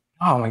house.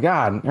 Oh my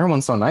God,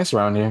 everyone's so nice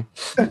around here.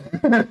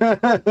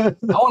 I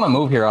want to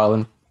move here,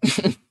 Alden.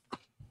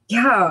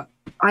 Yeah,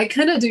 I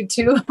kind of do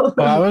too. Well,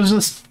 I was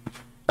just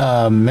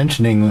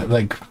mentioning,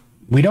 like,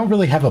 we don't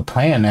really have a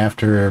plan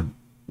after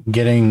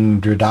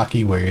getting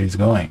Dradaki where he's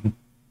going.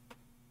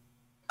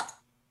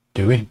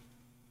 Do we?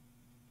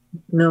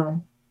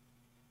 No.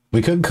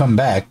 We could come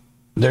back.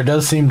 There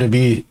does seem to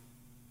be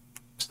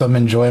some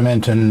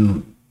enjoyment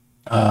and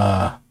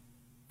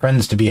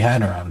friends to be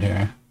had around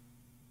here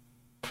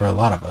for a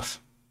lot of us.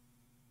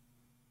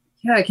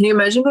 Yeah, can you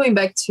imagine going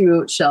back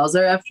to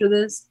Shelzer after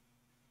this?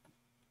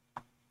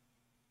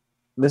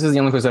 This is the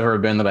only place I've ever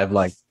been that I've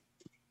liked.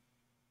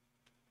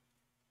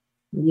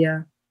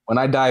 Yeah. When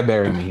I die,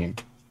 bury me here.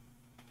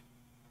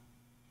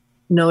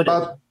 Noted.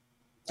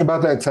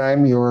 About that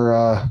time,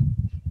 your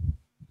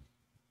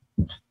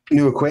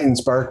new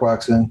acquaintance Bark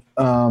walks in.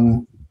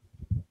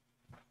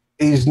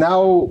 He's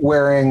now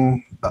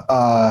wearing,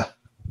 rather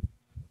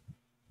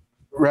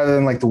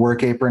than like the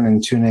work apron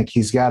and tunic,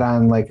 he's got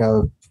on like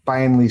a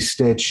finely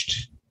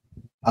stitched,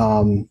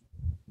 like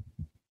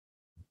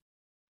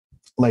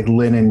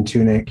linen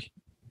tunic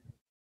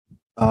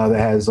that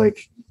has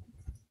like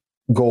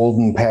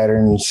golden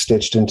patterns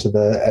stitched into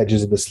the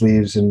edges of the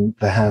sleeves and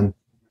the hem.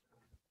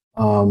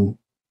 Um,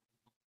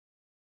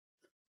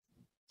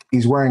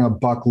 he's wearing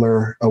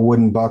a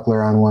wooden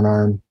buckler on one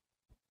arm,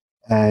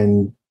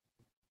 and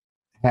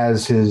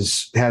has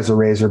a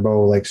razor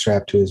bow like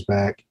strapped to his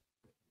back.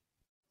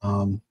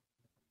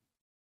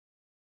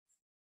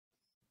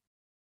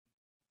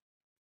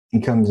 He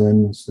comes in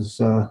and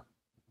says,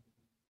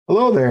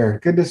 "Hello there,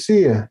 good to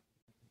see you."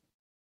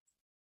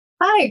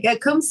 Hi,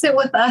 come sit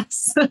with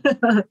us.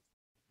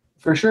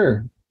 For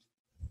sure.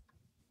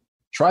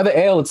 Try the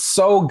ale. It's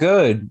so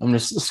good. I'm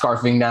just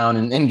scarfing down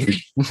and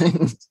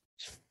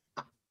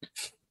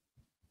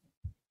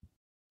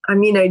I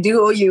mean, I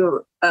do owe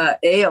you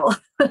ale.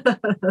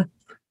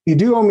 You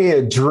do owe me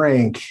a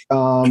drink.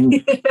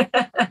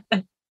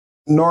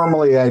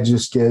 Normally, I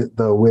just get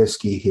the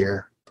whiskey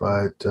here,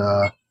 but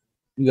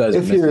you guys.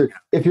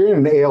 if you're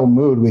in an ale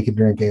mood, we could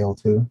drink ale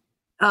too.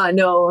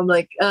 No, I'm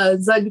like,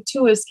 Zug,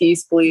 2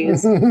 whiskeys,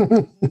 please.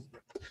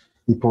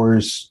 He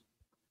pours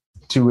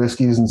 2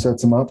 whiskeys and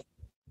sets them up.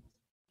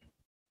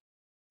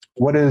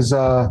 What is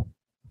Charlung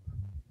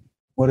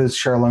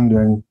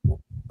doing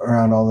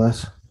around all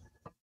this?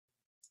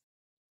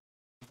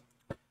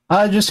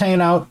 Just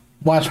hanging out,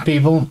 watching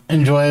people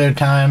enjoy their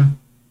time,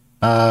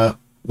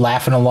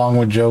 laughing along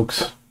with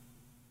jokes.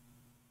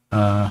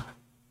 Yeah,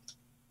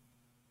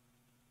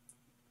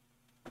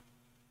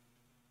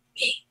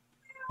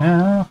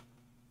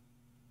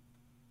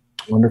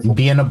 Wonderful.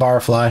 being a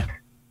barfly.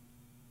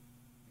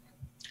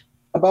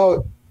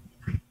 About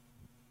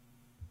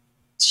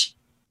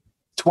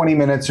 20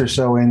 minutes or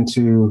so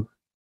into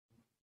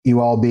you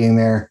all being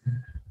there,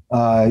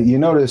 you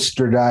notice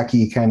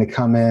Stradaki kind of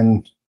come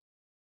in.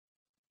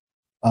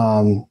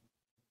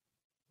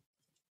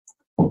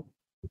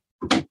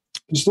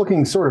 Just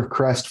looking sort of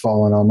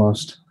crestfallen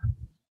almost.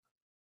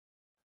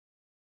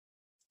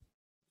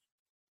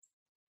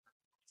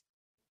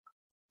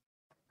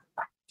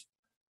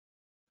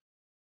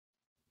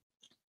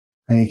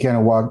 And he kind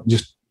of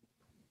just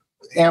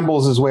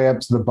ambles his way up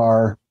to the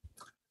bar,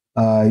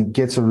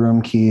 gets a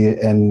room key,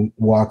 and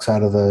walks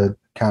out of the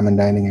common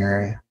dining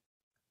area.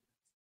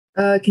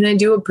 Can I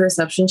do a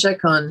perception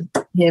check on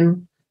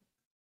him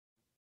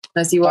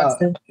as he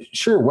walks in?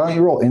 Sure. Why don't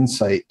you roll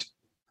insight?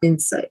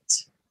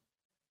 Insight.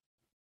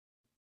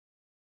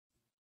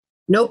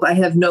 Nope, I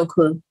have no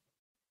clue.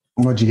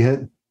 What'd you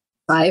get?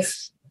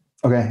 5.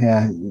 Okay,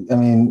 yeah. I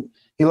mean,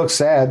 he looks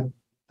sad.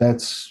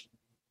 That's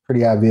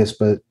pretty obvious,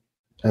 but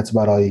that's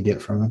about all you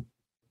get from him.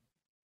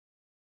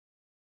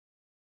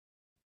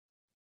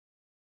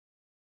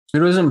 It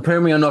doesn't pay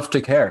me enough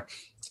to care.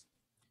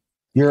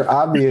 You're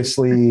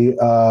obviously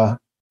a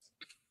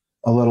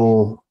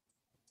little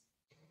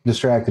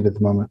distracted at the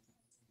moment.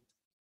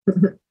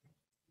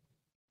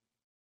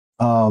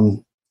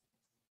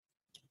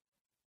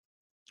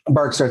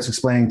 Bark starts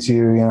explaining to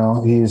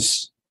you,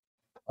 he's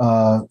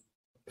from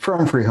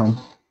Freehome.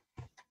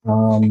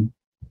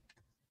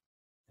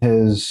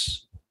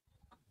 His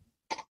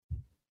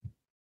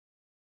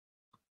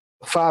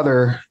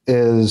father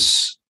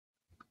is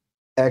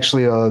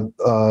actually a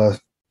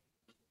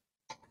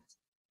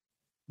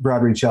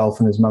Broadreach elf,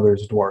 and his mother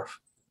is a dwarf.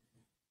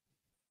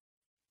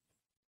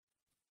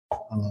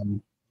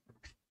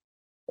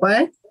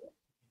 What?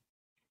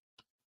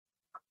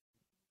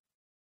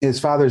 His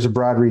father's a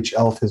Broadreach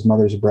elf. His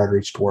mother's a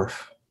Broadreach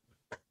dwarf.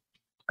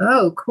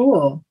 Oh,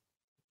 cool.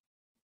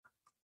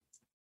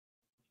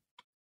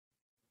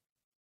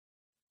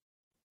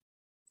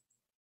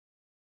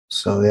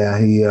 So yeah,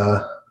 he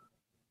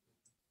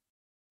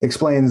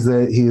explains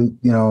that he,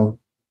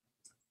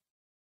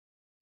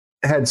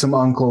 had some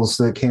uncles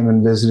that came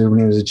and visited when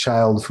he was a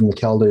child from the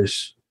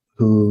Kelders,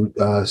 who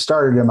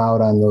started him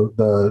out on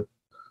the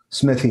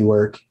smithy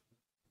work.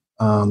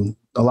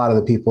 A lot of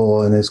the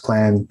people in his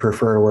clan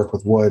prefer to work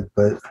with wood,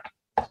 but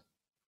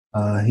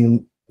he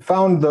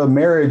found the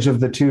marriage of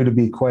the two to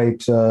be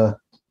quite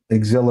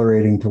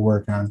exhilarating to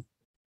work on.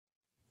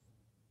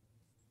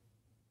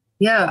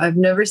 Yeah, I've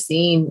never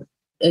seen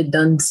it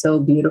done so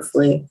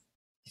beautifully.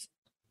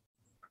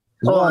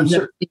 Well, I've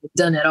never seen it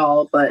done at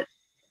all, but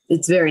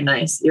it's very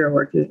nice. Your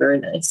work is very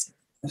nice.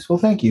 Well,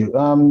 thank you.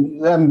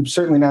 I'm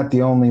certainly not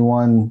the only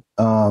one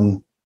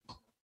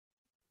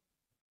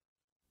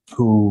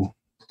who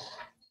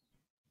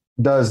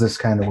does this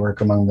kind of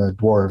work among the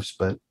dwarves,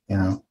 but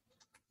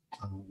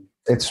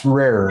it's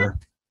rarer.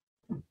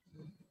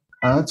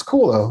 It's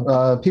cool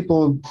though.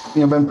 People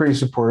have been pretty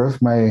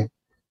supportive. My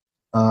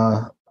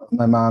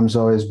mom's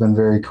always been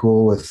very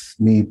cool with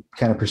me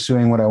kind of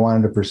pursuing what I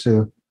wanted to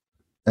pursue,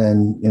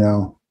 and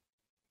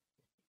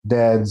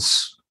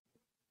Dad's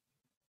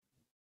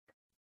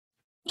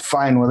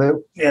fine with it.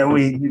 Yeah,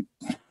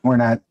 we're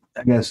not,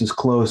 I guess, as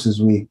close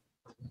as we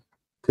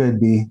could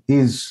be.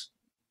 He's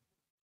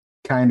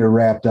kind of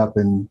wrapped up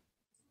in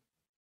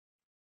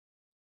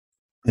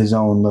his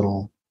own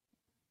little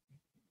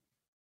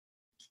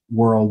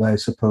world, I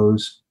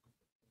suppose.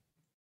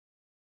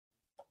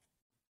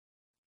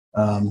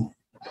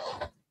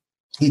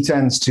 He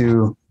tends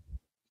to,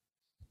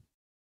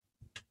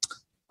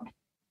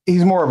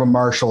 he's more of a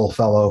martial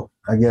fellow,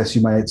 I guess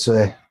you might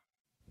say.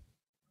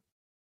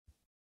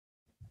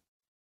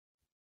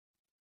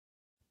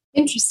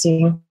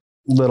 Interesting.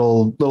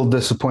 Little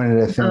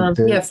disappointed, I think,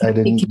 that yeah, I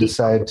didn't can be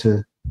decide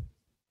to.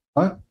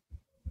 What?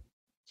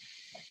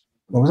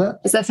 What was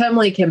that? Because that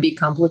family can be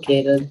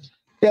complicated.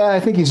 Yeah, I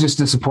think he's just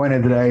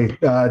disappointed that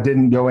I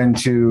didn't go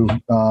into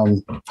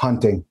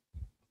hunting,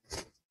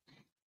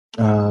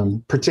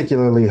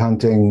 particularly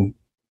hunting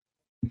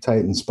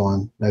Titan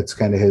spawn. That's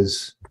kind of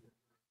his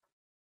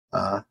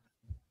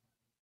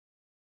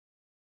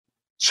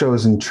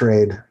chosen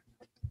trade.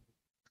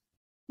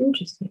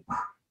 Interesting.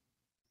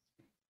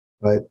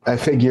 But I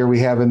figure we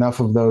have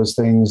enough of those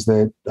things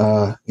that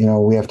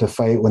we have to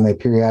fight when they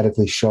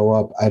periodically show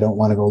up. I don't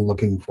want to go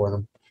looking for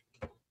them.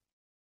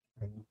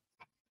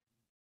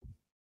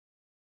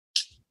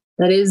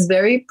 That is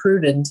very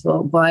prudent.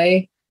 Well,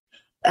 why?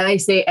 I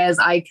say, as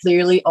I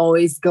clearly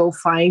always go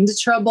find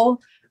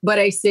trouble, but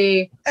I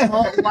say,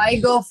 well, why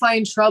go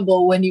find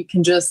trouble when you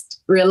can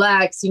just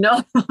relax,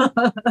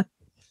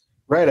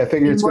 Right. I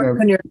figure it's work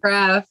on your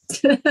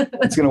craft.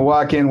 it's going to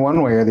walk in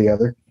one way or the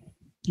other.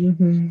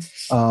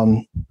 Mm-hmm.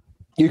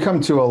 You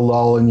come to a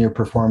lull in your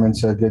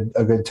performance, a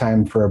good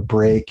time for a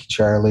break,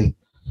 Charlie.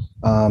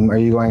 Are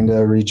you going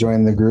to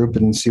rejoin the group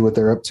and see what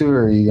they're up to,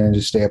 or are you going to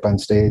just stay up on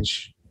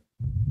stage?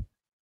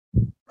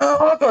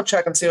 I'll go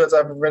check and see what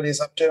everybody's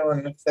up to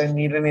and if they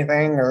need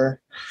anything, or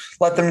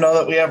let them know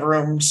that we have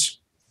rooms.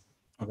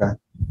 Okay.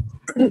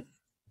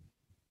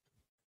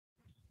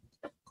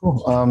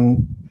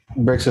 Cool.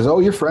 Brick says, "Oh,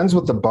 you're friends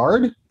with the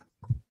bard?"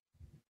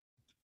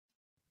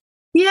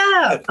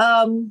 Yeah.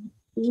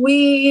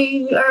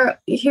 We are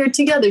here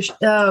together.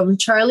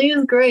 Charlie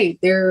is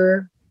great.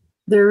 They're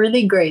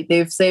really great.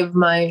 They've saved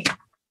my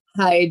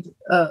hide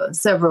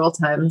several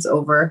times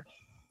over.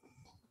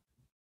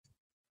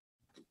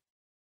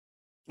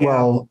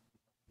 Well,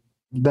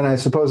 then I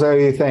suppose I owe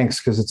you thanks,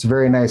 because it's a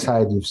very nice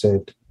hide you've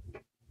saved.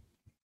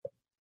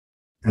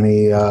 And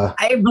he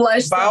I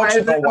blushed. Bow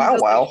to the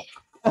wow.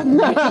 I'm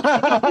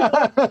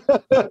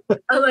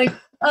like,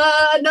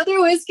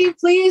 another whiskey,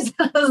 please.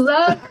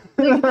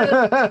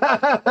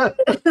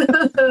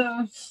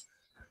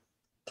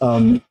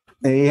 And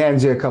he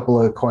hands you a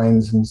couple of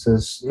coins and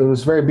says, "It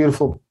was very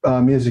beautiful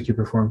music you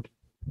performed."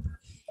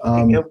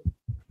 Thank you.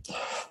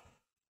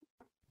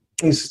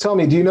 He says, "Tell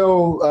me, do you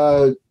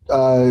know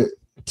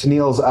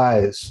Tennille's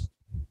eyes?"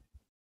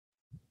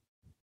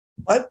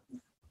 What?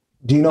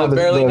 Do you know I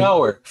barely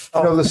know her.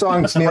 You know the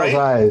song Tennille's Right.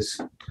 Eyes?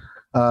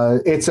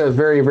 It's a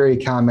very, very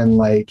common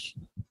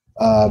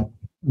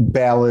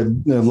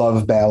ballad,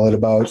 love ballad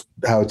about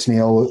how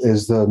Tennille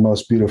is the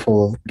most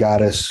beautiful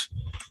goddess,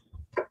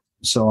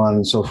 so on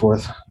and so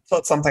forth. So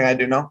it's something I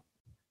do know.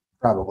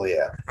 Probably,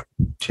 yeah.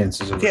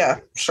 Chances are. Yeah,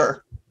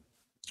 sure.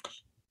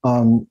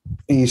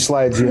 He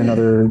slides you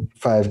another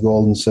 5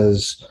 gold and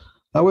says,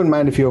 "I wouldn't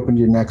mind if you opened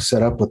your next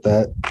setup with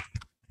that."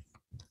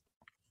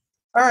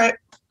 All right.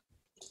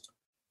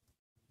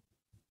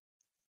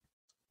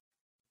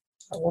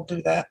 I will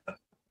do that.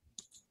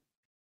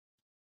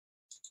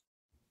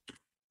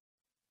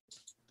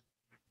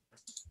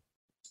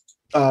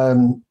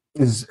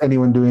 Is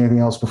anyone doing anything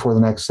else before the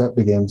next set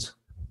begins?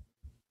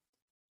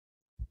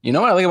 You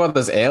know what I like about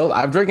this ale?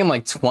 I've drinking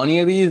like 20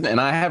 of these and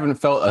I haven't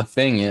felt a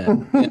thing yet.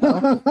 You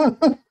know?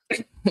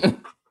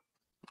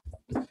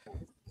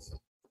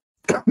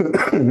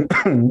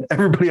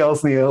 Everybody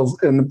else in the ales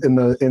in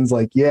the inn's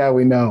like, "Yeah,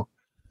 we know."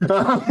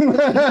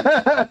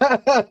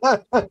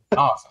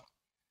 Awesome.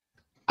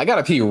 I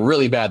gotta pee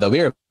really bad though.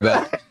 Be right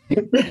back.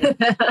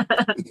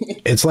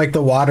 It's like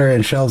the water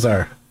in shells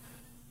are.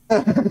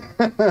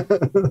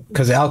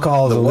 Because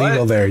alcohol is The what?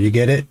 illegal there. You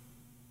get it?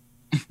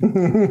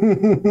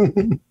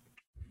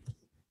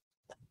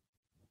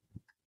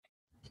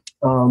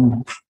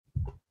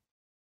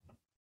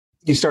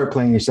 You start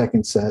playing your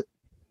second set.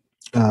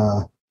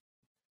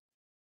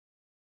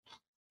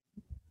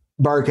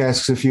 Bark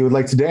asks if you would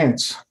like to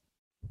dance.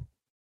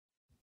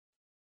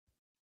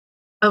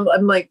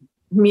 I'm like,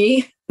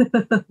 me?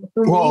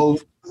 Well,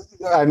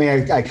 I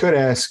mean, I could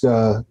ask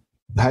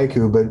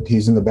Haiku, but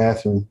he's in the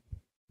bathroom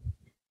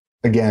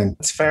again.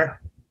 That's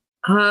fair.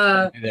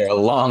 They're a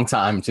long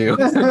time too.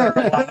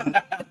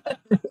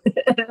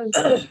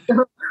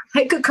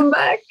 I could come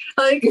back.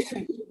 Like,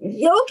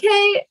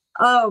 okay.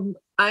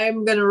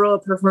 I'm gonna roll a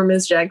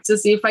performance check to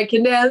see if I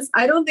can dance.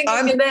 I don't think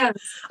I can dance.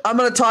 I'm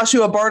going to toss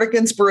you a bardic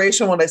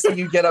inspiration when I see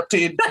you get up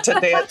to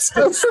dance.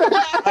 'Cause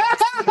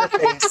I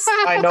can see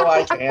your face. I know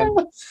I can.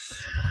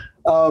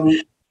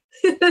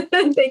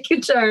 Thank you,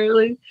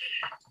 Charlie.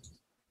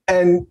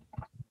 And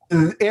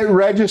it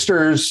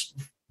registers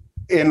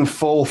in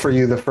full for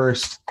you for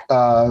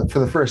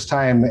the first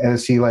time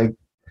as he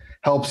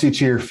helps you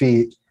to your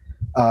feet.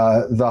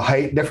 The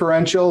height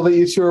differential that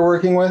you two are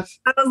working with.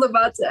 I was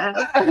about to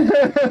ask.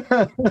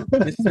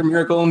 Mr.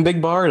 Miracle and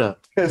Big Barda.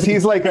 Because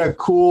he's like a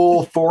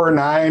cool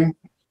 4'9".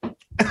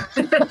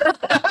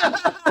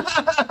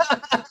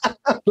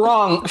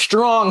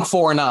 Strong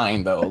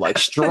 4'9" though, like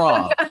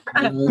strong.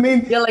 I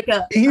mean, You're like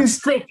a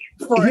he's thick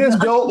he's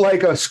built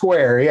like a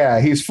square. Yeah,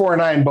 he's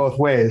 4'9" both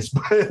ways.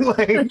 But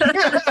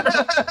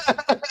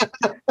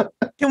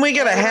Can we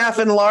get a half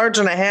enlarge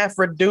and a half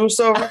reduce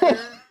over here?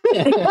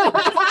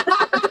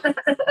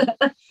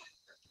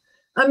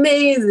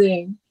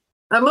 Amazing.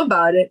 I'm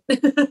about it.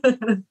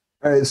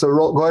 All right, so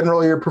go ahead and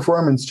roll your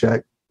performance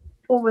check.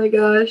 Oh my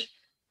gosh.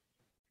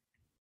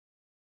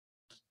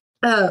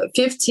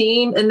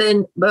 15, and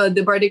then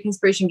the bardic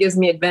inspiration gives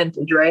me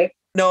advantage, right?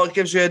 No, it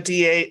gives you a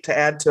D8 to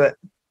add to it.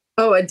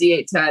 Oh, a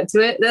D8 to add to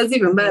it. That's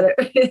even better.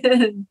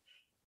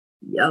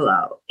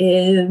 Yellow,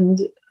 and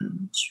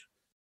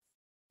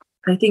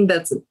I think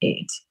that's an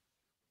 8.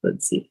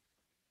 Let's see.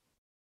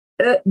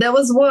 That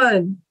was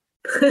 1.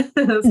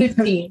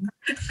 15.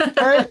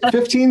 All right,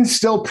 15 is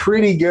still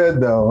pretty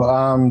good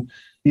though.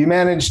 You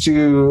managed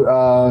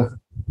to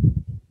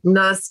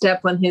not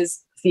step on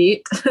his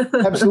feet.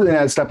 absolutely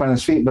not step on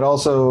his feet, but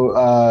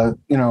also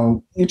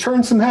you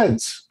turn some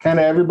heads. Kind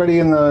of everybody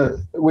in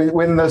the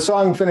when the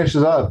song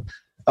finishes up,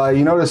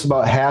 you notice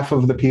about half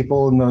of the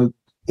people in the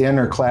inn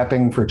are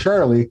clapping for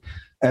Charlie,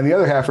 and the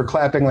other half are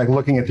clapping, like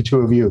looking at the two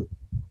of you,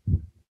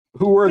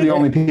 who were the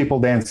only people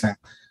dancing.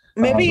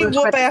 Maybe you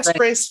whoop ass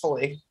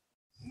gracefully.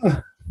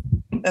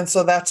 And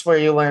so that's where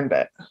you learned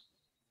it.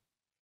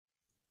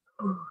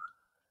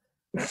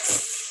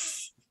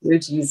 Dear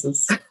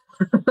Jesus.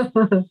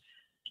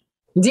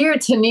 Dear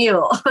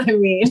Tennille, I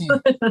mean.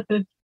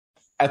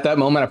 At that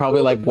moment, I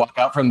probably like walk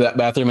out from that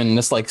bathroom and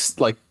just like it's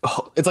like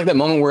that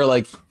moment where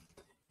like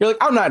you're like,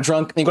 I'm not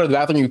drunk. And you go to the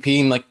bathroom, you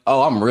pee, and like,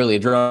 oh, I'm really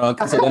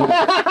drunk. And so then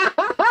I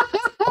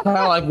kind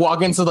of like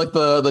walk into like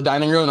the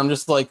dining room, and I'm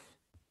just like,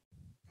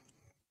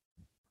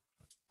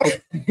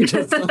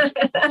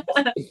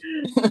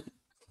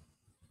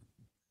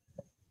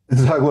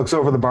 Doug looks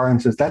over the bar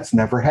and says, "That's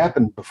never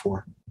happened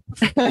before."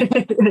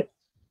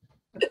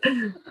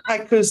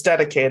 Haiku's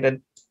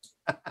dedicated.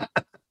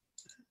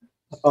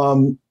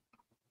 About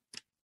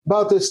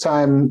this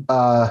time,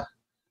 a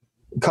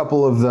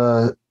couple of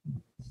the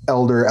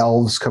elder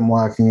elves come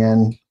walking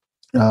in,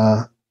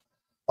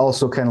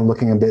 also kind of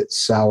looking a bit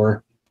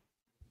sour.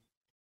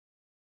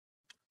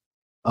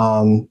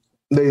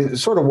 They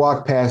sort of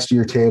walk past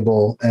your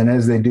table, and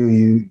as they do,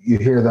 you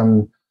hear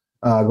them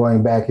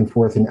going back and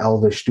forth in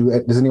Elvish.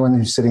 Does anyone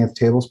who's sitting at the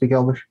table speak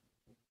Elvish?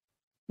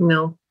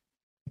 No.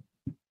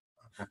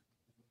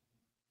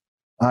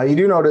 You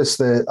do notice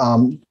that.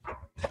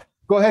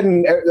 Go ahead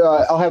and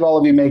I'll have all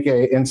of you make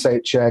an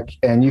insight check,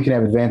 and you can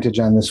have advantage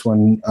on this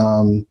one,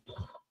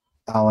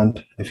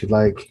 Alan, if you'd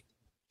like.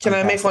 Can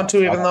I make one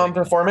too, even though I'm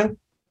performing?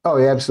 Oh,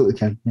 you absolutely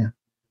can. Yeah.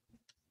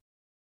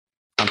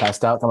 I'm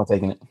passed out. I'm not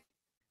taking it.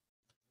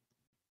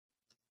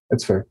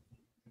 That's fair.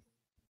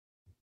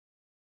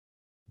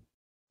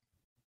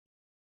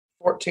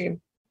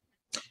 14.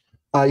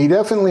 You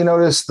definitely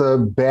notice the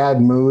bad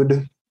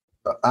mood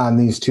on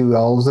these two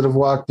elves that have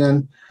walked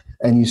in,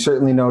 and you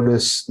certainly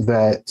notice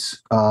that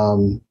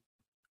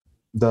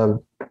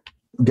the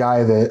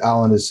guy that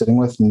Alan is sitting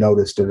with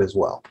noticed it as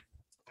well.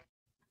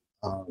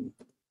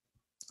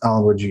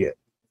 Alan, what'd you get?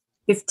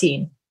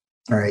 15.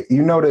 All right.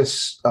 You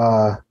notice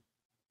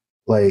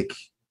like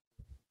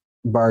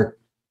Bart,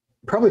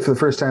 probably for the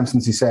first time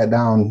since he sat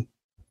down,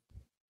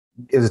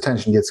 his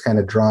attention gets kind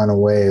of drawn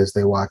away as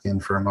they walk in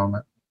for a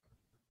moment.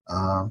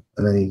 And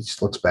then he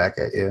just looks back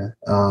at you.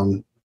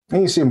 And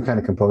you see him kind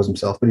of compose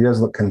himself, but he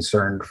does look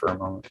concerned for a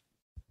moment.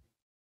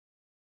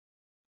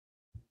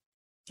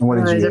 And what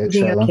did you is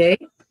get, everything Shiloh? okay?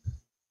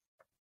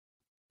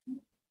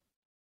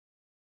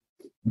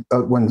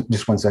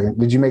 Just 1 second.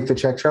 Did you make the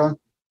check, Charlie?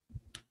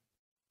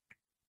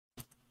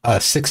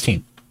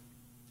 16.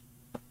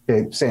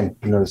 Okay, same.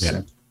 You notice Yeah. the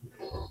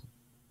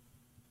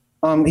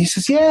same. He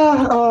says,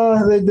 "Yeah,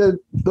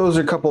 those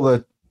are a couple of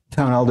the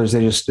town elders.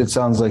 It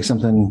sounds like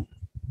something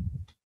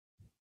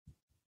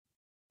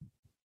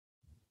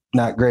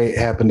not great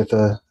happened at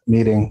the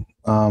meeting.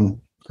 That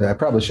I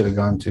probably should have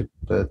gone to,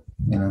 but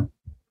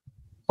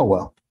oh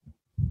well."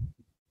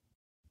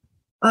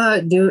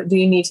 Do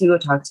you need to go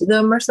talk to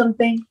them or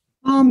something?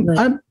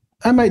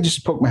 I might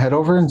just poke my head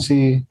over and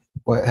see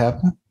what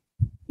happened.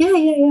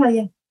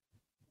 Yeah.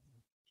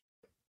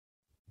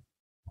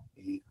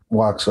 He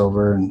walks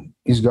over and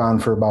he's gone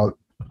for about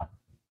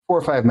 4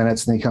 or 5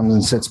 minutes, and he comes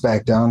and sits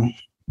back down.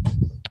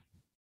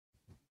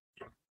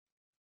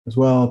 As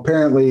well,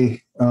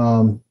 apparently,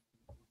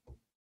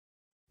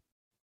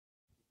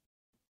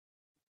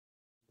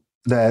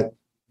 that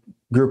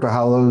group of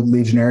Hollow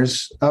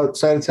Legionnaires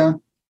outside of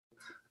town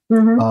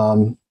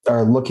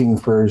are looking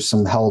for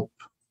some help.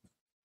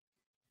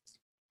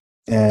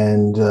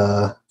 And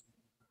there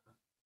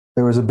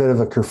was a bit of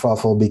a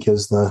kerfuffle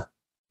because the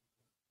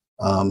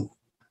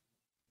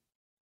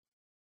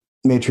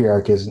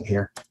matriarch isn't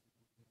here.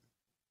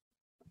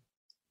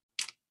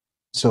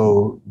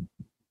 So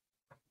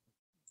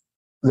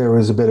there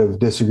was a bit of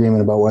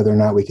disagreement about whether or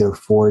not we could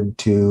afford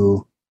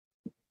to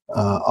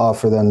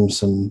offer them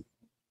some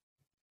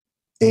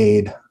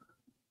aid.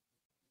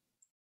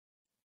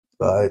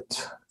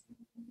 But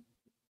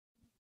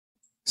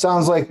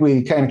sounds like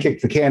we kind of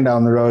kicked the can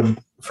down the road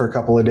for a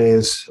couple of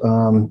days.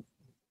 And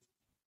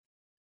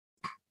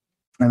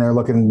they're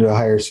looking to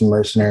hire some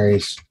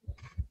mercenaries.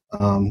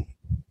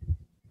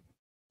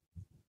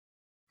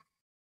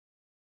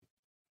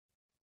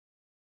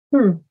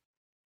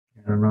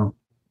 I don't know.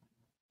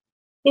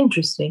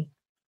 Interesting.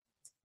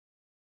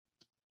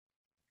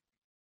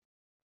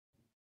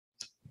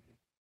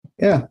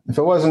 Yeah, if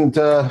it wasn't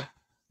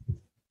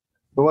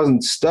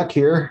stuck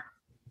here,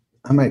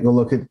 I might go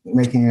look at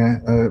making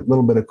a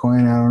little bit of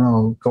coin. I don't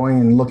know. Going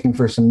and looking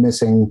for some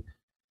missing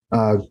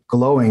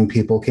glowing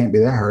people can't be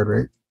that hard,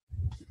 right?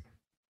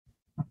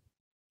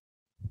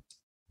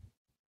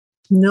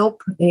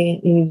 Nope,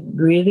 it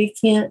really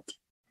can't.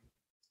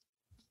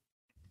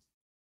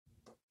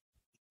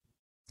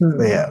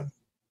 But yeah.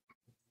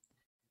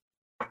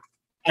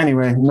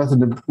 Anyway, nothing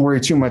to worry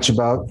too much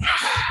about.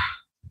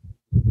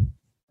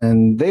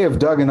 And they have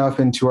dug enough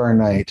into our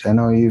night. I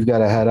know you've got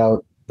to head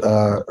out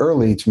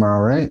early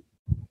tomorrow, right?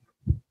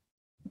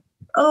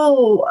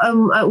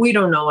 Oh, we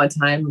don't know what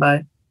time,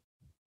 but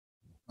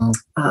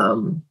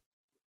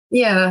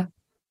yeah.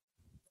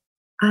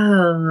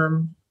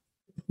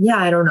 Yeah,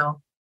 I don't know.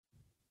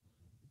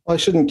 Well, I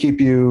shouldn't keep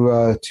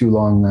you too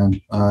long then.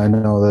 I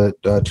know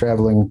that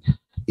traveling,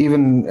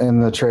 even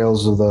in the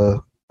trails of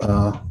the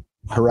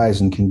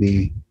horizon, can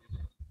be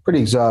pretty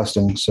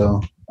exhausting. So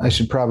I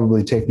should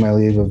probably take my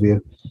leave of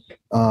you.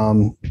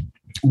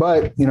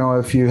 But,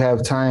 if you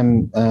have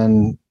time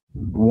and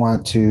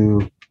want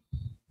to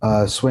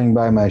swing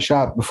by my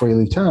shop before you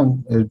leave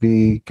town, it'd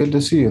be good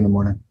to see you in the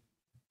morning.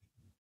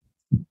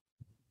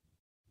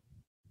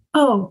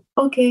 Oh,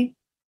 okay.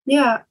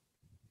 Yeah.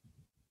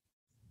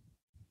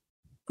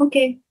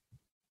 Okay.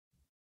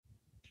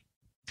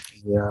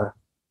 Yeah.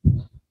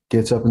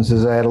 Gets up and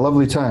says, I had a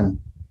lovely time.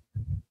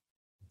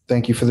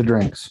 Thank you for the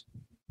drinks.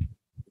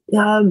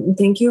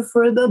 Thank you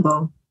for the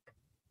bow.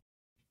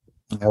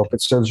 I hope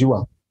it serves you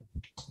well.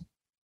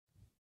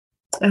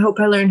 I hope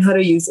I learn how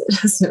to use it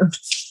soon.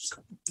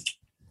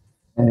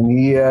 And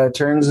he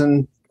turns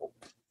and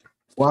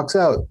walks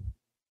out.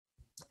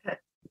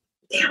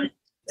 Damn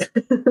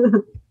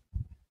it.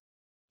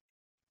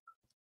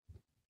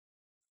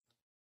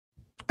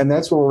 And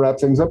that's where we'll wrap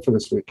things up for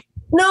this week.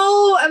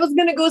 No, I was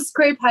gonna go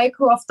scrape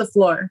Haiku off the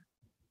floor.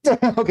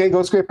 Okay,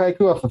 go scrape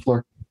Haiku off the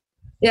floor.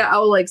 Yeah, I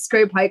will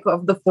scrape Haiku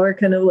off the floor,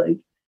 kind of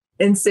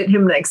and sit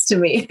him next to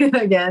me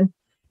again.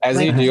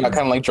 As you do, I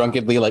kind of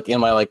drunkenly, in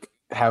my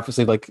half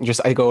asleep,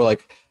 I go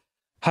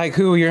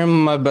Haiku, you're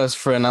my best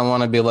friend. I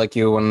want to be like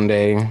you one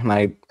day. And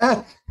I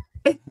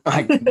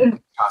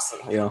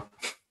awesome,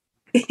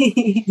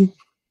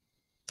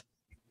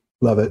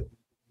 Love it.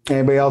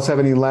 Anybody else have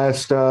any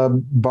last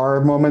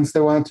bar moments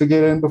they want to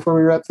get in before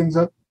we wrap things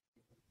up?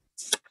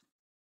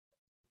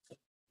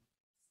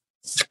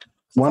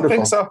 Wonderful. I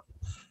think so.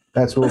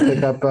 That's where we'll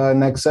pick up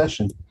next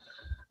session.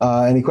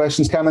 Any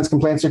questions, comments,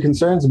 complaints, or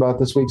concerns about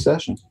this week's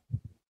session?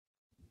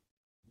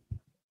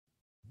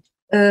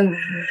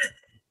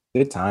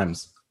 Good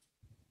times.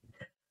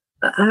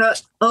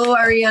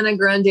 Ariana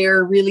Grande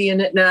are really in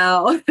it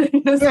now.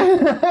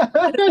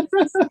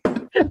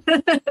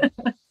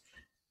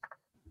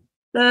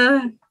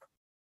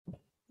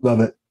 Love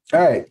it.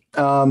 All right.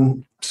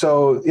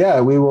 So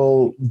yeah, we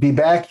will be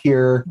back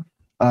here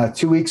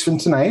 2 weeks from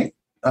tonight.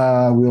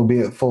 We'll be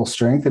at full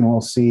strength, and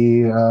we'll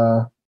see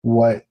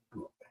what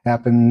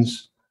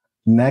happens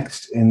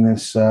next in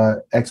this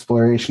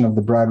exploration of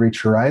the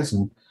Broadreach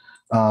Horizon.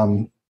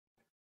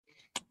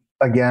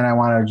 Again, I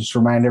want to just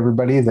remind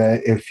everybody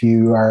that if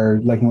you are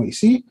liking what you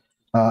see,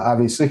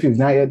 obviously, if you've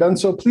not yet done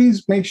so,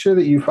 please make sure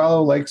that you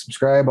follow,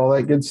 subscribe, all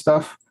that good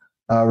stuff,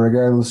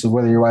 regardless of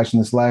whether you're watching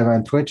this live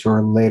on Twitch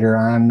or later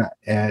on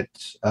at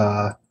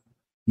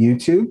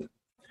YouTube.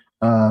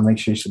 Make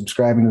sure you're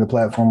subscribing to the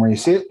platform where you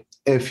see it.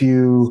 If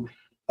you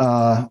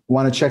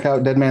want to check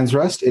out Dead Man's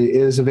Rust, it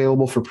is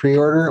available for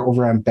pre-order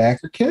over on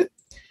BackerKit.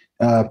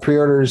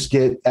 Pre-orders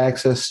get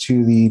access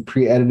to the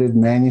pre-edited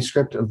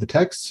manuscript of the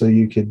text, so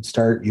you could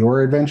start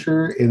your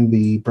adventure in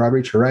the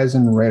Broadreach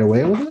Horizon right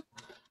away with it.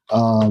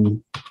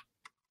 I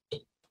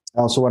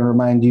also want to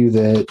remind you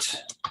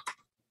that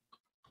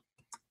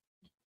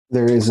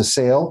there is a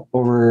sale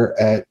over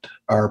at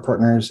our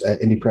partners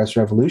at Indie Press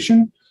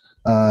Revolution.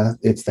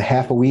 It's the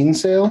Halloween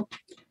sale,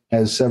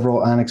 has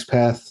several Onyx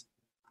Path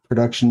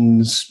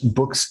Productions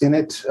books in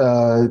it,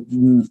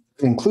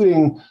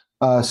 including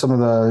some of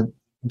the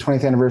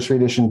 20th anniversary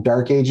edition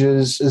Dark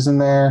Ages is in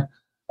there.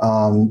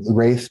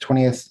 Wraith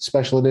 20th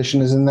special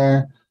edition is in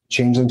there.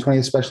 Changeling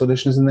 20th special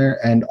edition is in there.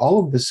 And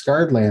all of the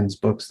Scarred Lands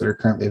books that are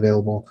currently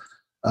available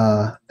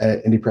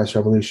at Indie Press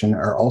Revolution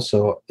are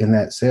also in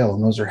that sale,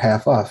 and those are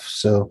half off.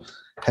 So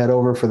head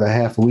over for the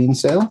Halloween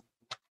sale.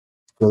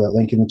 Throw that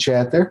link in the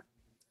chat there.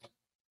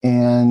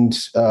 And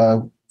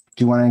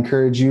do want to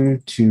encourage you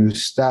to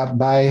stop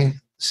by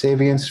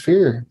Savian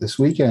Sphere this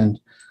weekend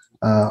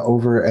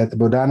over at the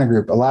Bodhana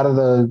Group. A lot of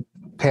the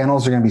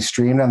panels are going to be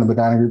streamed on the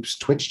Bodhana Group's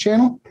Twitch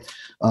channel.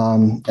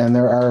 And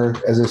there are,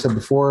 as I said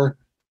before,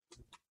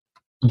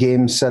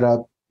 games set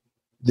up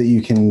that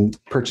you can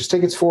purchase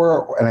tickets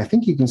for, and I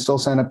think you can still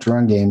sign up to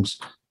run games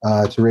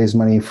to raise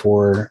money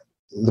for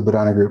the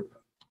Bodhana Group,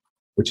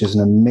 which is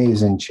an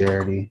amazing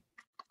charity.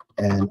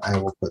 And I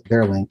will put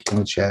their link in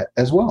the chat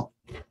as well.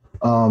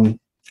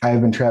 I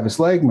have been Travis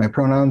Legg. My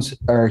pronouns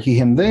are he,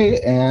 him,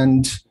 they,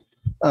 and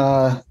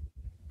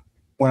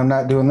when I'm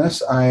not doing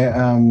this, I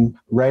am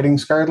writing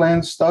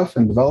Scarredlands stuff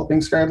and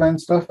developing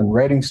Scarredlands stuff and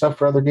writing stuff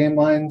for other game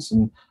lines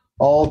and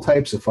all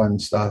types of fun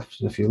stuff.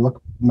 So if you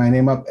look my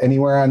name up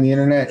anywhere on the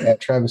internet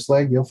at Travis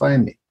Legg, you'll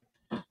find me.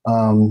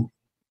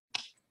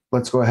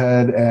 Let's go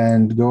ahead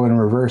and go in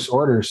reverse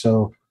order.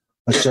 So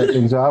let's start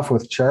things off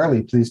with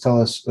Charlie. Please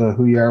tell us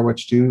who you are,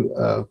 what you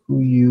do, who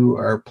you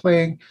are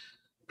playing,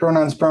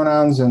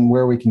 pronouns, and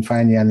where we can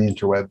find you on the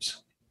interwebs.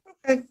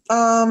 Okay.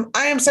 I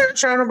am Sarah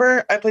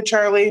Schoenberg. I play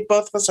Charlie.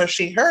 Both of us are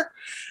she, her.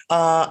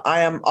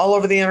 I am all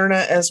over the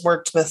internet as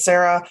Worked with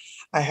Sarah.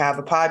 I have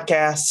a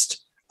podcast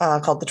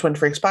called the Twin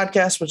Freaks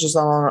Podcast, which is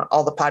on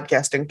all the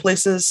podcasting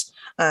places.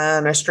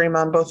 And I stream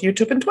on both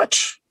YouTube and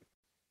Twitch.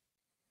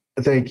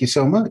 Thank you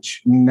so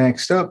much.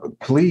 Next up,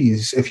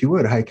 please, if you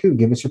would, Haiku,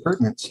 give us your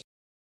pertinence.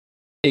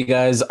 Hey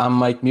guys, I'm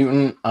Mike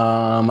Mutant.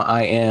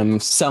 I am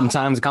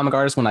sometimes a comic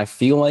artist when I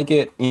feel like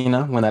it,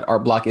 when that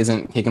art block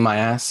isn't kicking my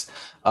ass.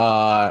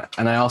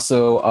 And I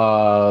also,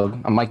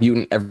 I'm Mike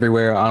Mutant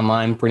everywhere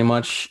online, pretty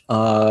much.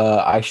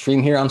 I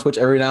stream here on Twitch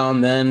every now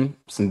and then,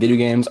 some video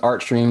games,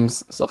 art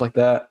streams, stuff like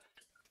that.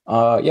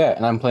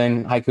 And I'm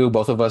playing Haiku,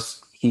 both of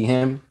us, he,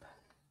 him.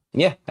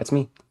 And yeah, that's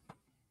me.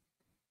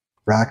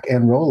 Rock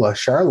and Rolla.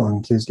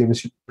 Charlon, please give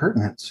us your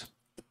pertinence.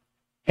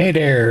 Hey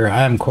there,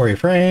 I'm Corey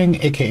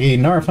Frang, aka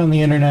Narf on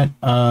the internet.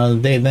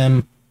 They,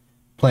 them,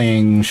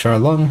 playing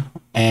Charlung,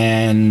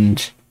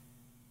 and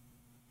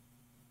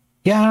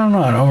yeah, I don't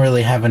know. I don't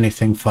really have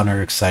anything fun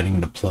or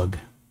exciting to plug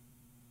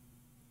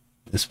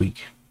this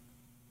week.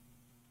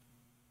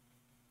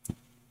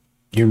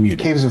 You're muted.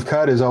 Caves of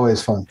Cud is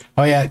always fun.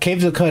 Oh yeah,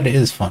 Caves of Cud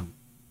is fun.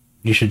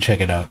 You should check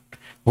it out.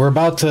 We're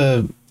about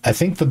to, I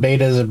think the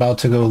beta is about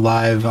to go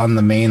live on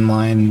the main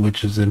line,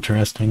 which is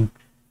interesting.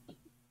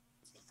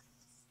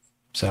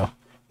 So,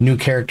 new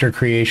character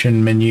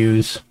creation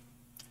menus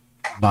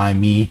by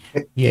me.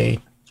 Yay.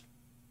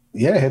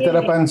 Yeah, hit that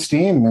up on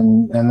Steam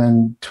and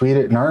then tweet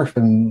at Narf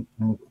and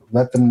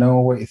let them know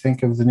what you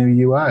think of the new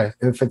UI.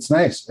 If it's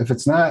nice. If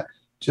it's not,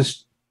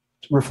 just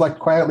reflect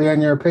quietly on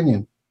your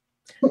opinion.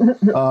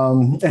 That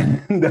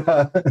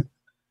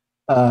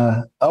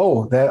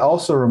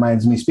also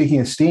reminds me,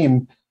 speaking of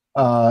Steam,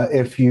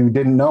 if you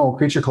didn't know,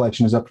 Creature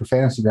Collection is up for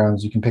Fantasy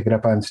Grounds. You can pick it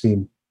up on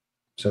Steam.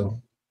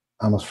 So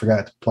I almost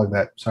forgot to plug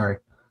that. Sorry.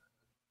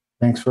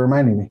 Thanks for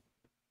reminding me.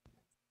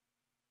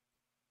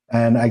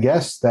 And I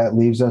guess that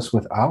leaves us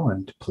with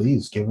Alan.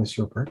 Please give us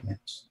your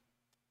pertinence.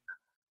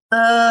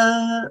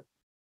 I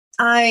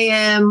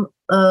am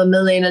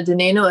Milena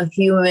Deneno, a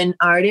human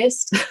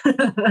artist.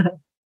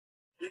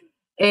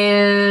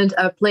 And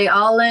I play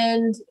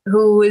Alan,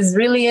 who is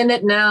really in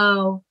it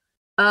now.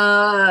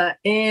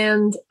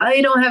 And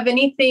I don't have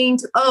anything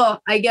to... Oh,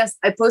 I guess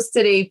I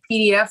posted a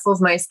PDF of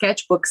my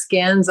sketchbook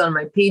scans on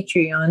my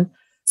Patreon.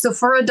 So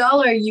for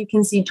 $1, you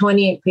can see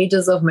 28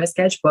 pages of my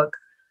sketchbook.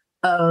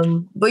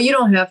 But you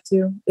don't have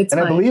to. It's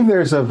and fine. I believe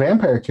there's a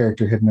vampire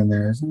character hidden in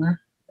there, isn't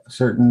there? A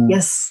certain...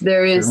 Yes,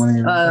 there is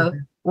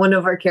one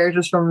of our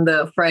characters from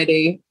the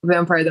Friday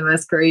Vampire the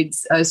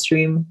Masquerade's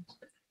stream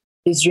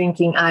is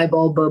drinking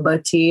eyeball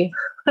boba tea.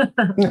 But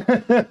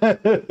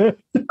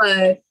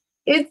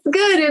it's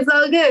good. It's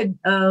all good.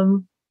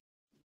 I'm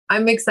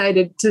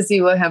excited to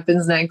see what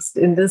happens next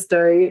in this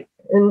story,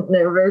 and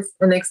nervous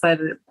and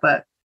excited,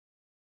 but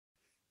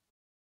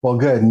well,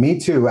 good. Me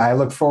too. I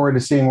look forward to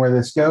seeing where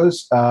this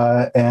goes.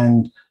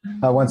 And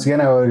once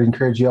again, I would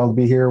encourage you all to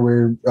be here.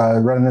 We're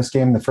running this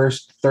game the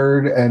first,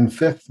 third, and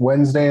fifth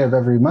Wednesday of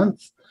every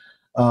month.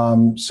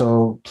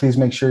 So please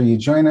make sure you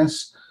join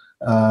us.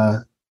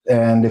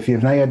 And if you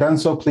have not yet done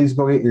so, please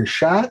go get your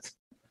shot.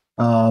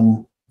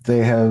 The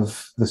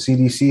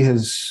CDC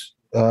has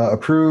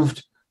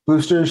approved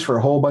boosters for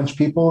a whole bunch of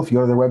people. If you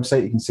go to their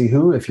website, you can see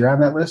who. If you're on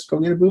that list, go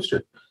get a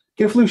booster.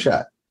 Get a flu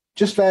shot.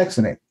 Just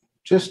vaccinate.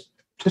 Just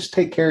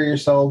take care of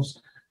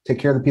yourselves. Take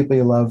care of the people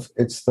you love.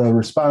 It's the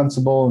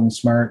responsible and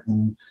smart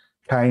and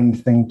kind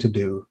thing to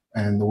do.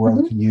 And the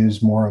world can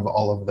use more of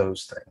all of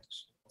those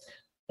things.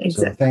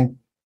 exactly. So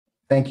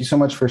thank you so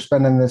much for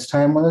spending this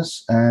time with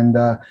us. And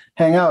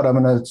hang out.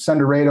 I'm going to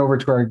send a raid over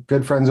to our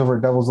good friends over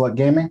at Devil's Luck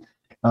Gaming.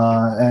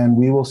 And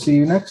we will see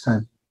you next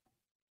time.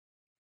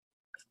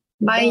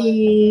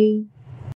 Bye.